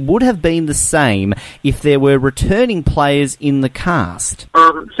strategy would have been the same if there were returning players in the cast.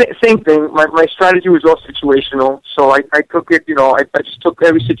 Same thing. My strategy was all situational. So I took it, I just took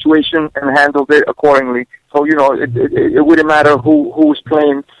every situation and handled it accordingly. So, it wouldn't matter who was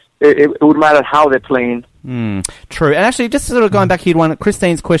playing. It would matter how they're playing. True. And actually, just sort of going back here to one,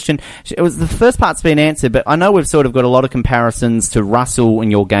 Christine's question, it was the first part's been answered, but I know we've sort of got a lot of comparisons to Russell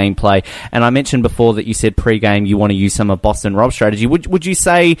in your gameplay, and I mentioned before that you said pre-game you want to use some of Boston Rob's strategy. Would you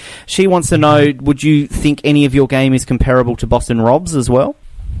say, she wants to know, would you think any of your game is comparable to Boston Rob's as well?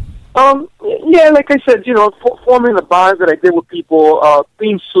 Yeah, like I said, forming the bonds that I did with people,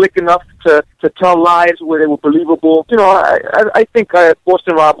 being slick enough to tell lies where they were believable. I think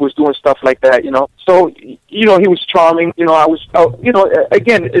Boston Rob was doing stuff like that, So, he was charming. I was,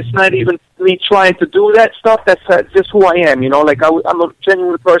 again, it's not even me trying to do that stuff. That's just who I am, Like, I'm a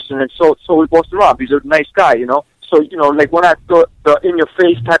genuine person, and so is Boston Rob. He's a nice guy, So, like, we're not the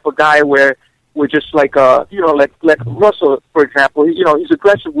in-your-face type of guy where we're just like, like Russell, for example. He's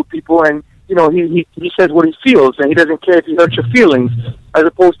aggressive with people, and he says what he feels, and he doesn't care if he hurts your feelings. As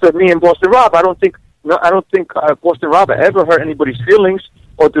opposed to me and Boston Rob, I don't think Boston Rob ever hurt anybody's feelings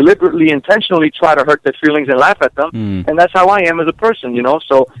or deliberately, intentionally try to hurt their feelings and laugh at them. And that's how I am as a person,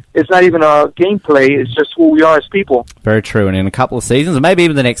 So it's not even a gameplay; it's just who we are as people. Very true. And in a couple of seasons, or maybe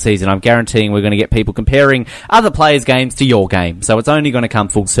even the next season, I'm guaranteeing we're going to get people comparing other players' games to your game. So it's only going to come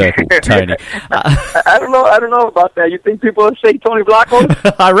full circle, Tony. I don't know about that. You think people will say Tony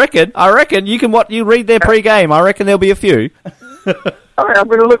Vlachos? I reckon. You read their pre-game. I reckon there'll be a few. All right, I'm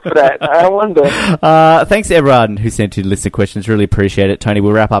going to look for that. I wonder. Thanks to everyone who sent in lists of questions. Really appreciate it. Tony,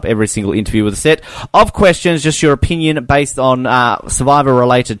 we'll wrap up every single interview with a set of questions, just your opinion based on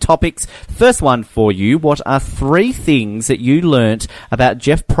Survivor-related topics. First one for you. What are 3 things that you learnt about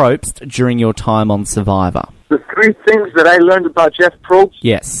Jeff Probst during your time on Survivor? The 3 things that I learned about Jeff Probst?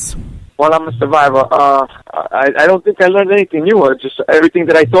 Yes. While I'm a Survivor, I don't think I learned anything new. Just everything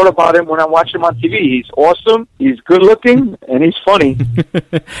that I thought about him when I watched him on TV. He's awesome, he's good looking, and he's funny.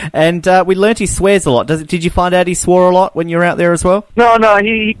 And we learnt he swears a lot. Did you find out he swore a lot when you were out there as well? No,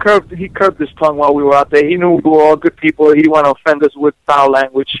 he curbed his tongue while we were out there. He knew we were all good people. He didn't want to offend us with foul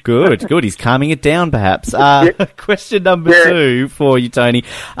language. Good. He's calming it down, perhaps. Question number 2 for you, Tony.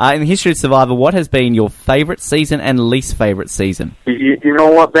 In the history of Survivor, what has been your favourite season and least favourite season? You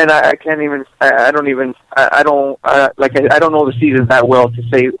know what, Ben? I can't even. I don't know the seasons that well to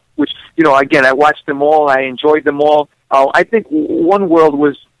say which. Again, I watched them all. I enjoyed them all. I think One World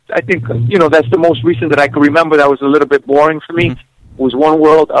was. I think that's the most recent that I can remember. That was a little bit boring for me. Was One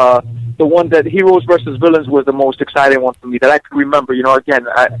World. The one that Heroes versus Villains was the most exciting one for me that I could remember. Again,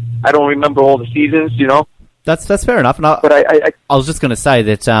 I don't remember all the seasons. That's fair enough. And I was just going to say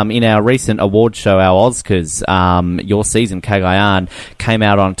that in our recent award show, our Oscars, your season, Cagayan, came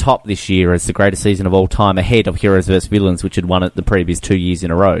out on top this year as the greatest season of all time, ahead of Heroes vs. Villains, which had won it the previous 2 years in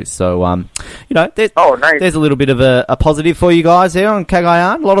a row. So, nice. There's a little bit of a positive for you guys there on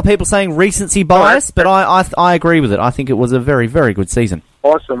Cagayan. A lot of people saying recency bias, but I agree with it. I think it was a very, very good season.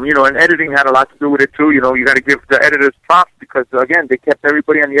 awesome. And editing had a lot to do with it too. You got to give the editors props because, again, they kept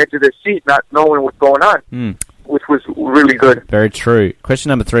everybody on the edge of their seat, not knowing what's going on, which was really good. Very true. Question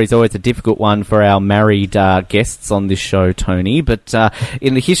number 3 is always a difficult one for our married guests on this show, Tony. But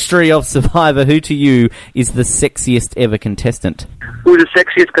in the history of Survivor, who to you is the sexiest ever contestant? Who's the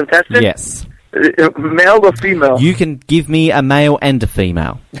sexiest contestant? Yes. Male or female? You can give me a male and a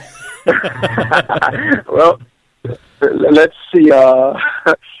female. Well, let's see. You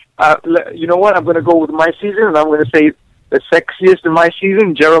know what? I'm going to go with my season, and I'm going to say the sexiest in my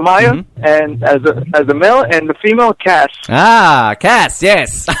season, Jeremiah, and as a male, and the female, Cass. Ah, Cass,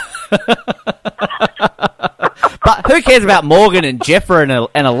 yes. But who cares about Morgan and Jeffra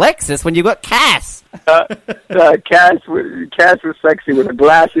and Alexis when you've got Cass? Cass was sexy with the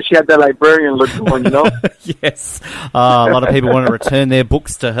glasses. She had that librarian look going, Yes. A lot of people want to return their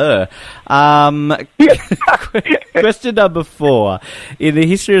books to her. Question number 4. In the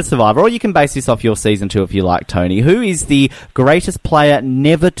history of Survivor, or you can base this off your season 2 if you like, Tony, who is the greatest player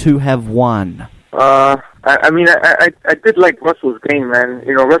never to have won? I did like Russell's game, man.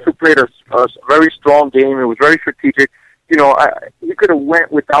 Russell played a very strong game. It was very strategic. He could have went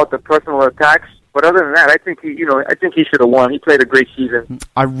without the personal attacks, but other than that, I think he should have won. He played a great season.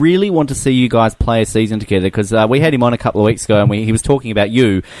 I really want to see you guys play a season together because we had him on a couple of weeks ago, and he was talking about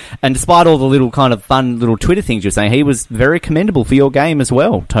you. And despite all the little kind of fun little Twitter things you're saying, he was very commendable for your game as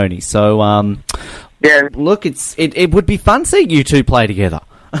well, Tony. So, yeah, look, it would be fun seeing you two play together.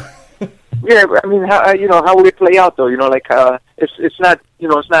 Yeah, I mean, how will it play out though? It's not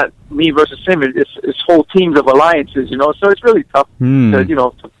me versus him. It's whole teams of alliances. So it's really tough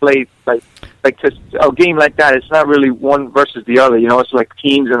to play just a game like that. It's not really one versus the other. It's like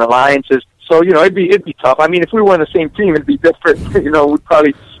teams and alliances. So it'd be tough. I mean, if we were on the same team, it'd be different. We'd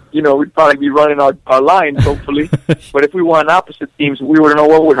probably be running our lines, hopefully. But if we were on opposite teams, we wouldn't know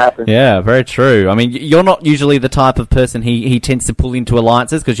what would happen. Yeah, very true. I mean, you're not usually the type of person he tends to pull into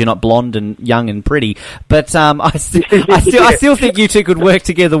alliances because you're not blonde and young and pretty. But I still think you two could work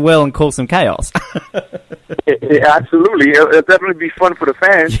together well and cause some chaos. Absolutely. It'll definitely be fun for the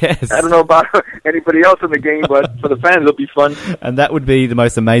fans. Yes. I don't know about anybody else in the game, but for the fans, it'll be fun. And that would be the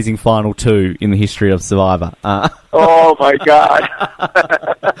most amazing final 2 in the history of Survivor. Oh, my God.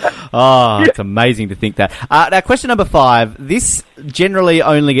 Oh, it's amazing to think that. Now, question number 5. This generally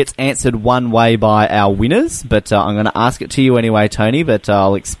only gets answered one way by our winners, but I'm going to ask it to you anyway, Tony, but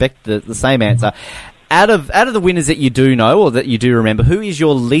I'll expect the same answer. Out of the winners that you do know or that you do remember, who is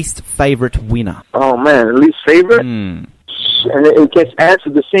your least favourite winner? Oh, man, least favourite? And it gets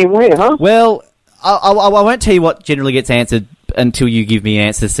answered the same way, huh? Well, I won't tell you what generally gets answered until you give me an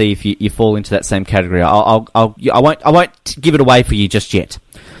answer to see if you fall into that same category. I won't give it away for you just yet.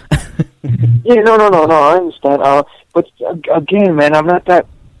 Yeah, no, I understand. But again, man, I'm not a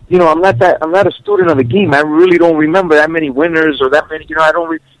student of the game. I really don't remember that many winners or that many.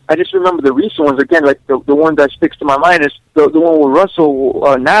 I just remember the recent ones. Again, like the one that sticks to my mind is the one with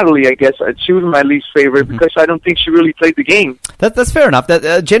Russell, Natalie. I guess she was my least favorite because I don't think she really played the game. That's fair enough.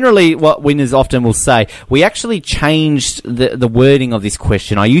 That generally, what winners often will say. We actually changed the wording of this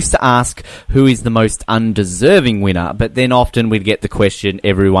question. I used to ask who is the most undeserving winner, but then often we'd get the question,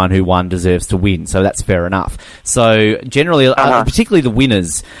 everyone who won deserves to win. So that's fair enough. So generally, particularly the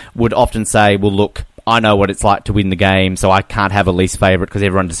winners would often say, well, look, I know what it's like to win the game, so I can't have a least favourite because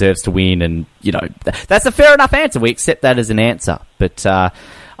everyone deserves to win, and, that's a fair enough answer. We accept that as an answer. But I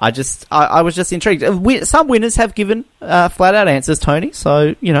was just intrigued. Some winners have given flat-out answers, Tony,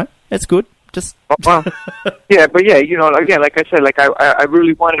 so, it's good. Just yeah, but yeah, again, like I said, I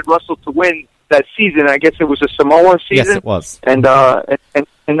really wanted Russell to win that season. I guess it was a Samoa season. Yes, it was. And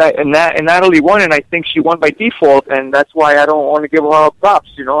Natalie won, and I think she won by default, and that's why I don't want to give her props.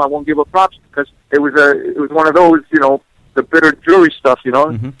 I won't give her props because it was one of those, the bitter jury stuff,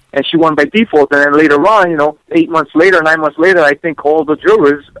 and she won by default. And then later on, 9 months later, I think all the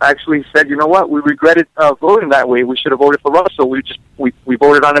jurors actually said, you know what, we regretted voting that way. We should have voted for Russell. We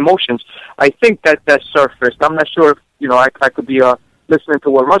voted on emotions. I think that surfaced. I'm not sure if, I could be listening to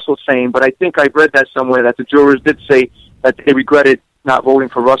what Russell's saying, but I think I read that somewhere that the jurors did say that they regretted not voting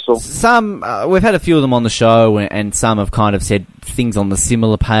for Russell. Some, we've had a few of them on the show, and some have kind of said things on the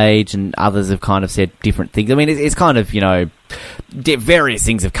similar page, and others have kind of said different things. I mean, it's kind of, various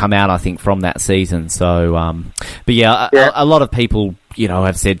things have come out, I think, from that season. So, but yeah, a lot of people,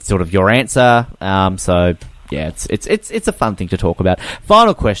 have said sort of your answer. So yeah, it's a fun thing to talk about.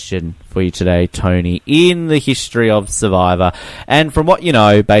 Final question for you today, Tony. In the history of Survivor, and from what you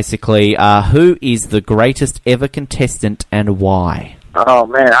know, basically, who is the greatest ever contestant and why? Oh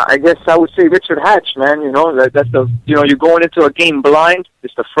man, I guess I would say Richard Hatch, man. You know, that's the, you know, you're going into a game blind.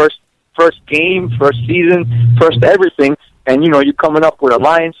 It's the first game, first season, first everything, and you know, you're coming up with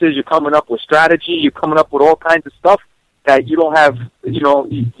alliances, you're coming up with strategy, you're coming up with all kinds of stuff that you don't have. You know,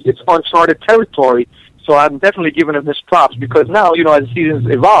 it's uncharted territory. So I'm definitely giving him his props, because now, you know, as the seasons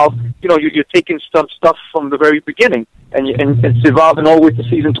evolve, you know, you're taking some stuff from the very beginning, and it's evolving all the way to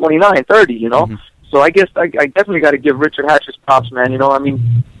season 29, 30. You know. Mm-hmm. So I guess I definitely got to give Richard Hatch his props, man. You know, I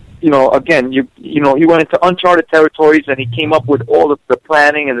mean, you know, again, you know, he went into uncharted territories, and he came up with all of the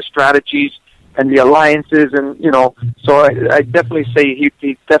planning and the strategies and the alliances, and you know, so I definitely say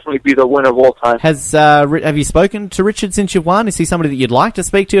he'd definitely be the winner of all time. Have you spoken to Richard since you've won? Is he somebody that you'd like to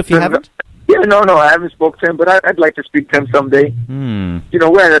speak to if you haven't? Yeah, no, I haven't spoken to him, but I'd like to speak to him someday. You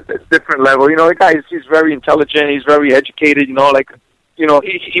know, we're at a different level. You know, the guy, he's very intelligent, he's very educated, you know, like, you know,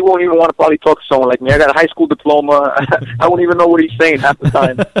 he won't even want to probably talk to someone like me. I got a high school diploma. I won't even know what he's saying half the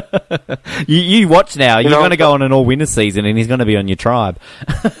time. You watch now. You're going to go on an all-winter season, and he's going to be on your tribe.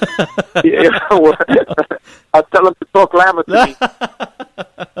 Yeah, well, I'll tell him to talk Lama to me.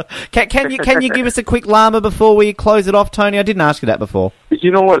 Can you give us a quick Lama before we close it off, Tony? I didn't ask you that before.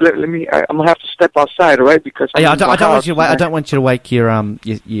 You know what? Let me. I'm gonna have to step outside, all right? Because I don't want you to wake your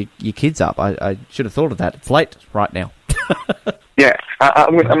kids up. I should have thought of that. It's late right now. Yeah,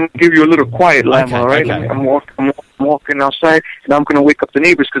 I'm gonna give you a little quiet, Lama. Okay, all right? Okay. I'm walking outside, and I'm gonna wake up the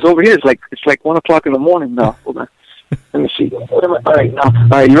neighbors, because over here it's like 1 o'clock in the morning now. Hold on. Let me see. What am I? All right, now. All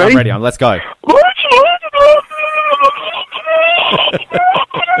right, you ready? I'm ready. Let's go.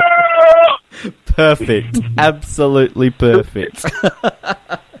 Perfect. Absolutely perfect.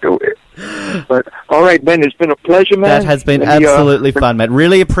 But all right, Ben, it's been a pleasure, man. That has been absolutely fun, man.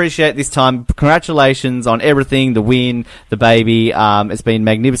 Really appreciate this time. Congratulations on everything, the win, the baby. It's been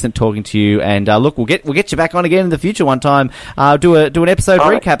magnificent talking to you. And look, we'll get you back on again in the future one time. Do an episode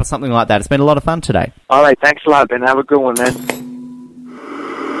recap or something like that. It's been a lot of fun today. All right, thanks a lot, Ben. Have a good one, man.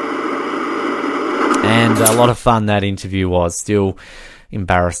 And a lot of fun that interview was. Still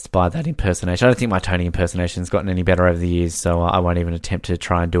embarrassed by that impersonation. I don't think my Tony impersonation has gotten any better over the years, so I won't even attempt to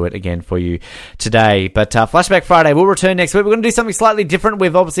try and do it again for you today. But Flashback Friday will return next week. We're going to do something slightly different.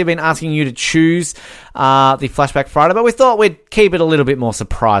 We've obviously been asking you to choose the Flashback Friday, but we thought we'd keep it a little bit more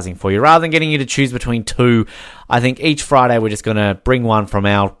surprising for you. Rather than getting you to choose between two, I think each Friday we're just going to bring one from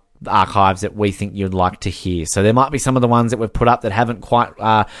our archives that we think you'd like to hear. So there might be some of the ones that we've put up that haven't quite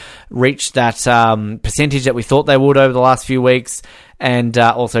reached that percentage that we thought they would over the last few weeks, and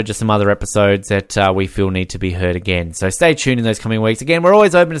also just some other episodes that we feel need to be heard again. So stay tuned in those coming weeks. Again, we're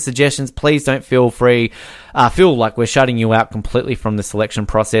always open to suggestions. Please don't feel like we're shutting you out completely from the selection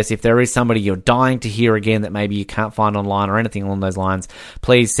process. If there is somebody you're dying to hear again that maybe you can't find online or anything along those lines,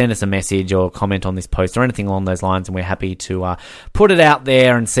 please send us a message or comment on this post or anything along those lines, and we're happy to put it out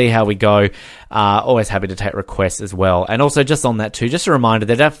there and see how we go. Always happy to take requests as well. And also just on that too, just a reminder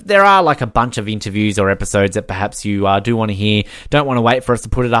that if there are like a bunch of interviews or episodes that perhaps you do want to hear, don't want to wait for us to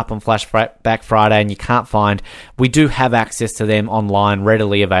put it up on Flashback Friday and you can't find, we do have access to them online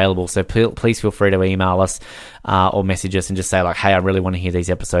readily available. So please feel free to email us or message us and just say like, hey, I really want to hear these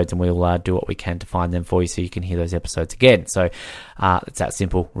episodes, and we'll do what we can to find them for you so you can hear those episodes again. So it's that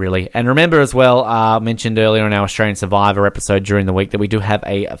simple, really. And remember as well, I mentioned earlier in our Australian Survivor episode during the week that we do have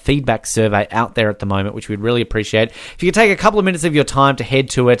a feedback survey out there at the moment, which we'd really appreciate. If you could take a couple of minutes of your time to head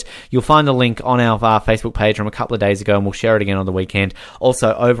to it, you'll find the link on our Facebook page from a couple of days ago, and we'll share it again on the weekend.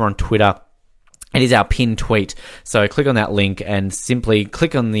 Also over on Twitter, it is our pinned tweet. So click on that link and simply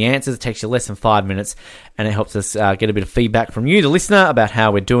click on the answers. It takes you less than 5 minutes, and it helps us get a bit of feedback from you, the listener, about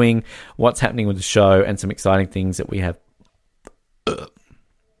how we're doing, what's happening with the show, and some exciting things that we have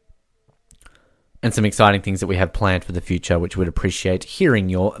planned for the future, which we'd appreciate hearing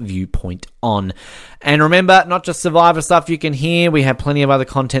your viewpoint on. And remember, not just Survivor stuff you can hear. We have plenty of other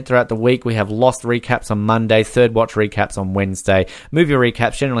content throughout the week. We have Lost recaps on Monday, Third Watch recaps on Wednesday. Movie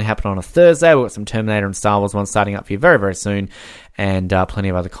recaps generally happen on a Thursday. We've got some Terminator and Star Wars ones starting up for you very, very soon. And plenty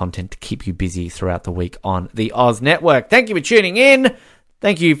of other content to keep you busy throughout the week on the Oz Network. Thank you for tuning in.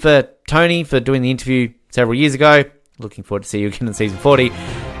 Thank you for Tony for doing the interview several years ago. Looking forward to see you again in season 40.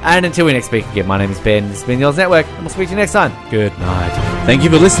 And until we next speak again, my name is Ben. This has been the Oz Network, and we'll speak to you next time. Good night. Thank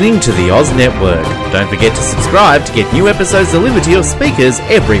you for listening to the Oz Network. Don't forget to subscribe to get new episodes delivered to your speakers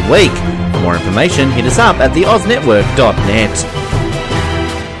every week. For more information, hit us up at theoznetwork.net.